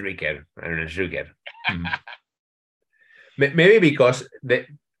 Oh, a Shrieker. I don't know, Shrieker. Maybe because they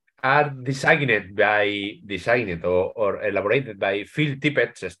are designed or elaborated by Phil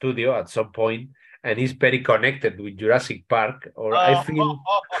Tippett's studio at some point, and is very connected with Jurassic Park. Or I Oh, feel,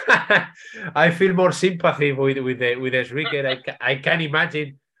 I feel more sympathy with the Shrieker. I can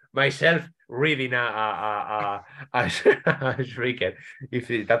imagine myself reading a Shrieker if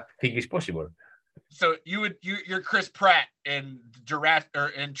that thing is possible. so you're Chris Pratt in Jurassic or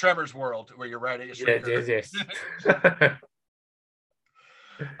in Trevor's world where you're riding a Yes, Shrieker. yes.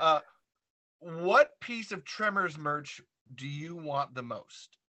 uh, what piece of Tremors merch do you want the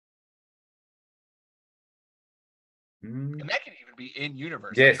most? And that can even be in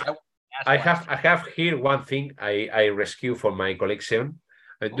universe. Like Yes, I want I Blast. have here one thing I rescue for my collection.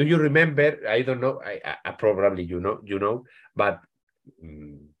 Do you Ooh. remember? I don't know. I probably but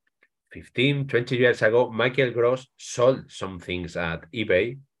 15, 20 years ago, Michael Gross sold some things at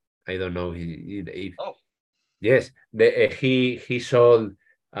eBay. I don't know if Oh. yes, he sold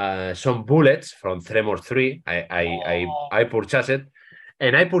some bullets from Tremor 3. Oh. I purchased it,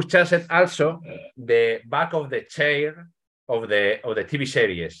 and I purchased also the back of the chair of the TV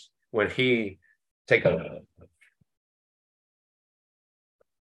series when he take a look.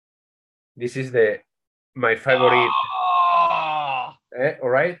 This is my favorite. Oh. All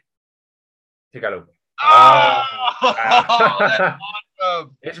right, take a look. Oh. That's Ah.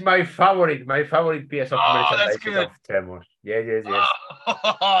 awesome. It's my favorite piece of Oh, that's merchandising good. of Tremor. Yes.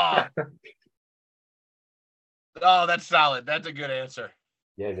 Oh. Oh, that's solid. That's a good answer.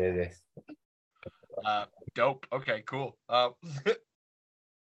 Yes. Dope. Okay, cool. Oh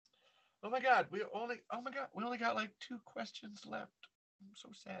my god, we only got like 2 questions left. I'm so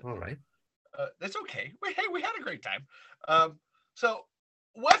sad. All right. That's okay. We had a great time. So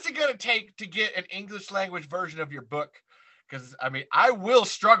what's it gonna take to get an English language version of your book? Because I mean, I will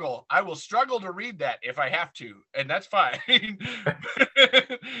struggle. I will struggle to read that if I have to, and that's fine.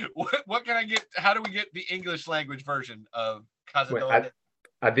 What can I get? How do we get the English language version of Well, Cazador?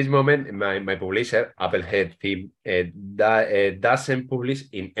 at this moment, my publisher, Applehead Film, doesn't publish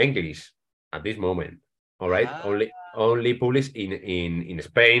in English at this moment. All right, Ah, only publish in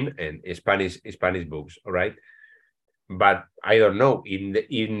Spain and Spanish books. All right, but I don't know in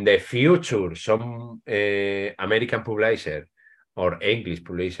the future some American publisher or English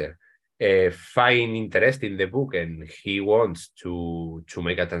publisher find interest in the book and he wants to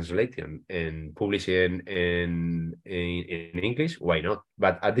make a translation and publish in English. Why not?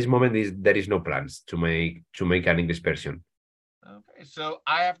 But at this moment, there is no plans to make an English version. okay, so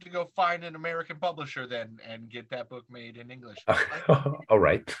I have to go find an American publisher then and get that book made in English. All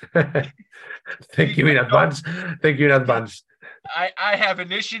right. Thank you in No, advance. Thank you in advance. I have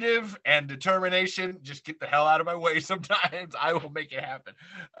initiative and determination. Just get the hell out of my way sometimes. I will make it happen.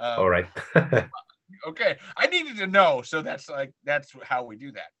 All right. Okay. I needed to know. So that's how we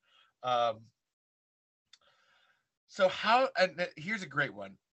do that. So how, and here's a great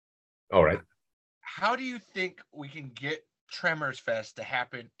one. All right. How do you think we can get Tremors Fest to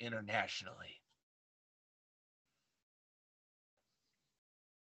happen internationally?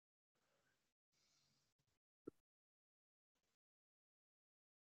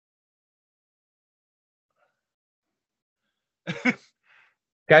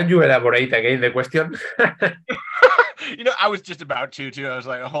 Can you elaborate again the question? I was just about to too. I was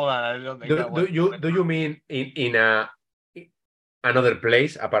like, hold on, I don't think that was. Do you mean in another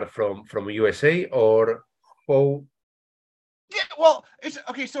place apart from USA, or how? Yeah, well, it's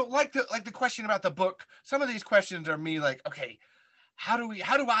okay. So like the question about the book, some of these questions are me like, okay, how do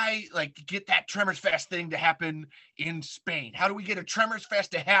I like get that Tremors Fest thing to happen in Spain? How do we get a Tremors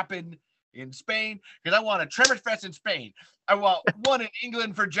Fest to happen in Spain? Because I want a Tremors Fest in Spain. I want one in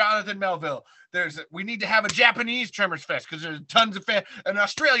England for Jonathan Melville. We need to have a Japanese Tremors Fest because there's tons of an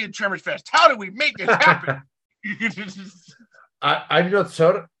Australian Tremors Fest. How do we make this happen? I'm not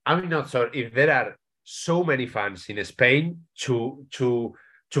sure. I'm not sure if there are so many fans in Spain to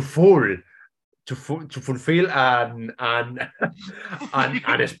fulfill an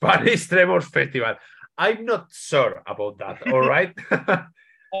Spanish Tremors festival. I'm not sure about that. All right.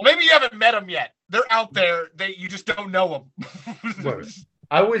 Well, maybe you haven't met them yet. They're out there. You just don't know them. Well,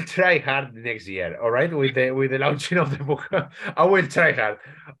 I will try hard next year. All right, with the launching of the book, I will try hard.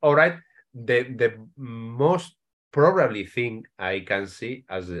 All right. The most probably thing I can see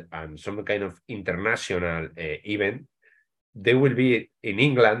as some kind of international event, they will be in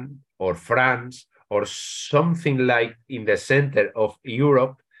England or France or something like in the center of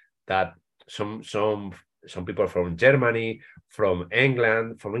Europe, that some people from Germany, from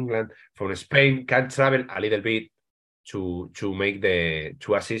England, from Spain can travel a little bit to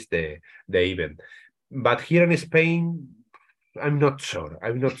assist the event. But here in Spain, I'm not sure.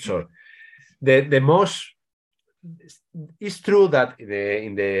 The most, it's true that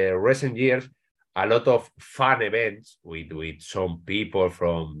in the recent years, a lot of fun events with some people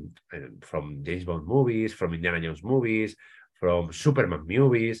from James Bond movies, from Indiana Jones movies, from Superman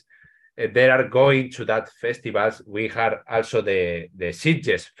movies, they are going to that festivals. We had also the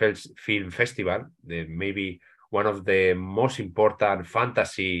Sitges Film Festival, maybe one of the most important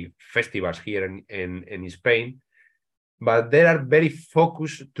fantasy festivals here in Spain. But they are very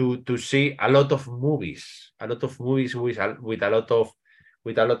focused to see a lot of movies with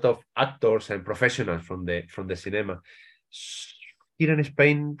a lot of actors and professionals from the cinema. Here in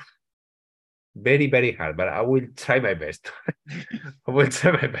Spain, very, very hard, but I will try my best. I will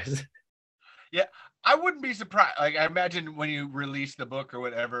try my best. Yeah, I wouldn't be surprised. Like, I imagine when you release the book or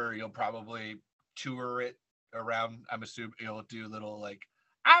whatever, you'll probably tour it around. I'm assuming you'll do little like,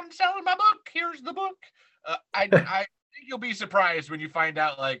 I'm selling my book. Here's the book. I think you'll be surprised when you find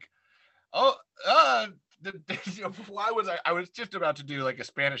out like, oh, why was I was just about to do like a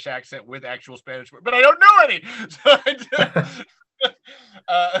Spanish accent with actual Spanish, but I don't know any. So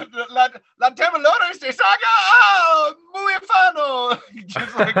la Temblores de Saga, oh, muy afano.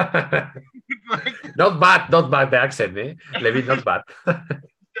 Just not bad the accent, eh? Levi, not bad.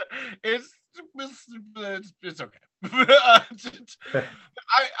 it's okay.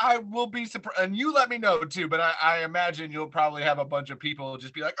 I will be surprised, and you let me know too. But I imagine you'll probably have a bunch of people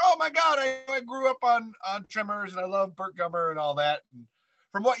just be like, "Oh my god, I grew up on Tremors and I love Burt Gummer and all that." And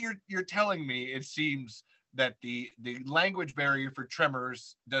from what you're telling me, it seems that the language barrier for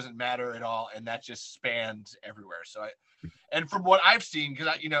Tremors doesn't matter at all, and that just spans everywhere. So and from what I've seen,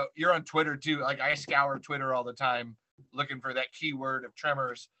 because you're on Twitter too. Like I scour Twitter all the time looking for that keyword of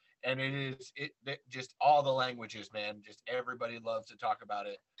Tremors. And it just all the languages, man. Just everybody loves to talk about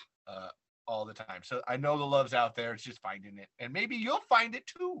it all the time. So I know the love's out there. It's just finding it, and maybe you'll find it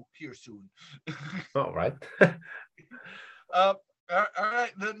too here soon. All right. All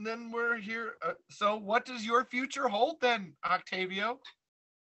right. Then we're here. So what does your future hold then, Octavio?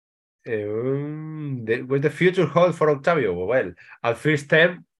 What the future hold for Octavio? Well, at first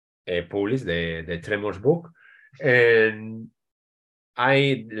time, published the Tremors book, and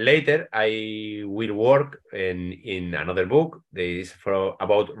I will work in another book. This is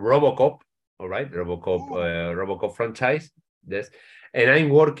about RoboCop. All right, RoboCop franchise. Yes, and I'm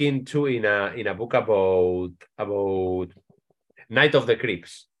working too in a book about Night of the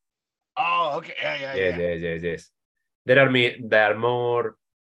Creeps. Oh, okay, yeah. Yes. There are more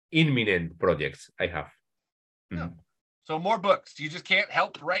imminent projects I have. Mm. So more books. You just can't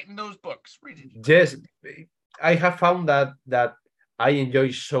help writing those books. Yes, I have found that I enjoy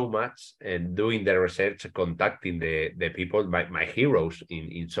so much and doing the research, contacting the people, my heroes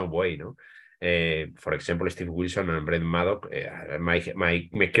in some way, for example, Steve Wilson and Brent Maddock, my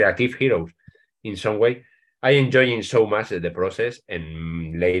creative heroes in some way. I enjoying so much the process,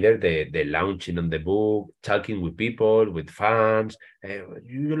 and later the launching on the book, talking with people, with fans.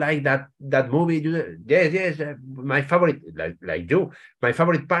 You like that movie? Yes. My favorite, like you. My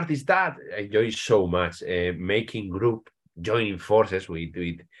favorite part is that. I enjoy so much making group, joining forces with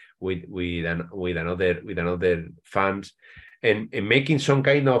another fans, and making some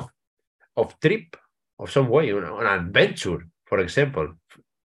kind of trip of some way, an adventure, for example.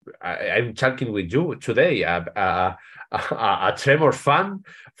 I'm chatting with you today, a Tremor fan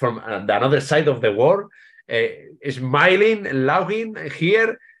from the other side of the world, smiling, laughing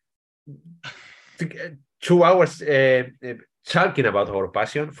here, 2 hours talking about our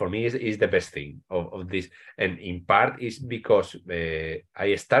passion. For me is the best thing of this, and in part is because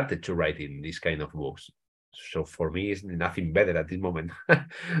I started to write in this kind of books. So for me, it's nothing better at this moment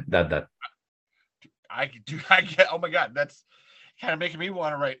than that. I get. Oh my God, that's kind of making me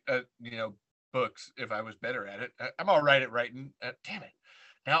want to write, books if I was better at it. I'm all right at writing. Damn it.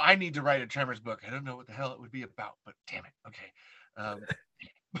 Now I need to write a Tremors book. I don't know what the hell it would be about, but damn it. Okay.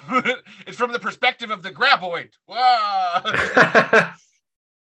 It's from the perspective of the Graboid. Wow.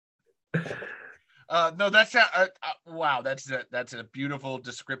 No, that's wow. That's a beautiful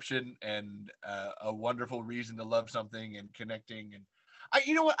description and a wonderful reason to love something and connecting. And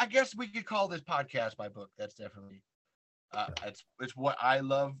you know what? I guess we could call this podcast my book. That's definitely it's what I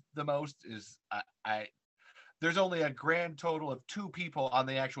love the most. Is I there's only a grand total of 2 people on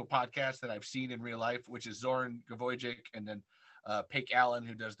the actual podcast that I've seen in real life, which is Zoran Gavojic and then Pake Allen,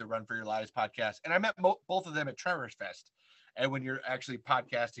 who does the Run for Your Lives podcast. And I met both of them at Tremors Fest. And when you're actually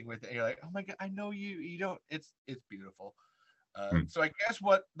podcasting with it, you're like, oh my God, I know you. You don't. It's beautiful. So I guess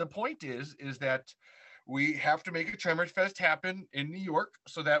what the point is that we have to make a Tremors Fest happen in New York,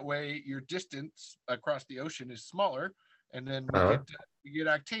 so that way your distance across the ocean is smaller, and then we get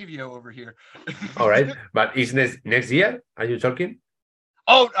Octavio over here. All right, but is next year? Are you talking?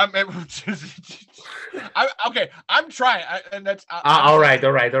 Oh, okay. I'm trying, and that's. All right.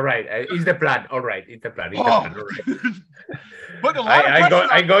 It's the plan. All right, it's the plan. All right. But a lot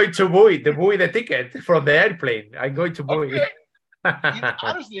I'm going to buy the ticket from the airplane. I'm going to buy. Okay.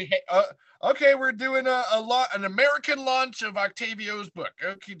 Honestly, okay, we're doing an American launch of Octavio's book.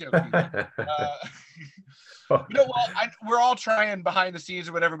 Okie dokie. Well, we're all trying behind the scenes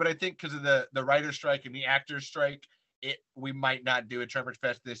or whatever, but I think because of the writer's strike and the actor's strike, we might not do a Tremors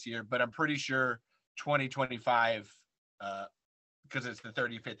Fest this year, but I'm pretty sure 2025, because it's the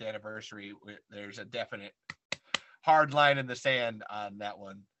 35th anniversary, there's a definite hard line in the sand on that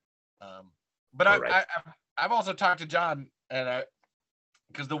one. But I've also talked to John, and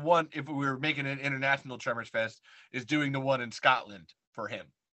because the one, if we were making an international Tremors Fest, is doing the one in Scotland for him.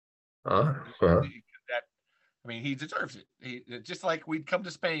 I mean, he deserves it. Just like we'd come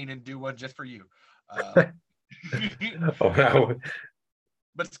to Spain and do one just for you.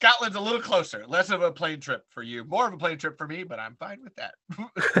 But Scotland's a little closer, less of a plane trip for you, more of a plane trip for me, but I'm fine with that.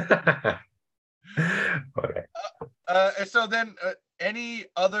 And so then any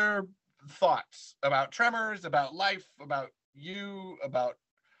other thoughts about Tremors, about life, about you, about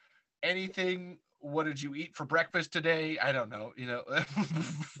anything? What did you eat for breakfast today? I don't know,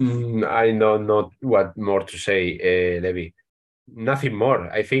 I know not what more to say, Levi. Nothing more.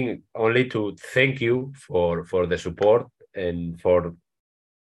 I think only to thank you for the support and for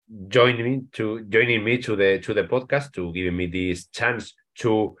joining me to the podcast, to giving me this chance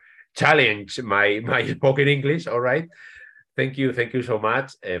to challenge my spoken English. All right, thank you so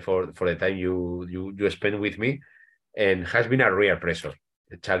much for the time you spent with me, and has been a real pleasure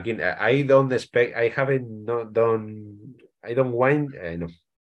talking. I don't expect. I haven't not done. I don't want. No.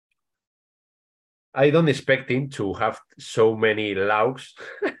 I don't expecting to have so many laughs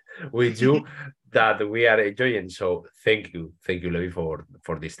with you that we are enjoying. So thank you, Levi, for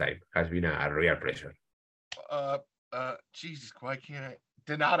this time. Has been a real pleasure. Jesus, why can't I?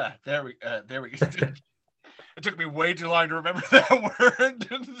 De nada. There we go. It took me way too long to remember that word.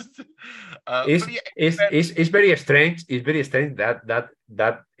 It's very strange. It's very strange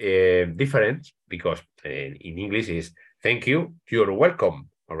that difference, because in English is thank you, you're welcome.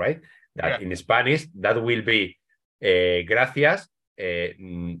 All right. That in Spanish that will be gracias, eres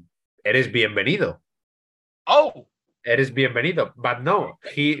bienvenido. Oh, eres bienvenido. But no,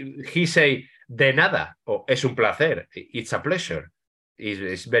 he say de nada, or es un placer, it's a pleasure.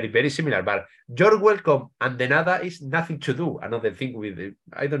 It's very, very similar, but you're welcome and de nada is nothing to do. Another thing with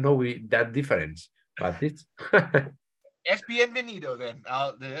I don't know with that difference, but it's es bienvenido then.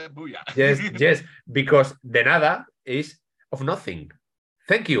 Yes, because de nada is of nothing.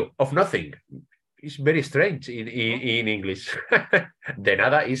 Thank you, of nothing. It's very strange in English. De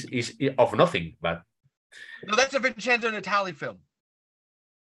nada is of nothing, but no, that's a Vincenzo Natali film.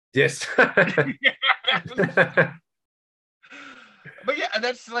 Yes. But yeah,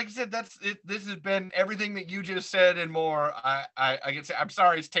 that's like I said, that's it. This has been everything that you just said and more. I can say I'm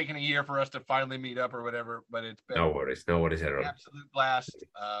sorry it's taken a year for us to finally meet up or whatever, but it's been no worries at all. Absolute blast.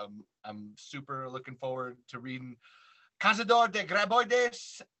 I'm super looking forward to reading Cazador de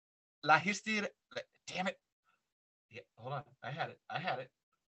Graboides, la Historia. Damn it. Yeah, hold on. I had it.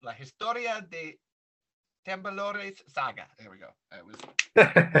 La Historia de Temblores Saga. There we go. It was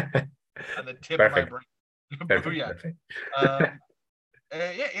on the tip of my brain. Perfect.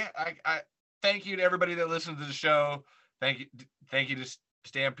 I thank you to everybody that listens to the show. Thank you to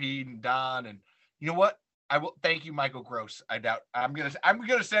Stampede and Don, and you know what? I will thank you, Michael Gross. I'm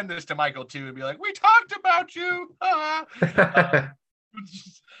gonna send this to Michael too and be like, we talked about you.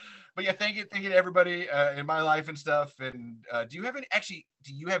 But yeah, thank you to everybody in my life and stuff. And do you have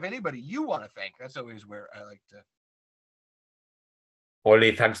anybody you want to thank? That's always where I like to.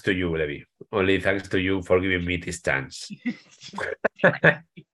 Only thanks to you, Levi. Only thanks to you for giving me this chance.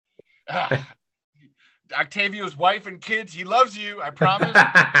 Octavio's wife and kids, he loves you, I promise.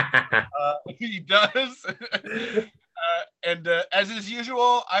 He does. And as is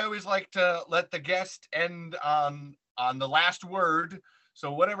usual, I always like to let the guest end on the last word.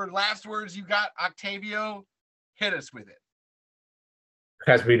 So whatever last words you got, Octavio, hit us with it.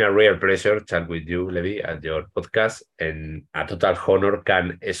 Has been a real pleasure chat with you, Levi, at your podcast, and a total honor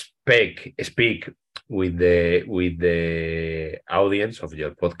can speak with the audience of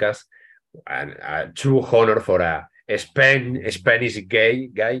your podcast, and a true honor for a Spanish gay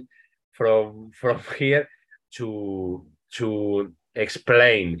guy from here to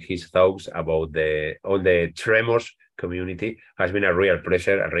explain his thoughts about all the Tremors community. Has been a real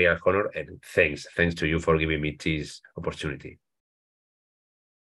pleasure, a real honor, and thanks to you for giving me this opportunity.